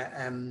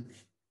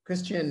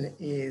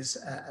is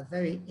a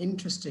very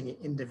interesting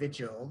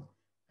individual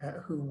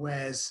who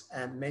wears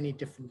many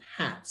different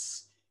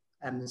hats.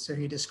 So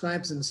he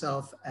describes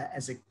himself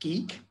as a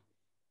geek.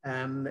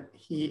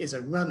 He is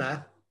a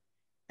runner,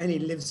 and he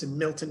lives in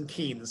Milton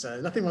Keynes,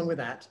 so nothing wrong with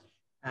that.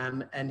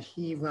 And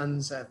he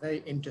runs a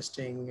very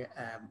interesting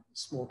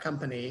small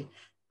company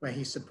where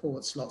he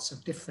supports lots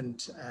of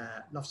different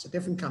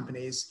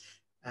companies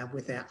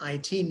with their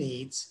IT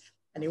needs.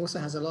 And he also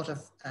has a lot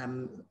of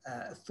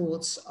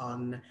thoughts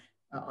on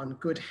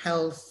good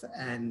health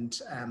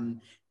and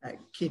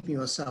keeping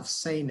yourself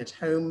sane at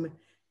home.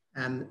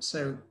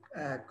 So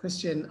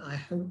Christian, I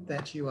hope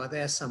that you are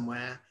there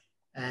somewhere,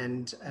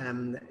 and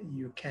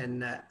you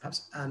can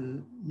perhaps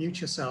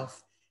unmute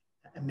yourself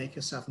and make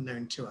yourself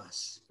known to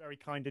us. Very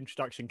kind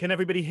introduction. Can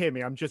everybody hear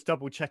me? I'm just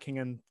double checking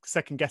and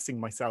second guessing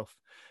myself.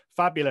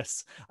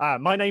 Fabulous.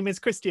 My name is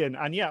Christian,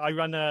 and yeah, I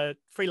run a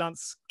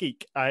freelance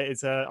geek.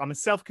 I'm a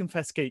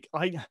self-confessed geek.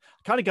 I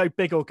kind of go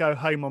big or go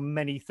home on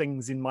many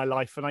things in my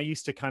life, and I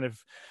used to kind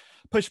of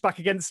push back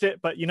against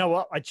it, but you know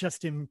what? I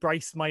just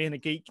embrace my inner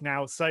geek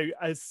now. So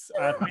as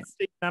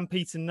Steve and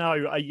Peter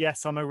know,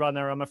 yes, I'm a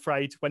runner, I'm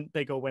afraid. Went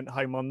big or went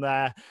home on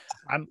there.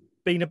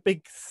 Been a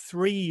big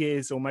 3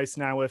 years almost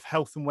now of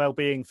health and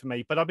well-being for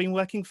me, but I've been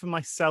working for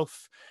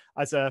myself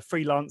as a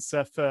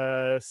freelancer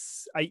for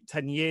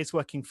 8-10 years,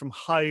 working from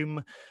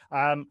home.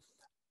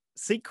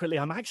 Secretly,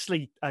 I'm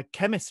actually a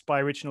chemist by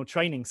original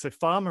training, so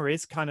pharma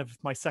is kind of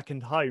my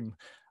second home.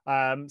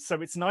 So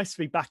it's nice to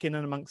be back in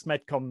and amongst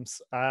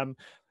MedComms, and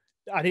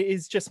it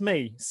is just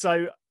me.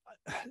 So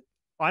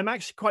I'm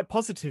actually quite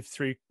positive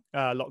through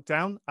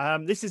lockdown.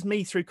 This is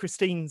me through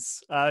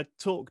Christine's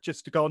talk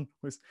just gone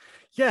was,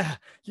 yeah,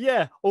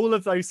 all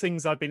of those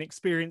things I've been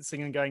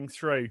experiencing and going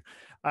through.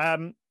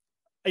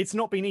 It's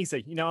not been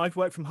easy. You know, I've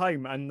worked from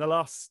home, and the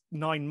last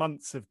 9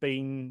 months have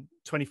been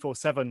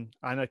 24/7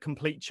 and a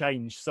complete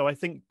change. So I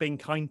think being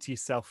kind to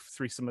yourself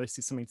through some of this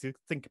is something to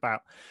think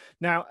about.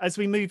 Now, as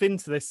we move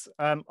into this,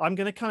 I'm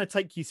going to kind of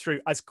take you through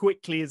as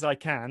quickly as I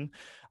can,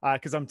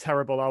 because I'm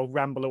terrible. I'll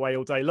ramble away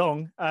all day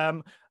long.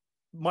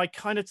 My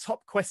kind of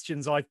top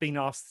questions I've been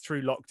asked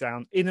through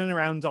lockdown in and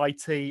around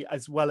IT,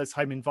 as well as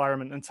home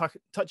environment, and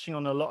touching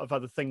on a lot of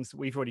other things that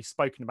we've already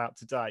spoken about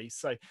today.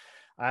 So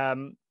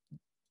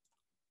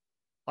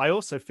I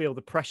also feel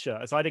the pressure,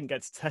 as I didn't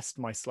get to test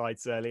my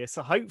slides earlier.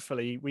 So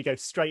hopefully we go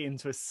straight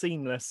into a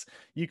seamless,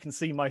 you can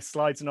see my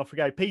slides and off we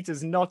go.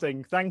 Peter's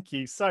nodding. Thank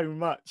you so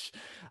much.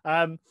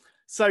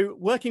 So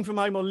working from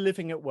home or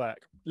living at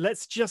work,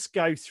 let's just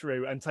go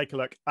through and take a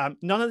look.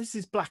 None of this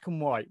is black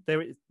and white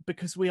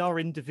because we are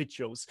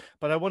individuals,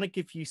 but I want to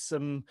give you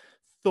some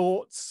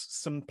thoughts,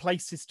 some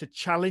places to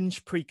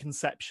challenge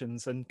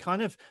preconceptions and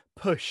kind of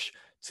push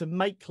to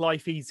make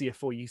life easier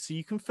for you so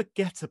you can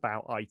forget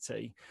about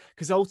IT,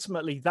 because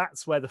ultimately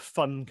that's where the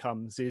fun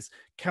comes, is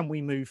can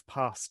we move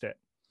past it?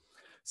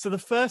 So the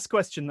first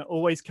question that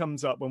always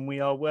comes up when we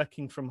are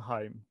working from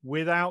home,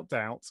 without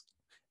doubt,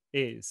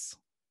 is,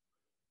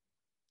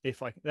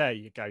 there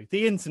you go,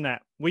 the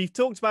internet. We've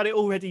talked about it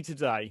already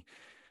today.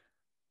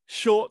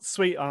 Short,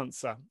 sweet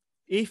answer.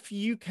 If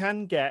you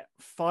can get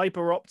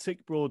fiber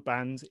optic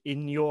broadband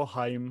in your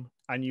home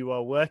and you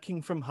are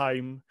working from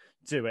home,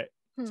 do it.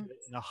 Do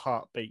it in a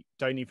heartbeat.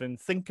 Don't even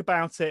think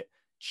about it.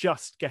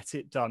 Just get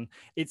it done.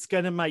 It's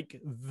going to make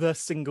the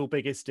single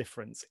biggest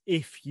difference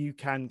if you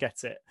can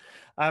get it.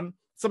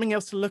 Something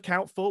else to look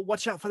out for,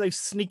 watch out for those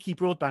sneaky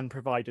broadband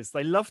providers.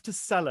 They love to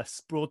sell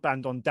us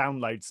broadband on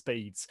download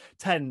speeds,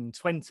 10,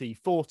 20,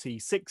 40,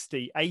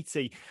 60,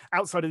 80,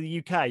 outside of the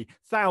UK,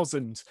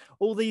 1,000,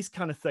 all these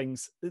kind of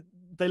things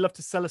they love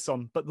to sell us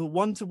on. But the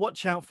one to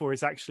watch out for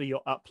is actually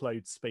your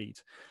upload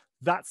speed.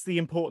 That's the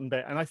important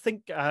bit. And I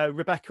think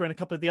Rebecca and a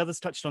couple of the others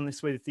touched on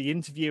this with the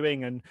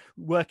interviewing and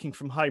working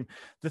from home.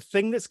 The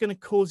thing that's going to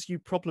cause you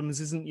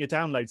problems isn't your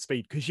download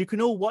speed, because you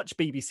can all watch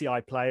BBC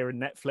iPlayer and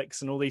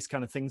Netflix and all these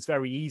kind of things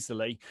very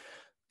easily.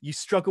 You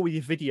struggle with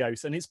your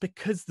videos, and it's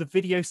because the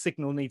video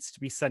signal needs to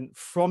be sent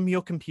from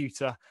your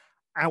computer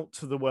out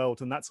to the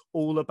world, and that's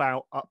all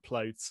about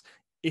uploads.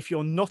 If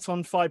you're not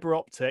on fiber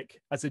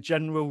optic, as a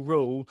general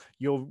rule,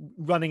 you're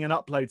running an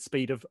upload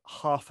speed of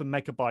 0.5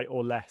 megabyte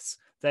or less.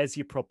 There's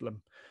your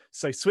problem.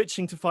 So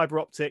switching to fiber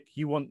optic,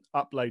 you want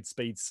upload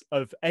speeds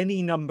of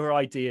any number,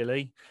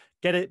 ideally.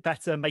 Get it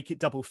better, make it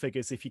double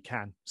figures if you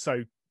can.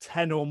 So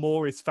 10 or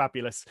more is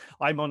fabulous.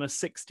 I'm on a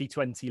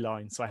 60-20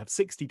 line, so I have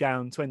 60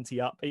 down, 20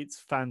 up. It's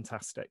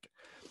fantastic.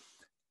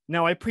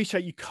 Now, I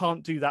appreciate you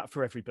can't do that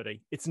for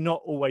everybody. It's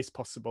not always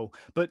possible,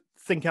 but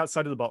think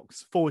outside of the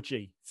box.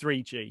 4G,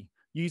 3G,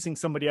 using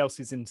somebody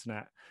else's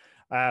internet,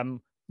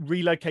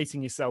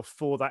 relocating yourself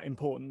for that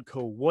important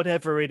call,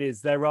 whatever it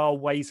is, there are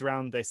ways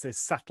around this. There's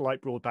satellite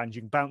broadband,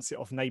 you can bounce it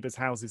off neighbors'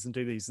 houses and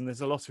do these. And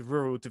there's a lot of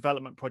rural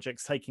development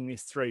projects taking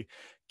this through.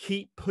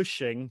 Keep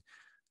pushing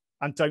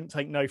and don't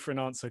take no for an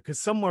answer,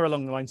 because somewhere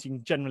along the lines, you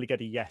can generally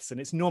get a yes.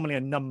 And it's normally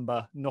a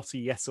number, not a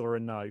yes or a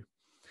no.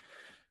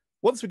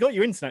 Once we've got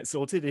your internet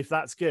sorted, if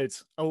that's good,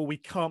 oh, we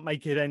can't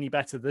make it any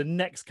better. The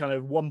next kind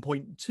of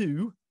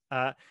 1.2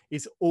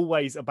 is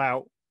always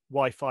about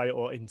Wi-Fi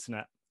or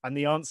internet. And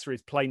the answer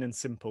is plain and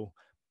simple.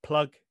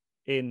 Plug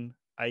in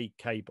a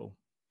cable.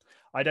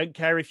 I don't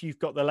care if you've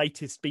got the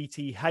latest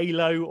BT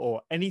Halo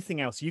or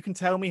anything else. You can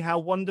tell me how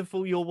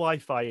wonderful your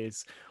Wi-Fi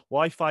is.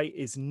 Wi-Fi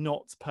is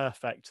not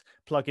perfect.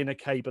 Plug in a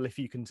cable if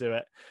you can do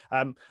it.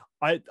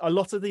 A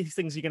lot of these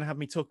things you're going to have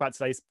me talk about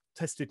today is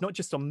tested not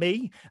just on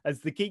me as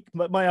the geek,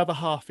 but my other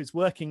half is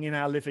working in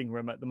our living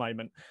room at the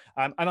moment.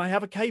 And I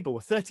have a cable,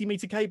 a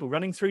 30-meter cable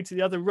running through to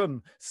the other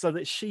room so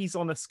that she's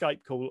on a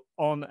Skype call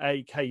on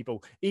a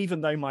cable, even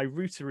though my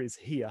router is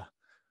here.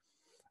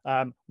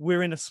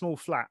 We're in a small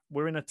flat,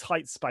 we're in a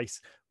tight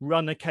space.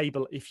 Run a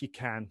cable if you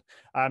can.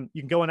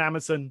 You can go on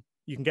Amazon,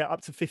 you can get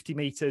up to 50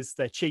 meters,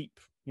 they're cheap,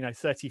 you know,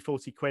 30,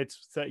 40 quid,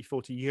 30,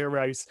 40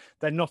 euros.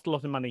 They're not a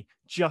lot of money.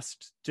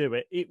 Just do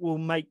it. It will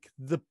make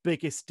the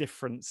biggest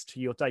difference to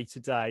your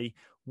day-to-day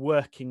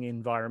working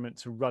environment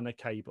to run a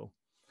cable.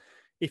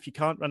 If you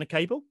can't run a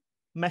cable,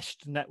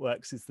 meshed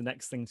networks is the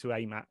next thing to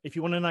aim at. If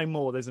you want to know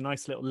more, there's a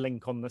nice little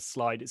link on the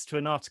slide. It's to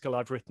an article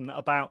I've written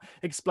about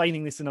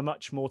explaining this in a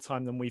much more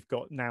time than we've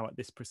got now at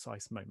this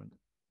precise moment.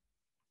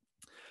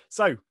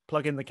 So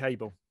plug in the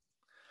cable.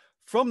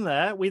 From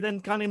there, we then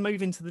kind of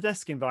move into the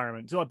desk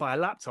environment. Do I buy a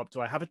laptop?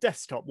 Do I have a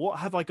desktop? What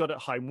have I got at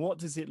home? What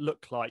does it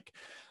look like?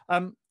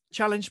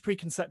 Challenge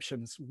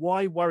preconceptions.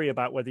 Why worry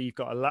about whether you've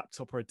got a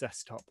laptop or a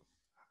desktop?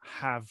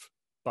 Have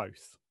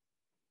both.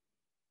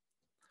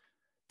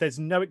 There's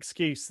no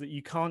excuse that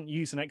you can't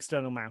use an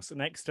external mouse,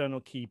 an external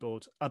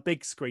keyboard, a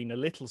big screen, a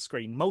little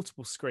screen,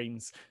 multiple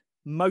screens.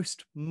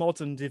 Most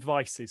modern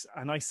devices,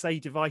 and I say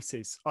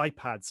devices,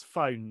 iPads,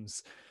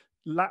 phones,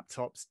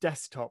 laptops,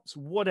 desktops,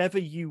 whatever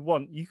you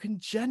want, you can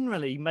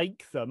generally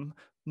make them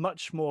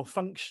much more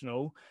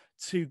functional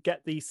to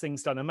get these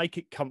things done and make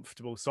it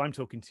comfortable. So I'm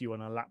talking to you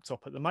on a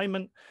laptop at the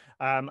moment,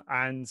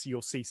 and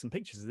you'll see some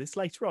pictures of this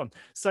later on.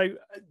 So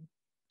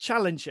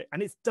challenge it,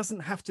 and it doesn't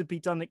have to be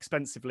done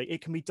expensively.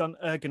 It can be done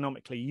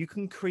ergonomically. You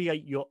can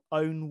create your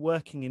own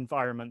working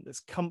environment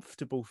that's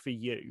comfortable for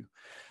you.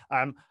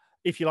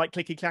 If you like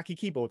clicky clacky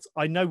keyboards,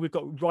 I know we've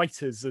got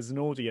writers as an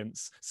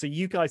audience, so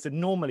you guys are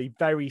normally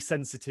very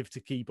sensitive to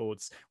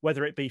keyboards,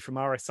 whether it be from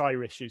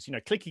RSI issues, you know,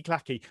 clicky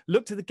clacky.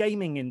 Look to the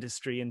gaming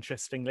industry,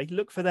 interestingly,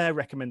 look for their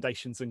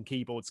recommendations on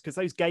keyboards, because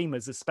those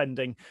gamers are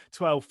spending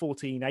 12,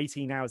 14,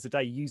 18 hours a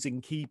day using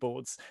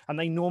keyboards, and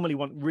they normally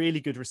want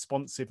really good,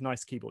 responsive,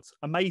 nice keyboards.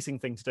 Amazing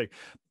thing to do.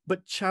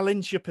 But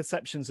challenge your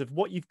perceptions of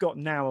what you've got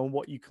now and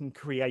what you can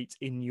create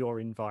in your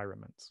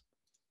environment.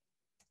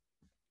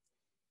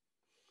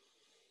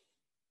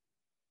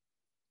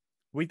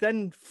 We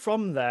then,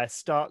 from there,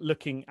 start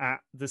looking at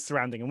the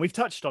surrounding. And we've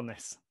touched on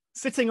this.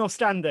 Sitting or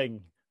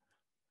standing.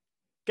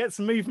 Get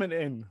some movement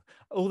in.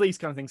 All these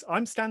kind of things.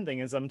 I'm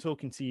standing as I'm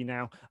talking to you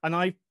now. And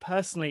I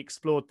personally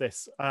explored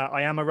this.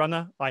 I am a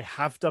runner. I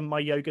have done my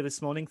yoga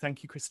this morning.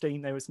 Thank you,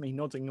 Christine. There was me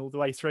nodding all the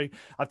way through.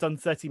 I've done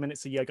 30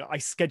 minutes of yoga. I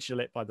schedule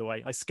it, by the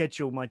way. I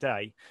schedule my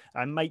day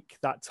and make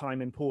that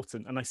time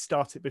important. And I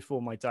start it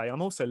before my day.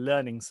 I'm also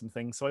learning some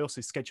things. So I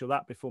also schedule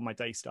that before my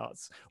day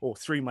starts or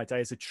through my day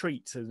as a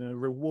treat and a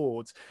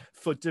reward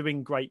for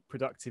doing great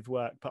productive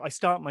work. But I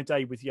start my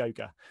day with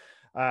yoga.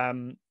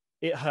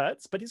 It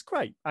hurts, but it's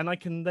great. And I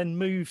can then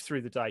move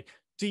through the day.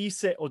 Do you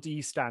sit or do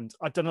you stand?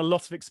 I've done a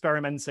lot of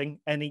experimenting.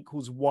 N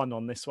equals 1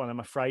 on this one,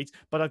 I'm afraid.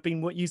 But I've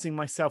been using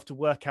myself to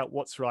work out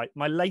what's right.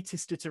 My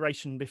latest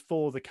iteration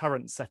before the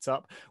current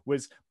setup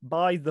was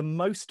buy the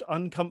most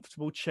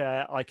uncomfortable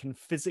chair I can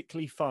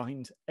physically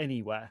find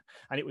anywhere.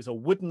 And it was a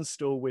wooden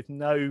stool with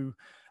no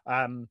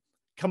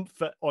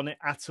comfort on it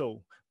at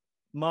all.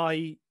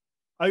 My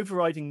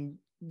overriding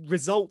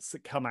results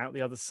that come out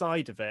the other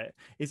side of it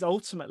is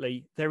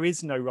ultimately there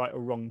is no right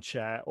or wrong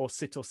chair or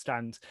sit or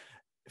stand.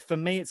 For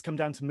me, it's come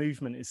down to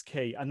movement is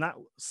key. And that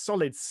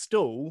solid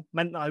stool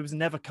meant that I was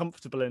never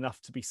comfortable enough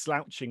to be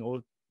slouching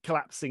or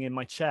collapsing in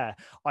my chair.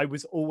 I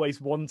was always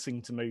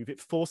wanting to move.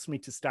 It forced me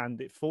to stand.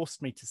 It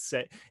forced me to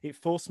sit. It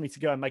forced me to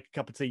go and make a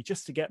cup of tea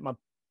just to get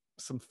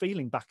some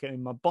feeling back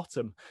in my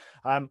bottom.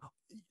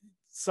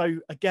 So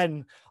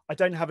again, I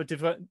don't have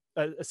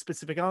a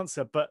specific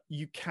answer, but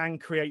you can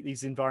create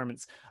these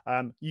environments.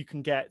 You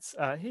can get,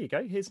 here you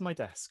go, here's my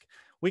desk.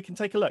 We can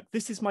take a look.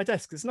 This is my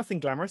desk. There's nothing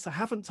glamorous. I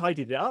haven't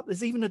tidied it up.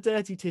 There's even a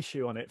dirty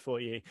tissue on it for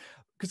you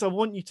because I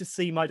want you to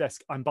see my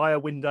desk. I'm by a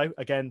window.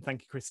 Again,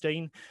 thank you,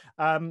 Christine.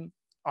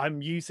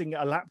 I'm using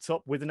a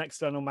laptop with an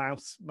external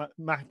mouse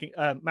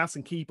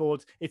and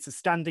keyboard. It's a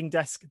standing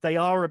desk. They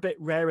are a bit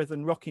rarer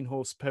than rocking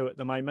horse poo at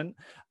the moment,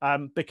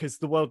 because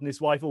the world and his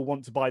wife all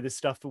want to buy this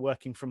stuff for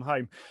working from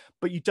home.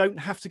 But you don't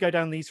have to go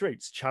down these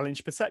routes.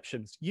 Challenge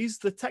perceptions. Use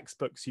the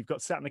textbooks you've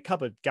got sat in the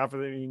cupboard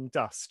gathering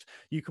dust.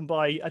 You can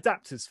buy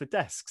adapters for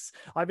desks.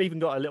 I've even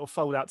got a little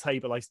fold-out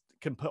table I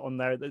can put on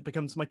there that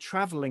becomes my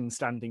traveling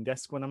standing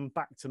desk when I'm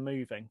back to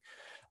moving.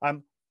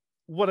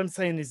 What I'm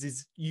saying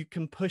is you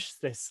can push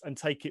this and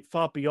take it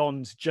far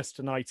beyond just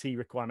an IT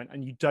requirement,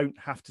 and you don't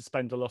have to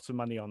spend a lot of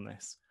money on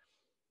this.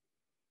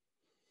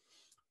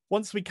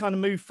 Once we kind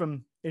of move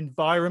from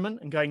environment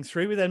and going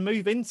through, we then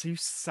move into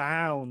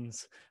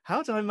sounds.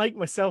 How do I make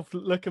myself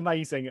look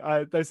amazing?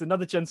 There's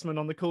another gentleman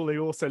on the call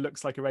who also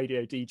looks like a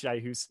radio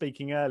DJ who's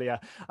speaking earlier.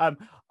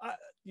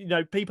 You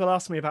know, people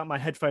ask me about my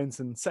headphones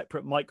and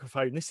separate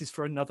microphone. This is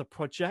for another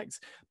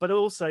project, but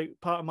also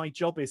part of my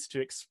job is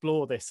to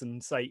explore this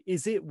and say,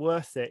 is it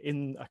worth it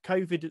in a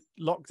COVID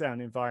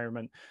lockdown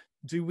environment?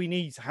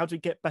 How do we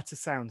get better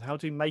sound? How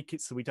do we make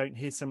it so we don't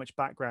hear so much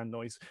background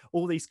noise?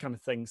 All these kind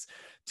of things.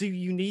 Do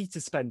you need to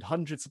spend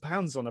hundreds of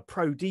pounds on a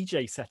pro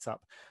DJ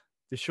setup?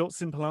 The short,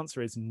 simple answer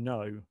is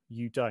no,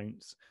 you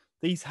don't.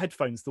 These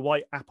headphones, the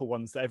white Apple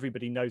ones that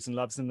everybody knows and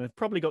loves, and they've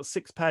probably got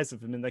 6 pairs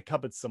of them in their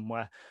cupboard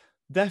somewhere.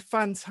 They're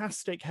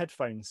fantastic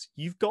headphones.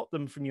 You've got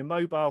them from your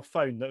mobile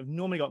phone that have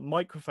normally got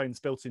microphones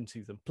built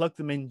into them. Plug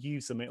them in,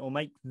 use them. It will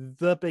make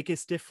the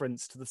biggest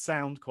difference to the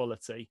sound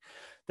quality.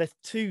 They're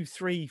 £2,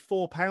 £3,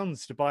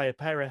 £4 to buy a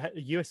pair of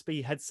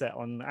USB headset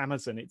on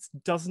Amazon. It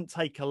doesn't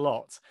take a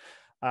lot.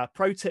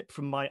 Pro tip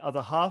from my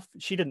other half.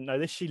 She didn't know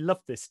this. She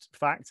loved this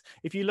fact.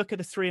 If you look at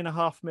a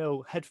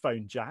 3.5mm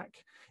headphone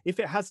jack, if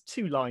it has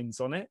 2 lines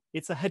on it,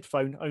 it's a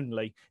headphone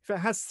only. If it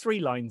has 3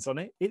 lines on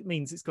it, it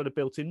means it's got a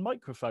built-in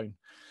microphone.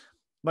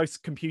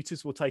 Most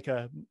computers will take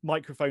a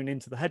microphone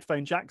into the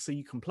headphone jack, so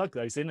you can plug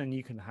those in and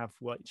you can have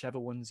whichever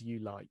ones you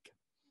like.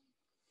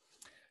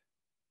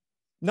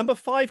 Number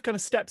 5 kind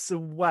of steps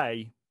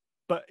away,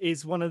 but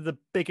is one of the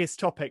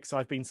biggest topics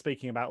I've been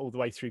speaking about all the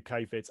way through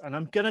COVID. And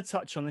I'm going to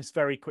touch on this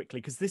very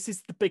quickly because this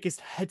is the biggest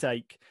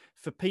headache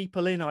for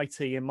people in IT,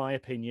 in my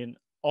opinion,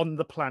 on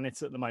the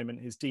planet at the moment,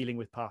 is dealing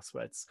with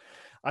passwords.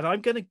 And I'm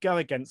going to go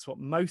against what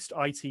most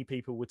IT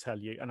people will tell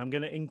you. And I'm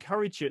going to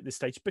encourage you at this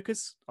stage,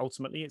 because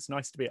ultimately it's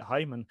nice to be at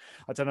home. And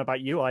I don't know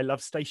about you, I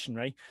love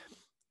stationery.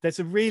 There's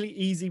a really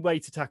easy way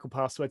to tackle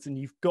passwords, and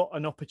you've got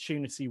an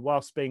opportunity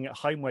whilst being at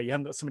home where you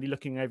haven't got somebody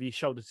looking over your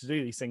shoulder to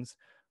do these things.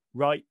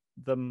 Write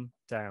them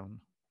down.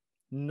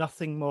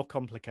 Nothing more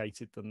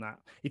complicated than that.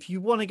 If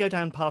you want to go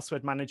down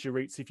password manager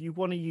routes, if you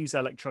want to use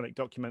electronic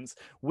documents,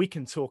 we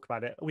can talk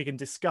about it. We can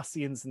discuss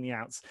the ins and the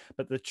outs.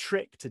 But the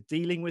trick to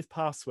dealing with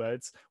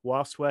passwords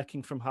whilst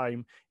working from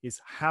home is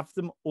have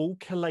them all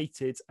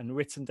collated and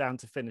written down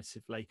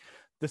definitively.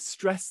 The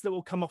stress that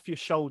will come off your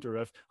shoulder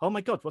of, oh my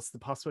God, what's the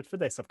password for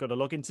this? I've got to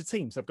log into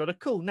Teams. I've got to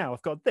call now.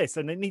 I've got this,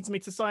 and it needs me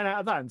to sign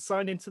out of that and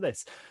sign into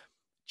this.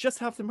 Just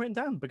have them written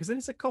down, because then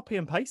it's a copy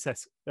and paste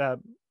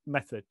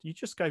method. You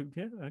just go,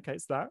 yeah, okay,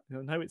 it's that.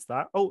 No, it's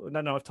that. Oh,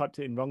 no, I've typed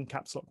it in wrong.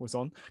 Caps lock was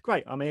on.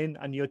 Great, I'm in,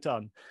 and you're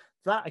done.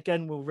 That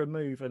again will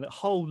remove a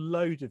whole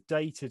load of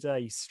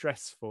day-to-day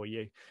stress for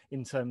you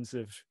in terms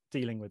of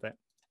dealing with it.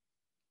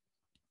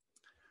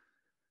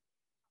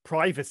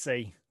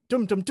 Privacy.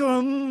 Dum, dum,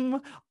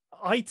 dum.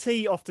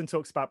 IT often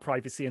talks about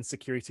privacy and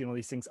security and all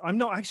these things. I'm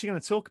not actually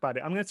going to talk about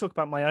it. I'm going to talk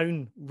about my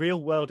own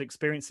real-world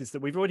experiences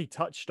that we've already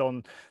touched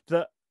on.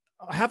 That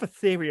I have a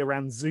theory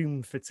around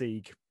Zoom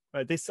fatigue.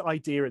 This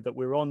idea that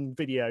we're on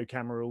video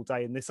camera all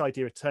day, and this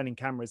idea of turning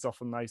cameras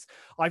off on those.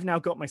 I've now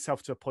got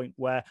myself to a point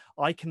where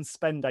I can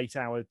spend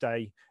 8-hour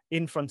day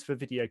in front of a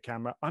video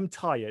camera. I'm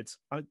tired,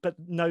 but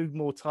no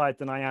more tired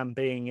than I am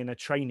being in a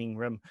training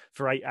room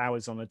for 8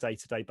 hours on a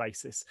day-to-day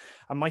basis.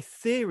 And my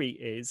theory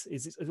is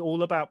it's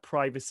all about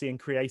privacy and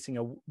creating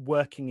a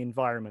working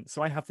environment.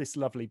 So I have this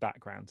lovely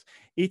background.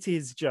 It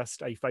is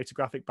just a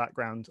photographic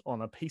background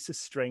on a piece of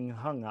string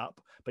hung up,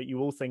 but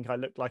you all think I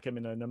look like I'm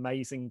in an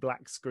amazing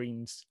black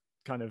screened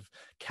kind of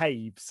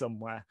cave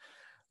somewhere.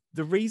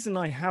 The reason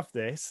I have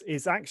this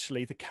is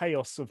actually the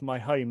chaos of my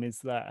home is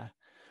there.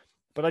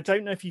 But I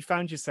don't know if you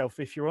found yourself,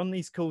 if you're on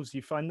these calls,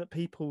 you find that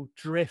people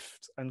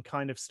drift and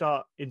kind of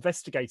start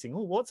investigating,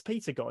 oh, what's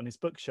Peter got on his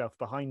bookshelf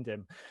behind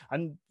him?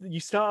 And you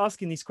start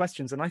asking these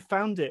questions. And I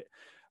found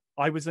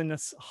I was in a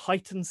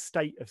heightened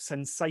state of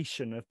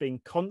sensation of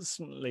being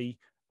constantly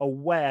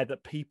aware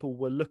that people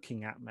were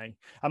looking at me.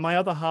 And my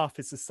other half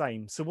is the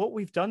same. So what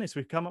we've done is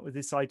we've come up with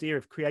this idea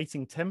of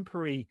creating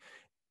temporary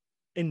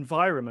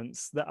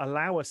environments that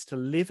allow us to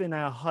live in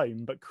our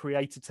home but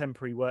create a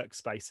temporary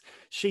workspace.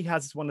 She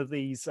has one of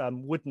these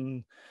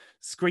wooden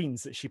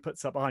screens that she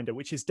puts up behind her,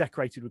 which is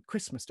decorated with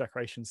Christmas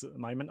decorations at the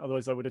moment.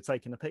 Otherwise I would have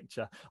taken a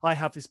picture. I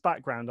have this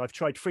background. I've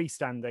tried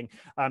freestanding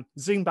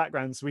Zoom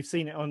backgrounds. We've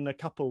seen it on a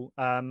couple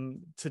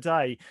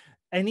today.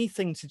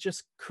 Anything to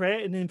just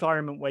create an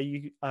environment where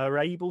you are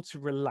able to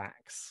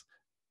relax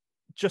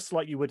just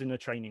like you would in a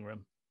training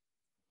room.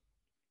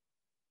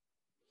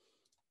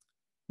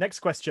 Next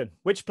question.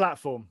 Which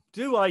platform?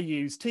 Do I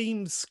use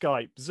Teams,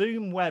 Skype,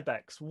 Zoom,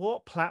 WebEx?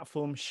 What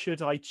platform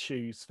should I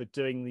choose for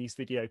doing these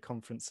video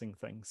conferencing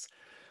things?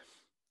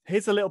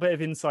 Here's a little bit of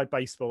inside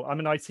baseball. I'm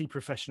an IT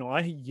professional.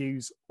 I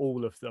use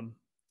all of them.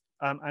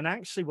 And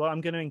actually, what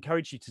I'm going to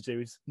encourage you to do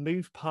is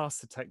move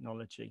past the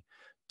technology.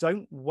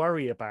 Don't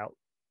worry about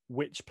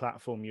which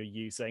platform you're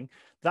using.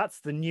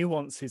 That's the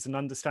nuances and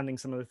understanding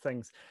some of the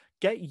things.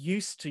 Get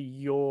used to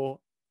your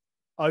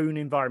own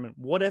environment,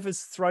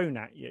 whatever's thrown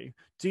at you.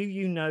 Do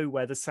you know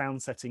where the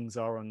sound settings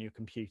are on your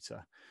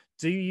computer?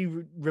 Do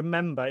you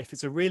remember, if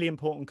it's a really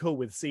important call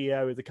with the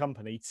CEO of the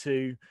company,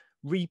 to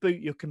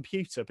reboot your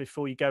computer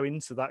before you go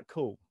into that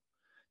call?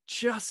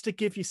 Just to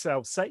give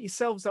yourselves, set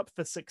yourselves up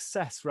for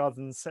success rather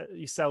than set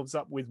yourselves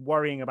up with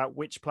worrying about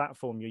which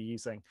platform you're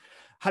using.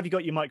 Have you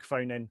got your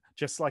microphone in,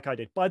 just like I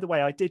did? By the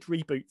way, I did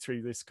reboot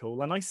through this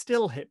call and I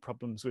still hit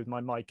problems with my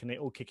mic and it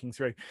all kicking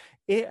through.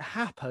 It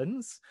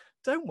happens.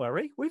 Don't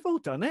worry, we've all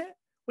done it.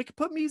 We can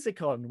put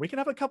music on, we can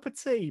have a cup of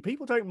tea.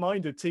 People don't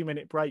mind a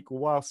 2-minute break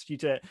whilst you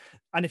do it.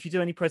 And if you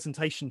do any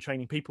presentation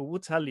training, people will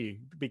tell you,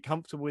 be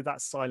comfortable with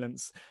that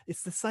silence.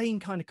 It's the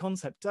same kind of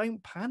concept.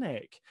 Don't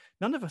panic.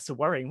 None of us are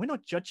worrying. We're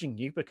not judging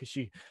you because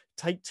you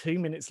take 2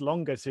 minutes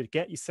longer to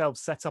get yourself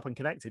set up and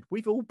connected.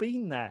 We've all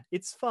been there.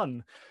 It's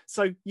fun.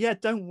 So yeah,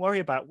 don't worry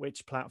about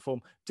which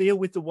platform. Deal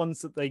with the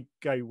ones that they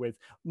go with.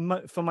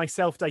 For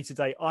myself day to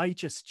day, I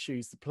just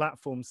choose the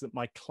platforms that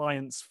my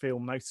clients feel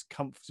most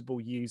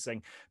comfortable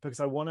using, because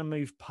I want to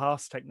move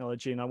past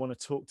technology and I want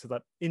to talk to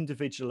that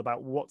individual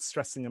about what's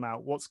stressing them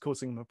out, what's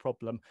causing them a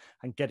problem,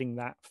 and getting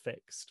that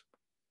fixed.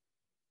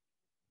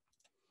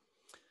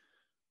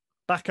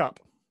 Backup.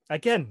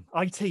 Again,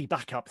 IT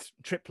backup,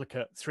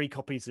 triplicate, 3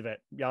 copies of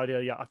it.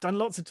 Yada, yada. I've done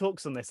lots of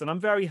talks on this and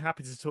I'm very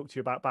happy to talk to you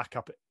about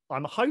backup.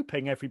 I'm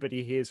hoping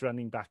everybody here is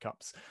running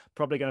backups.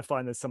 Probably going to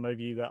find there's some of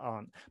you that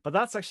aren't. But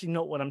that's actually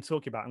not what I'm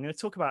talking about. I'm going to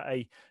talk about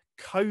a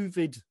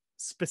COVID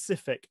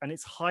specific, and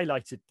it's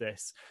highlighted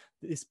this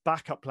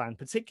backup plan,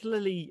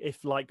 particularly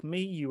if, like me,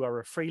 you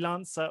are a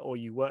freelancer or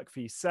you work for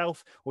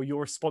yourself or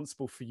you're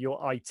responsible for your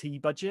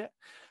IT budget.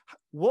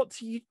 What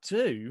do you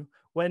do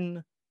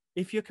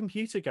if your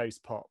computer goes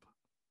pop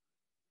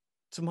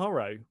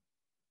tomorrow,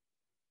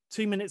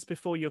 2 minutes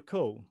before your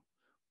call?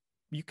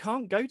 You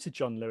can't go to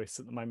John Lewis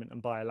at the moment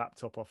and buy a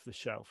laptop off the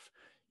shelf.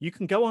 You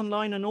can go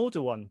online and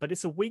order one, but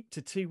it's a week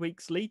to 2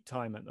 weeks lead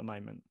time at the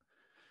moment.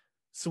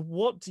 So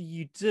what do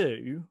you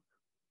do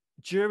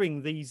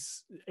during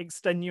these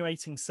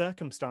extenuating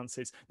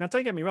circumstances? Now,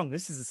 don't get me wrong,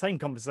 this is the same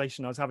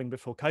conversation I was having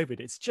before COVID.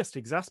 It's just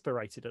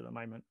exasperated at the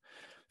moment.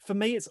 For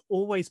me, it's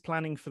always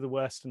planning for the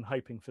worst and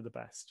hoping for the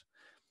best.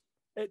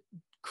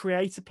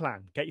 Create a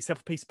plan, get yourself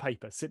a piece of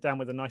paper, sit down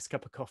with a nice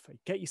cup of coffee,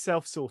 get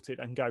yourself sorted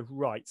and go,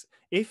 right,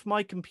 if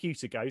my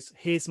computer goes,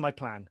 here's my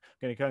plan. I'm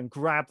going to go and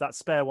grab that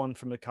spare one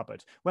from the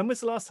cupboard. When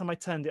was the last time I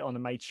turned it on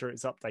and made sure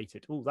it's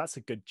updated? Oh, that's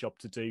a good job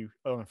to do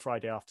on a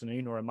Friday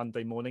afternoon or a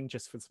Monday morning,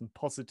 just for some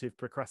positive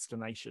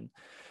procrastination.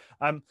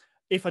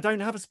 If I don't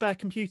have a spare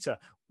computer,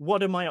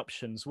 what are my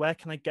options? Where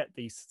can I get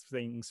these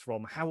things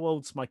from? How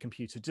old's my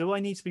computer? Do I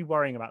need to be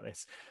worrying about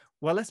this?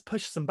 Well, let's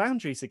push some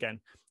boundaries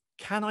again.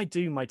 Can I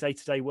do my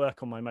day-to-day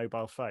work on my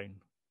mobile phone?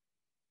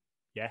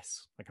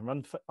 Yes, I can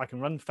run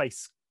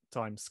FaceTime,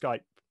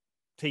 Skype,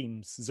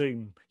 Teams,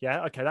 Zoom.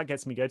 Yeah, okay, that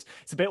gets me good.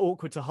 It's a bit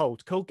awkward to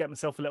hold. Cool, get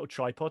myself a little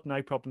tripod,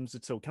 no problems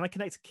at all. Can I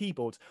connect a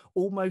keyboard?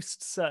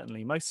 Almost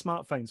certainly. Most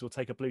smartphones will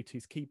take a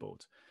Bluetooth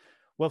keyboard.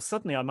 Well,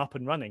 suddenly I'm up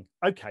and running.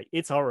 Okay,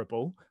 it's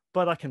horrible,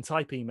 but I can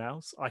type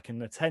emails, I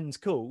can attend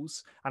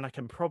calls, and I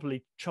can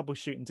probably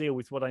troubleshoot and deal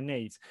with what I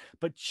need.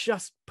 But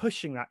just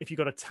pushing that, if you've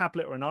got a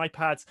tablet or an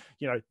iPad,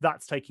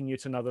 that's taking you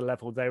to another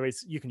level.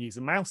 You can use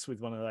a mouse with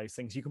one of those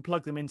things. You can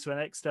plug them into an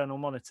external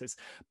monitors,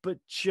 but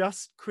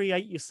just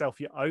create yourself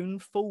your own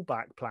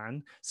fallback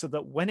plan so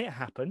that when it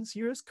happens,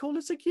 you're as cool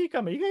as a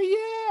cucumber. You go,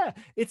 yeah,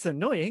 it's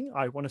annoying.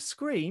 I want to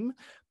scream,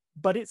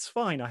 but it's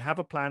fine. I have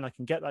a plan. I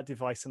can get that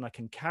device and I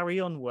can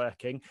carry on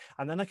working.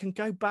 And then I can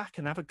go back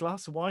and have a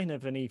glass of wine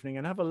of an evening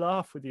and have a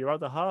laugh with your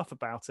other half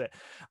about it.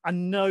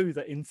 And know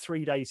that in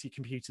 3 days, your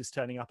computer's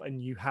turning up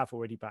and you have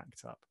already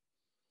backed up.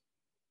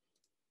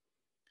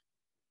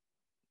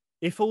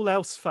 If all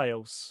else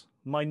fails,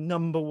 my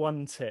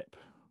 #1 tip,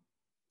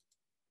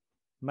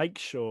 make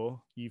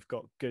sure you've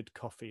got good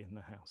coffee in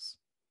the house.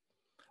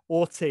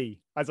 Or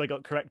tea, as I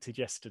got corrected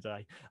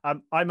yesterday.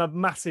 I'm a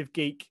massive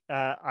geek,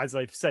 as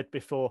I've said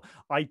before.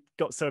 I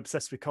got so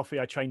obsessed with coffee,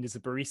 I trained as a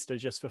barista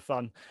just for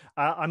fun.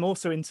 I'm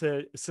also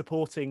into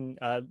supporting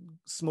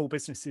small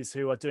businesses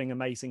who are doing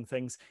amazing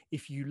things.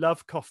 If you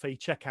love coffee,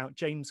 check out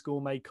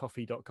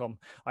jamesgourmetcoffee.com.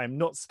 I am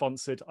not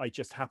sponsored. I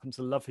just happen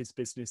to love his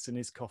business and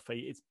his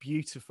coffee. It's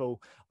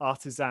beautiful,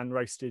 artisan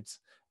roasted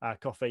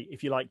coffee.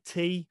 If you like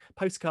tea,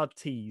 Postcard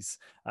Teas.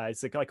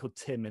 It's a guy called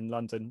Tim in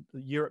London,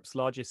 Europe's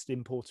largest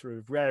importer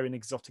of rare and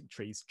exotic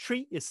trees.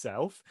 Treat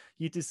yourself.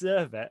 You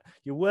deserve it.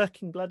 You're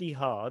working bloody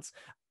hard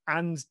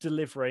and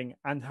delivering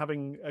and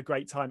having a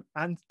great time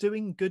and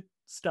doing good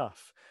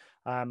stuff.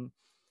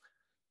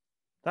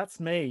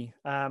 That's me.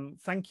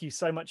 Thank you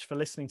so much for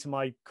listening to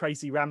my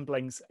crazy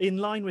ramblings. In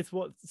line with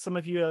what some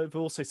of you have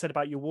also said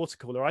about your water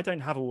cooler, I don't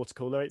have a water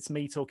cooler. It's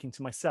me talking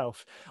to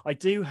myself. I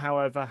do,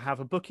 however, have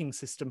a booking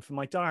system for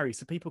my diary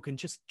so people can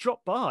just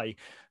drop by,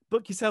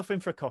 book yourself in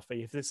for a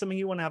coffee. If there's something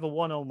you want to have a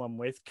one-on-one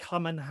with,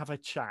 come and have a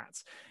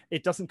chat.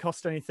 It doesn't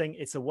cost anything.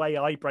 It's a way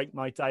I break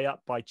my day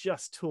up by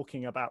just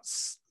talking about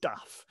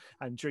stuff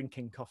and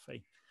drinking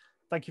coffee.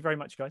 Thank you very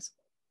much, guys.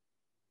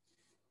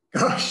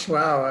 Gosh,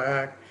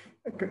 wow.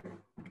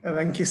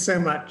 Thank you so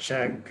much,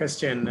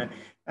 Christian.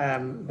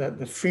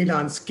 The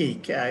freelance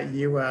geek,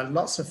 you were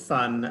lots of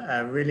fun.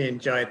 Really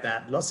enjoyed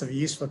that. Lots of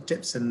useful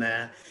tips in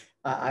there.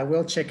 I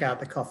will check out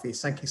the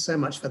coffees. Thank you so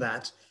much for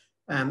that.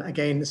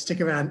 Again,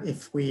 stick around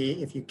if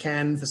you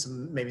can for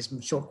maybe some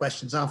short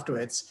questions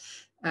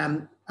afterwards.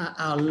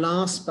 Our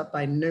last but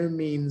by no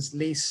means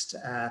least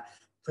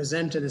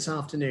presenter this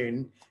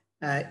afternoon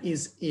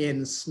is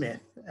Ian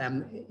Smith.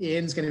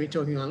 Ian's going to be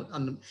talking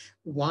on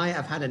why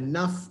I've had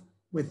enough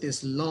with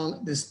this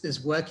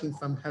working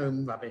from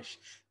home rubbish.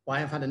 Why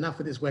I've had enough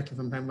with this working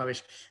from home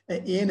rubbish.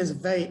 Ian is a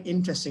very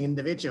interesting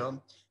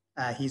individual.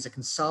 He's a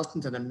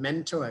consultant and a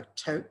mentor, a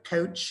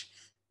coach,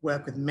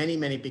 worked with many,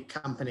 many big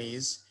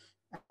companies.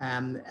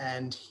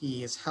 And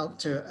he has helped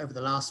to, over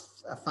the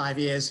last 5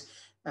 years,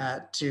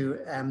 to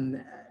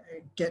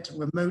get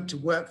remote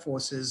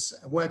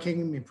workforces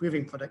working,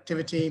 improving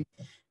productivity,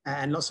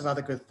 and lots of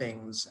other good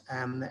things.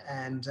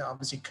 And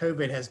obviously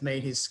COVID has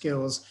made his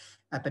skills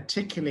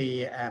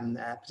particularly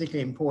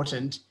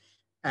important.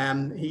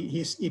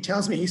 He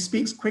tells me he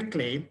speaks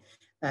quickly,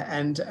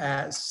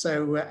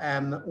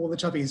 so all the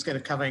topics he's going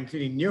to cover,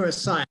 including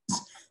neuroscience,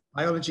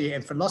 biology,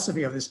 and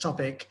philosophy of this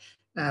topic,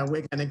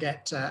 we're going to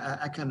get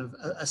a kind of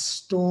a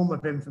storm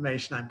of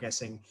information, I'm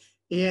guessing.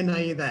 Ian,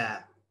 are you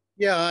there?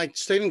 Yeah, hi,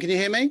 Stephen, can you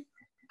hear me?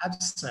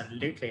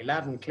 Absolutely,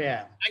 loud and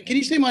clear. And can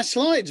you see my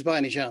slides by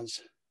any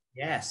chance?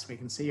 Yes, we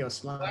can see your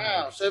slides.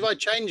 Wow, so if I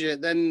change it,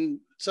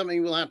 then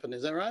something will happen,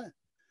 is that right?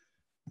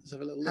 Let's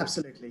have a little look.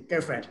 Absolutely, go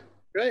for it.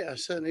 Great, I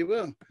certainly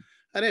will.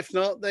 And if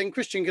not, then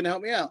Christian can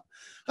help me out.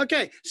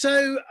 Okay,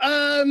 so,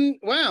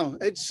 wow,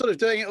 it's sort of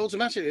doing it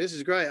automatically. This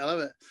is great, I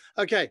love it.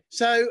 Okay,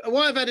 so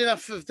why I've had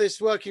enough of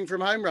this working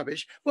from home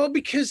rubbish? Well,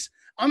 because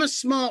I'm a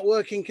smart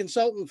working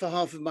consultant for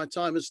half of my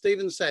time, as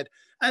Stephen said,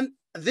 and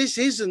this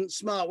isn't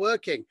smart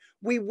working.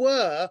 We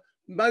were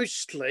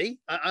mostly,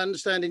 I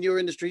understand in your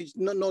industry,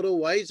 not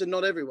always and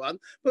not everyone,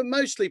 but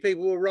mostly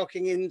people were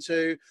rocking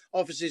into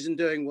offices and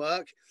doing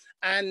work.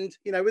 And,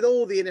 you know, with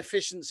all the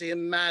inefficiency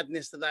and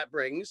madness that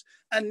brings,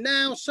 and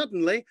now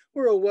suddenly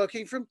we're all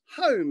working from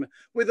home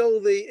with all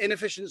the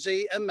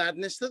inefficiency and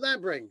madness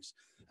that brings.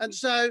 And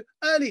so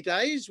early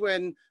days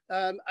when,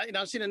 you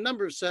know, I've seen a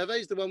number of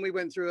surveys, the one we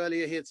went through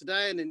earlier here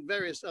today and in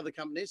various other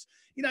companies,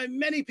 you know,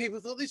 many people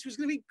thought this was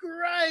going to be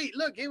great.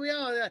 Look, here we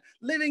are,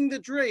 living the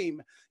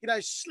dream, you know,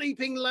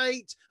 sleeping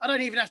late. I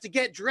don't even have to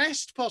get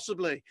dressed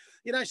possibly,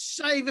 you know,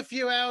 save a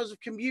few hours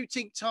of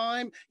commuting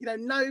time, you know,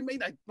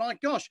 my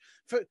gosh,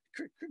 for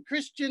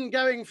Christian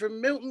going from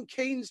Milton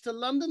Keynes to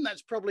London,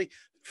 that's probably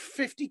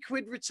 50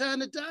 quid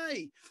return a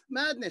day.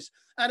 Madness.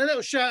 And a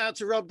little shout out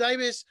to Rob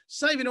Davis,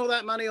 saving all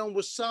that money on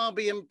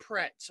wasabi and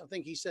Pret. I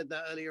think he said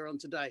that earlier on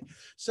today.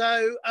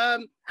 So,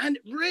 and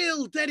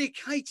real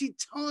dedicated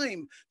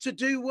time to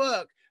do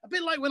work. A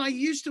bit like when I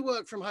used to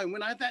work from home,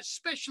 when I had that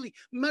specially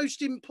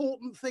most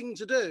important thing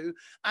to do,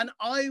 and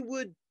I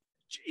would,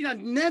 you know,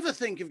 never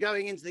think of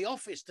going into the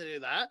office to do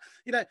that,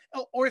 you know,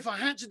 or if I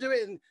had to do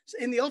it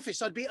in the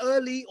office, I'd be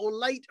early or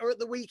late or at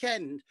the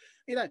weekend.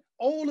 You know,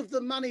 all of the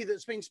money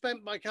that's been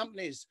spent by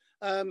companies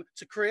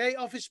to create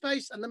office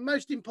space, and the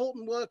most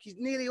important work is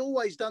nearly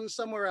always done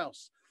somewhere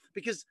else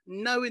because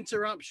no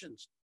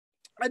interruptions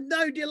and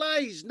no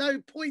delays, no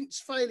points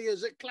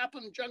failures at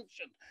Clapham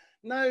Junction,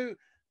 no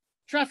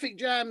traffic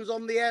jams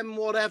on the M,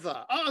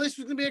 whatever. Oh, this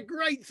was going to be a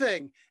great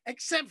thing,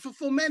 except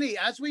for many,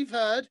 as we've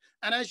heard.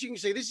 And as you can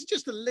see, this is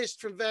just a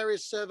list from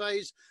various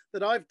surveys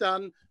that I've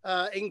done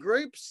in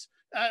groups.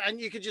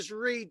 And you can just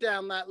read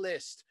down that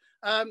list.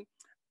 And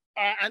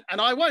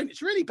I won't.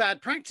 It's really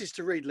bad practice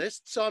to read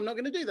lists, so I'm not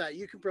going to do that.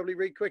 You can probably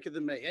read quicker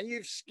than me. And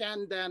you've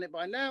scanned down it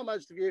by now.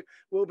 Most of you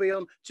will be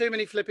on too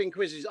many flipping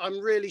quizzes. I'm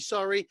really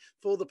sorry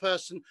for the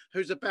person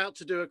who's about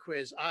to do a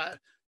quiz. I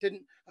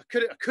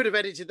could have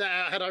edited that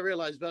out had I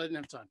realized, but I didn't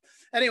have time.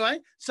 Anyway,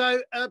 so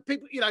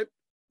people, you know,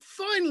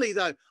 finally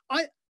though,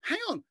 hang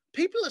on.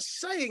 People are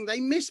saying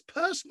they miss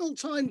personal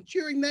time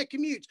during their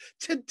commute.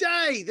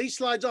 Today, these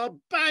slides are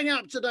bang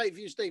up to date for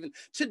you, Stephen.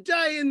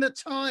 Today in the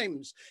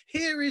Times,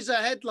 here is a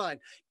headline.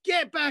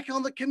 Get back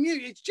on the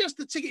commute. It's just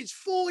the ticket. It's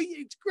for you.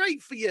 It's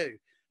great for you.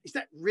 Is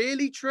that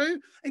really true?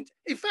 And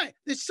in fact,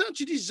 there's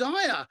such a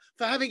desire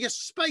for having a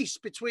space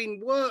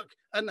between work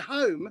and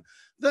home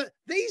that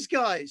these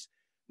guys,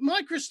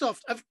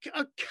 Microsoft,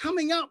 are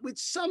coming up with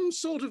some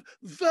sort of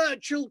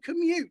virtual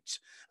commute,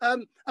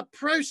 a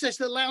process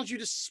that allows you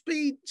to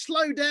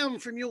slow down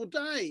from your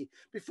day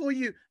before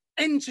you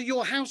enter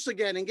your house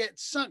again and get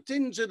sucked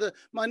into the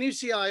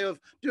minutiae of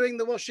doing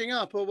the washing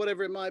up or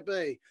whatever it might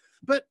be.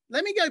 But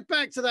let me go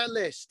back to that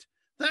list.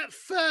 that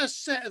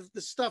first set of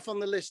the stuff on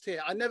the list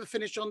here, I never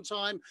finish on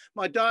time.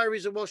 My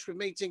diaries are washed with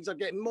meetings. I'm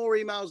getting more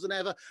emails than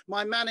ever.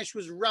 My Manish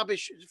was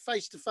rubbish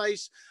face to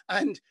face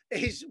and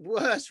is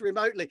worse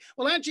remotely.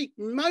 Well, actually,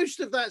 most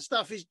of that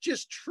stuff is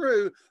just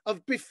true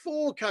of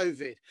before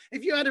COVID.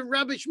 If you had a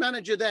rubbish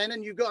manager then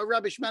and you've got a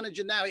rubbish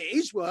manager now, it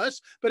is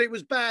worse, but it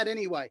was bad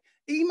anyway.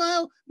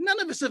 Email, none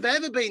of us have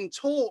ever been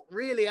taught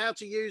really how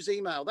to use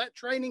email. That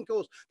training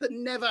course, that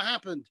never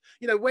happened.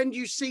 You know, when do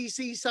you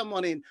CC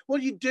someone in? What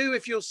do you do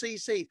if you're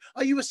CC'd?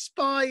 Are you a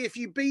spy if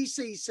you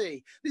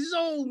BCC? This is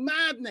all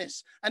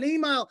madness. And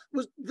email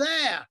was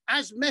there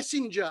as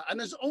messenger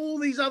and as all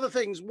these other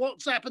things,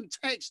 WhatsApp and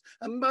text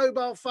and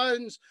mobile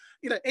phones,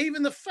 you know,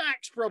 even the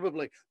fax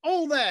probably,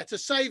 all there to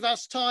save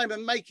us time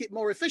and make it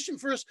more efficient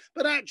for us.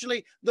 But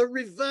actually the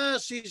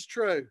reverse is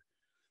true.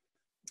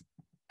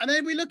 And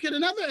then we look at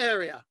another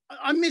area.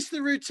 I miss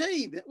the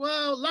routine.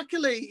 Well,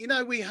 luckily, you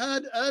know, we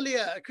heard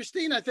earlier,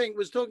 Christine, I think,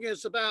 was talking to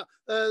us about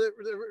the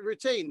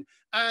routine.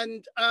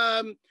 And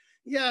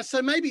yeah,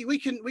 so maybe we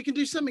can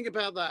do something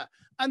about that.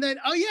 And then,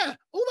 oh yeah,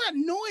 all that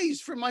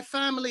noise from my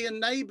family and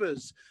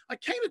neighbors. I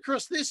came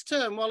across this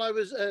term while I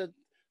was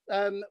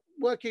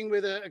working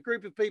with a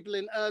group of people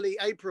in early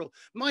April,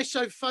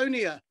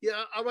 misophonia.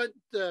 Yeah, I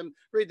won't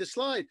read the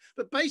slide,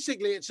 but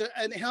basically it's an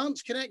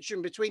enhanced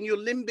connection between your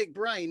limbic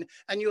brain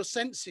and your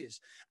senses.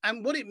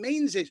 And what it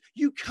means is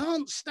you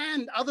can't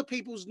stand other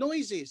people's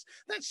noises.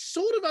 That's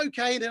sort of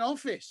okay in an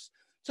office.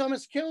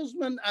 Thomas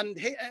Kilsman and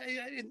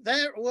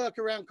their work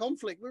around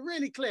conflict were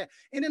really clear.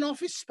 In an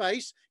office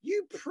space,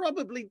 you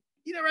probably,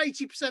 you know,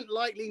 80%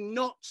 likely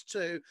not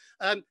to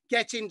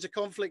get into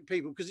conflict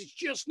people because it's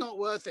just not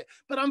worth it.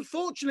 But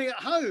unfortunately at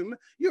home,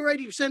 you're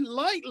 80%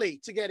 likely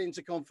to get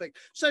into conflict.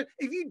 So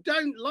if you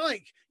don't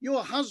like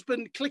your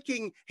husband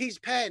clicking his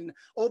pen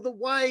or the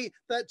way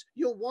that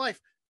your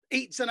wife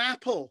eats an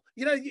apple,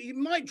 you know, it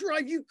might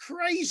drive you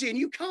crazy and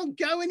you can't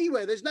go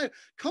anywhere. There's no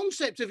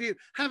concept of you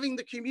having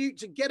the commute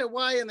to get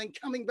away and then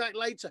coming back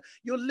later.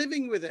 You're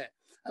living with it.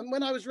 And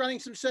when I was running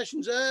some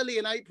sessions early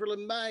in April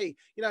and May,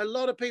 you know, a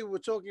lot of people were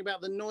talking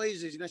about the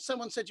noises. You know,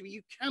 someone said to me,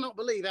 you cannot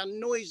believe how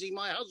noisy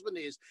my husband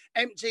is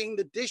emptying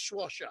the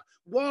dishwasher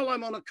while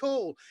I'm on a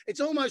call. It's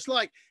almost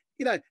like,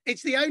 you know,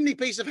 it's the only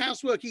piece of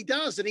housework he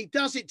does, and he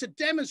does it to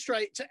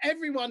demonstrate to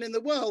everyone in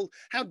the world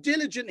how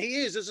diligent he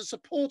is as a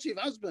supportive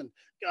husband.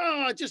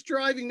 God, just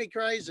driving me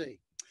crazy.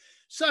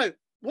 So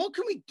what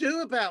can we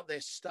do about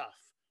this stuff?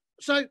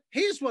 So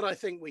here's what I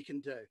think we can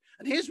do.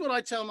 And here's what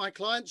I tell my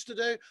clients to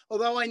do,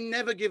 although I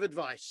never give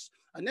advice.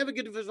 I never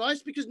give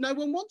advice because no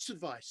one wants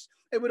advice.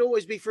 It would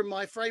always be from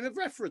my frame of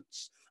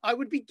reference. I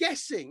would be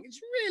guessing.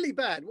 It's really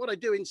bad. What I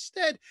do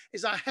instead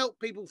is I help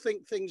people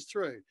think things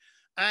through.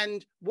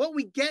 And what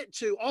we get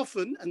to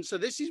often, and so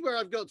this is where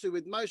I've got to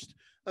with most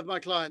of my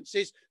clients,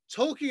 is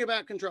talking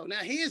about control. Now,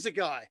 here's a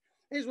guy.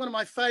 Here's one of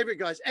my favorite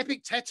guys,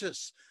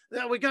 Epictetus.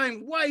 Now, we're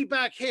going way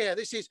back here.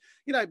 This is,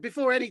 you know,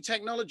 before any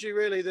technology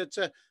really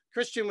that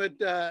Christian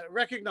would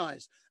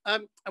recognize.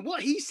 And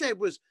what he said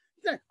was,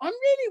 you know, I'm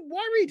really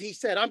worried, he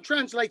said, I'm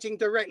translating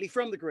directly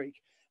from the Greek.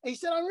 He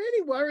said, I'm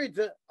really worried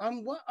that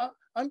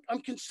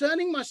I'm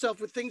concerning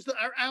myself with things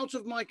that are out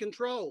of my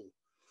control.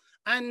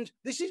 And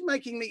this is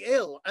making me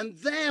ill. And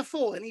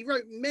therefore, and he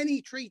wrote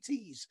many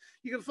treatises.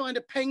 You can find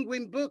a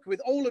Penguin book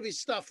with all of his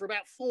stuff for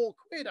about £4,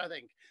 I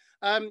think.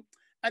 And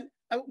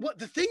what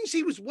the things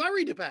he was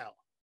worried about.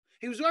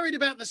 He was worried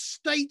about the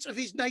state of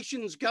his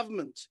nation's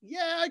government.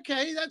 Yeah,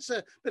 okay, that's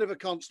a bit of a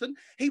constant.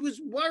 He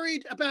was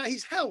worried about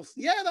his health.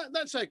 Yeah,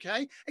 that's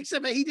okay,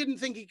 except that he didn't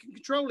think he could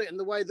control it in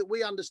the way that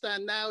we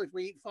understand now. If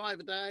we eat 5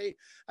 a day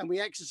and we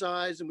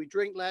exercise and we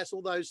drink less,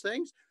 all those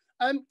things.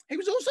 He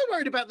was also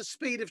worried about the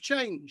speed of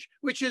change,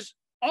 which has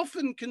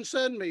often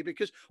concerned me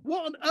because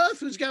what on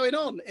earth was going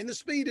on in the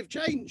speed of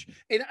change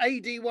in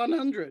AD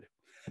 100?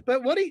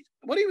 But what he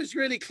was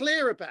really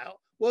clear about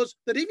was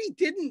that if he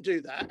didn't do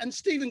that, and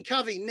Stephen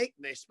Covey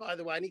nicked this, by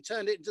the way, and he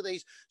turned it into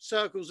these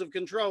circles of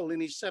control in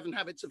his 7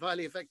 Habits of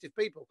Highly Effective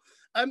People.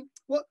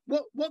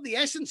 What the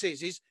essence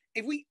is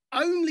if we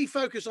only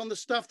focus on the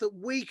stuff that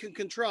we can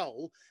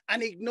control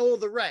and ignore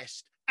the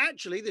rest,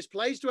 actually, this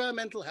plays to our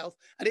mental health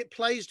and it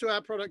plays to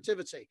our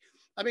productivity.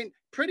 I mean,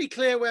 pretty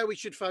clear where we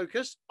should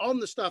focus on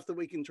the stuff that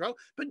we control,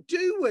 but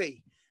do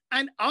we?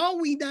 And are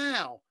we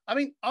now? I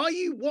mean, are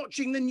you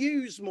watching the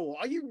news more?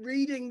 Are you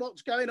reading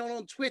what's going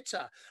on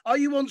Twitter? Are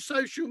you on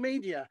social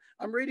media?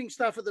 I'm reading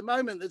stuff at the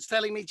moment that's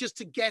telling me just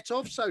to get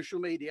off social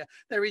media.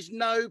 There is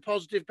no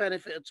positive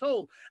benefit at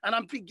all. And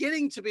I'm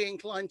beginning to be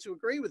inclined to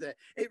agree with it.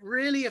 It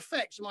really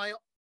affects my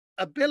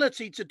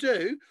ability to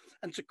do,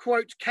 and to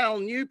quote Cal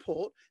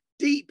Newport,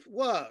 deep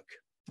work.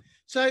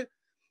 So,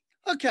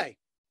 okay,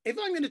 if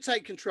I'm going to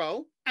take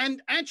control,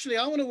 and actually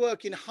I want to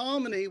work in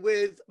harmony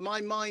with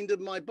my mind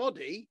and my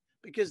body,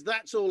 because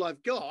that's all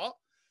I've got,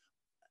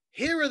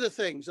 here are the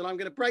things, and I'm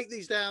going to break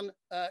these down,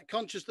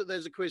 conscious that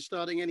there's a quiz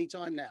starting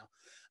anytime now.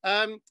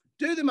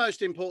 Do the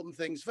most important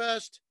things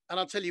first, and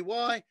I'll tell you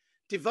why.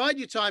 Divide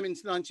your time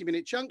into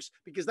 90-minute chunks,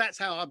 because that's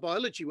how our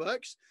biology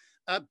works.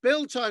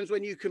 build times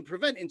when you can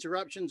prevent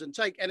interruptions, and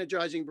take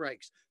energizing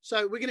breaks.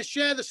 So we're going to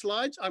share the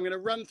slides. I'm going to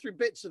run through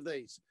bits of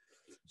these.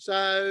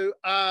 So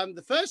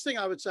the first thing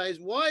I would say is,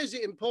 why is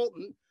it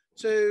important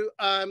to,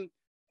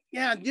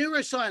 yeah,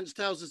 neuroscience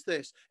tells us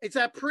this. It's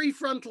our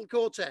prefrontal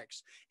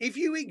cortex. If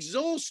you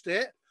exhaust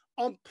it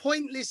on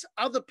pointless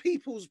other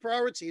people's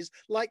priorities,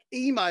 like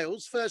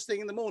emails first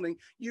thing in the morning,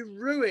 you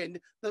ruin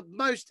the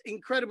most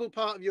incredible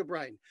part of your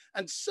brain.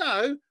 And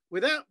so,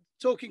 without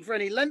talking for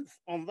any length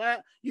on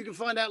that, you can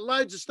find out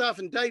loads of stuff,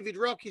 and David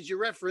Rock is your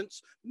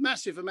reference,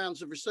 massive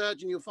amounts of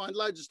research, and you'll find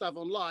loads of stuff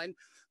online.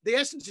 The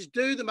essence is,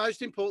 do the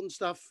most important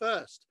stuff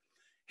first.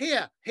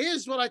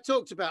 Here's what I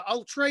talked about: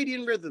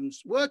 ultradian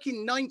rhythms, work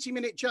in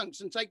 90-minute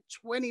chunks and take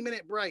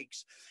 20-minute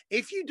breaks.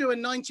 If you do a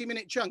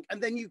 90-minute chunk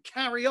and then you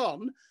carry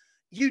on,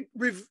 you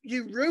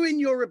ruin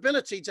your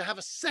ability to have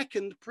a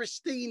second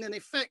pristine and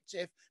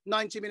effective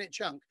 90-minute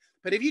chunk.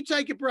 But if you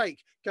take a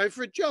break, go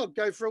for a jog,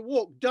 go for a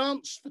walk,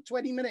 dance for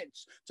 20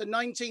 minutes to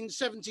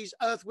 1970s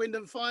Earth, Wind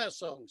and Fire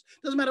songs,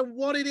 doesn't matter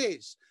what it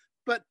is.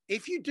 But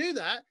if you do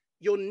that,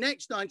 your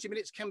next 90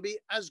 minutes can be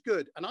as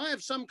good. And I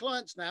have some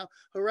clients now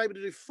who are able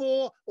to do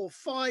 4 or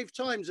 5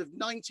 times of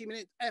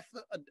 90-minute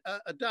effort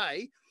a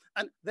day.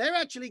 And they're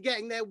actually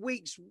getting their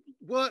week's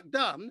work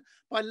done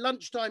by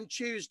lunchtime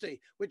Tuesday,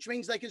 which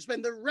means they can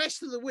spend the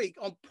rest of the week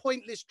on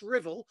pointless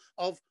drivel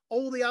of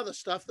all the other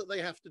stuff that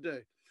they have to do.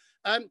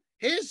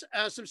 Here's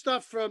some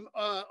stuff from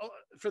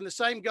the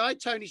same guy,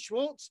 Tony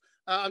Schwartz.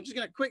 I'm just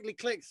going to quickly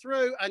click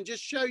through and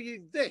just show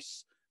you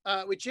this,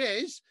 which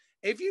is,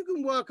 if you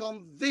can work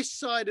on this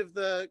side of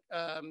the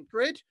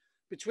grid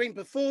between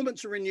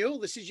performance and renewal,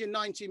 this is your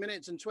 90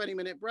 minutes and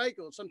 20-minute break,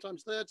 or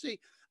sometimes 30.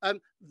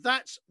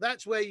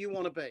 That's where you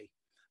want to be.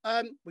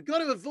 We've got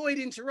to avoid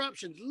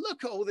interruptions.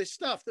 Look at all this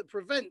stuff that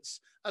prevents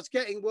us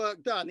getting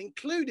work done,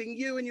 including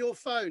you and your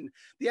phone.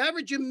 The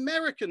average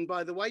American,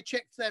 by the way,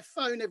 checks their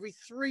phone every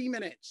 3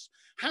 minutes.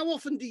 How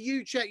often do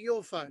you check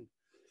your phone?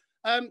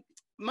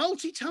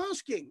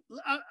 Multitasking,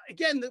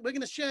 again, that we're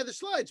going to share the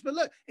slides, but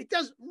look, it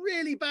does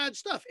really bad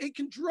stuff. It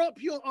can drop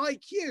your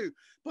IQ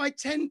by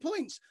 10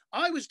 points.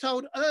 I was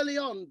told early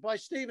on by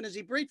Stephen, as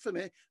he briefed for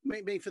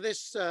me for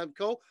this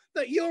call,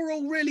 that you're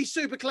all really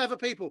super clever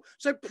people,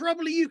 so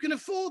probably you can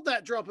afford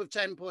that drop of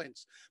 10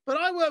 points. But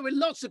I work with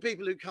lots of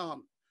people who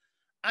can't.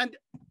 And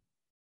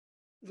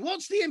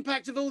what's the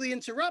impact of all the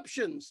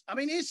interruptions? I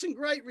mean, here's some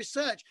great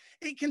research.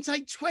 It can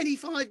take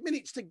 25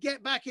 minutes to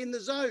get back in the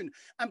zone.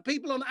 And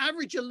people on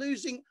average are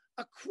losing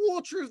a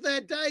quarter of their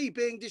day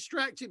being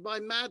distracted by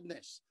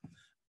madness.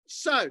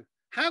 So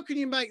how can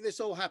you make this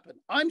all happen?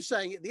 I'm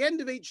saying at the end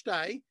of each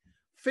day,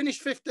 finish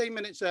 15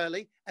 minutes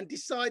early and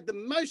decide the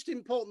most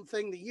important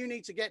thing that you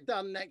need to get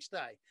done next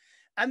day.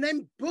 And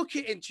then book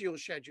it into your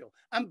schedule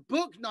and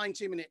book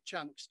 90-minute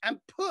chunks and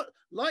put,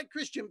 like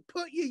Christian,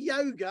 put your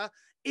yoga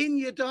in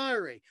your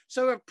diary.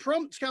 So a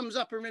prompt comes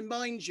up and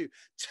reminds you.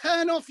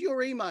 Turn off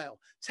your email.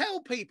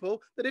 Tell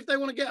people that if they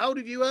want to get hold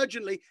of you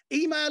urgently,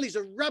 email is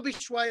a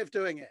rubbish way of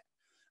doing it.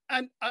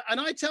 And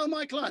I tell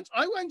my clients,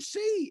 I won't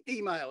see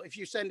email if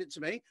you send it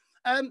to me,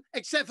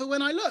 except for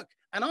when I look.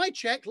 And I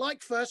check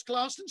like first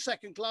class and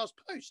second class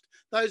post.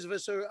 Those of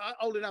us who are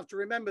old enough to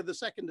remember the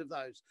second of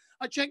those.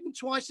 I check them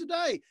twice a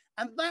day.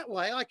 And that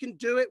way I can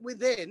do it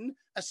within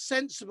a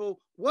sensible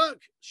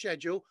work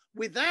schedule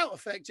without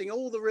affecting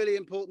all the really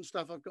important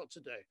stuff I've got to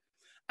do.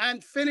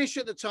 And finish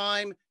at the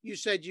time you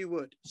said you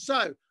would.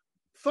 So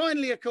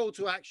finally, a call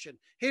to action.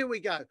 Here we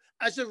go.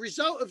 As a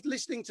result of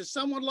listening to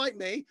someone like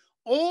me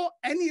or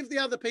any of the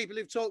other people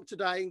who've talked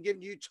today and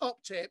given you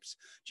top tips,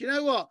 do you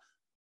know what?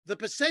 The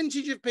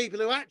percentage of people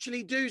who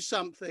actually do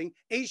something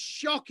is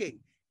shocking.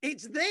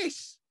 It's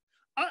this.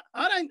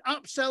 I don't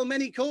upsell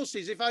many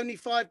courses if only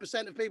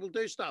 5% of people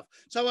do stuff.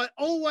 So I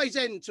always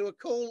end to a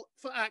call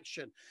for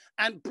action.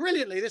 And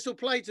brilliantly, this will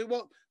play to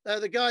what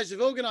the guys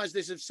who've organized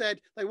this have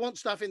said. They want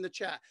stuff in the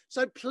chat.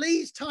 So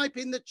please type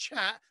in the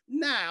chat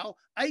now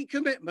a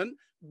commitment,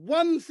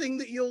 one thing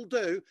that you'll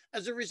do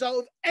as a result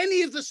of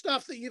any of the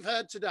stuff that you've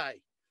heard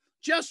today.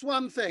 Just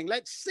one thing.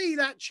 Let's see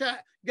that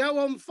chat go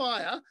on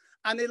fire.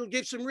 And it'll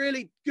give some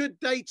really good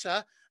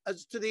data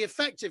as to the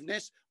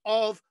effectiveness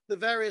of the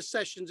various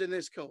sessions in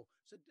this call.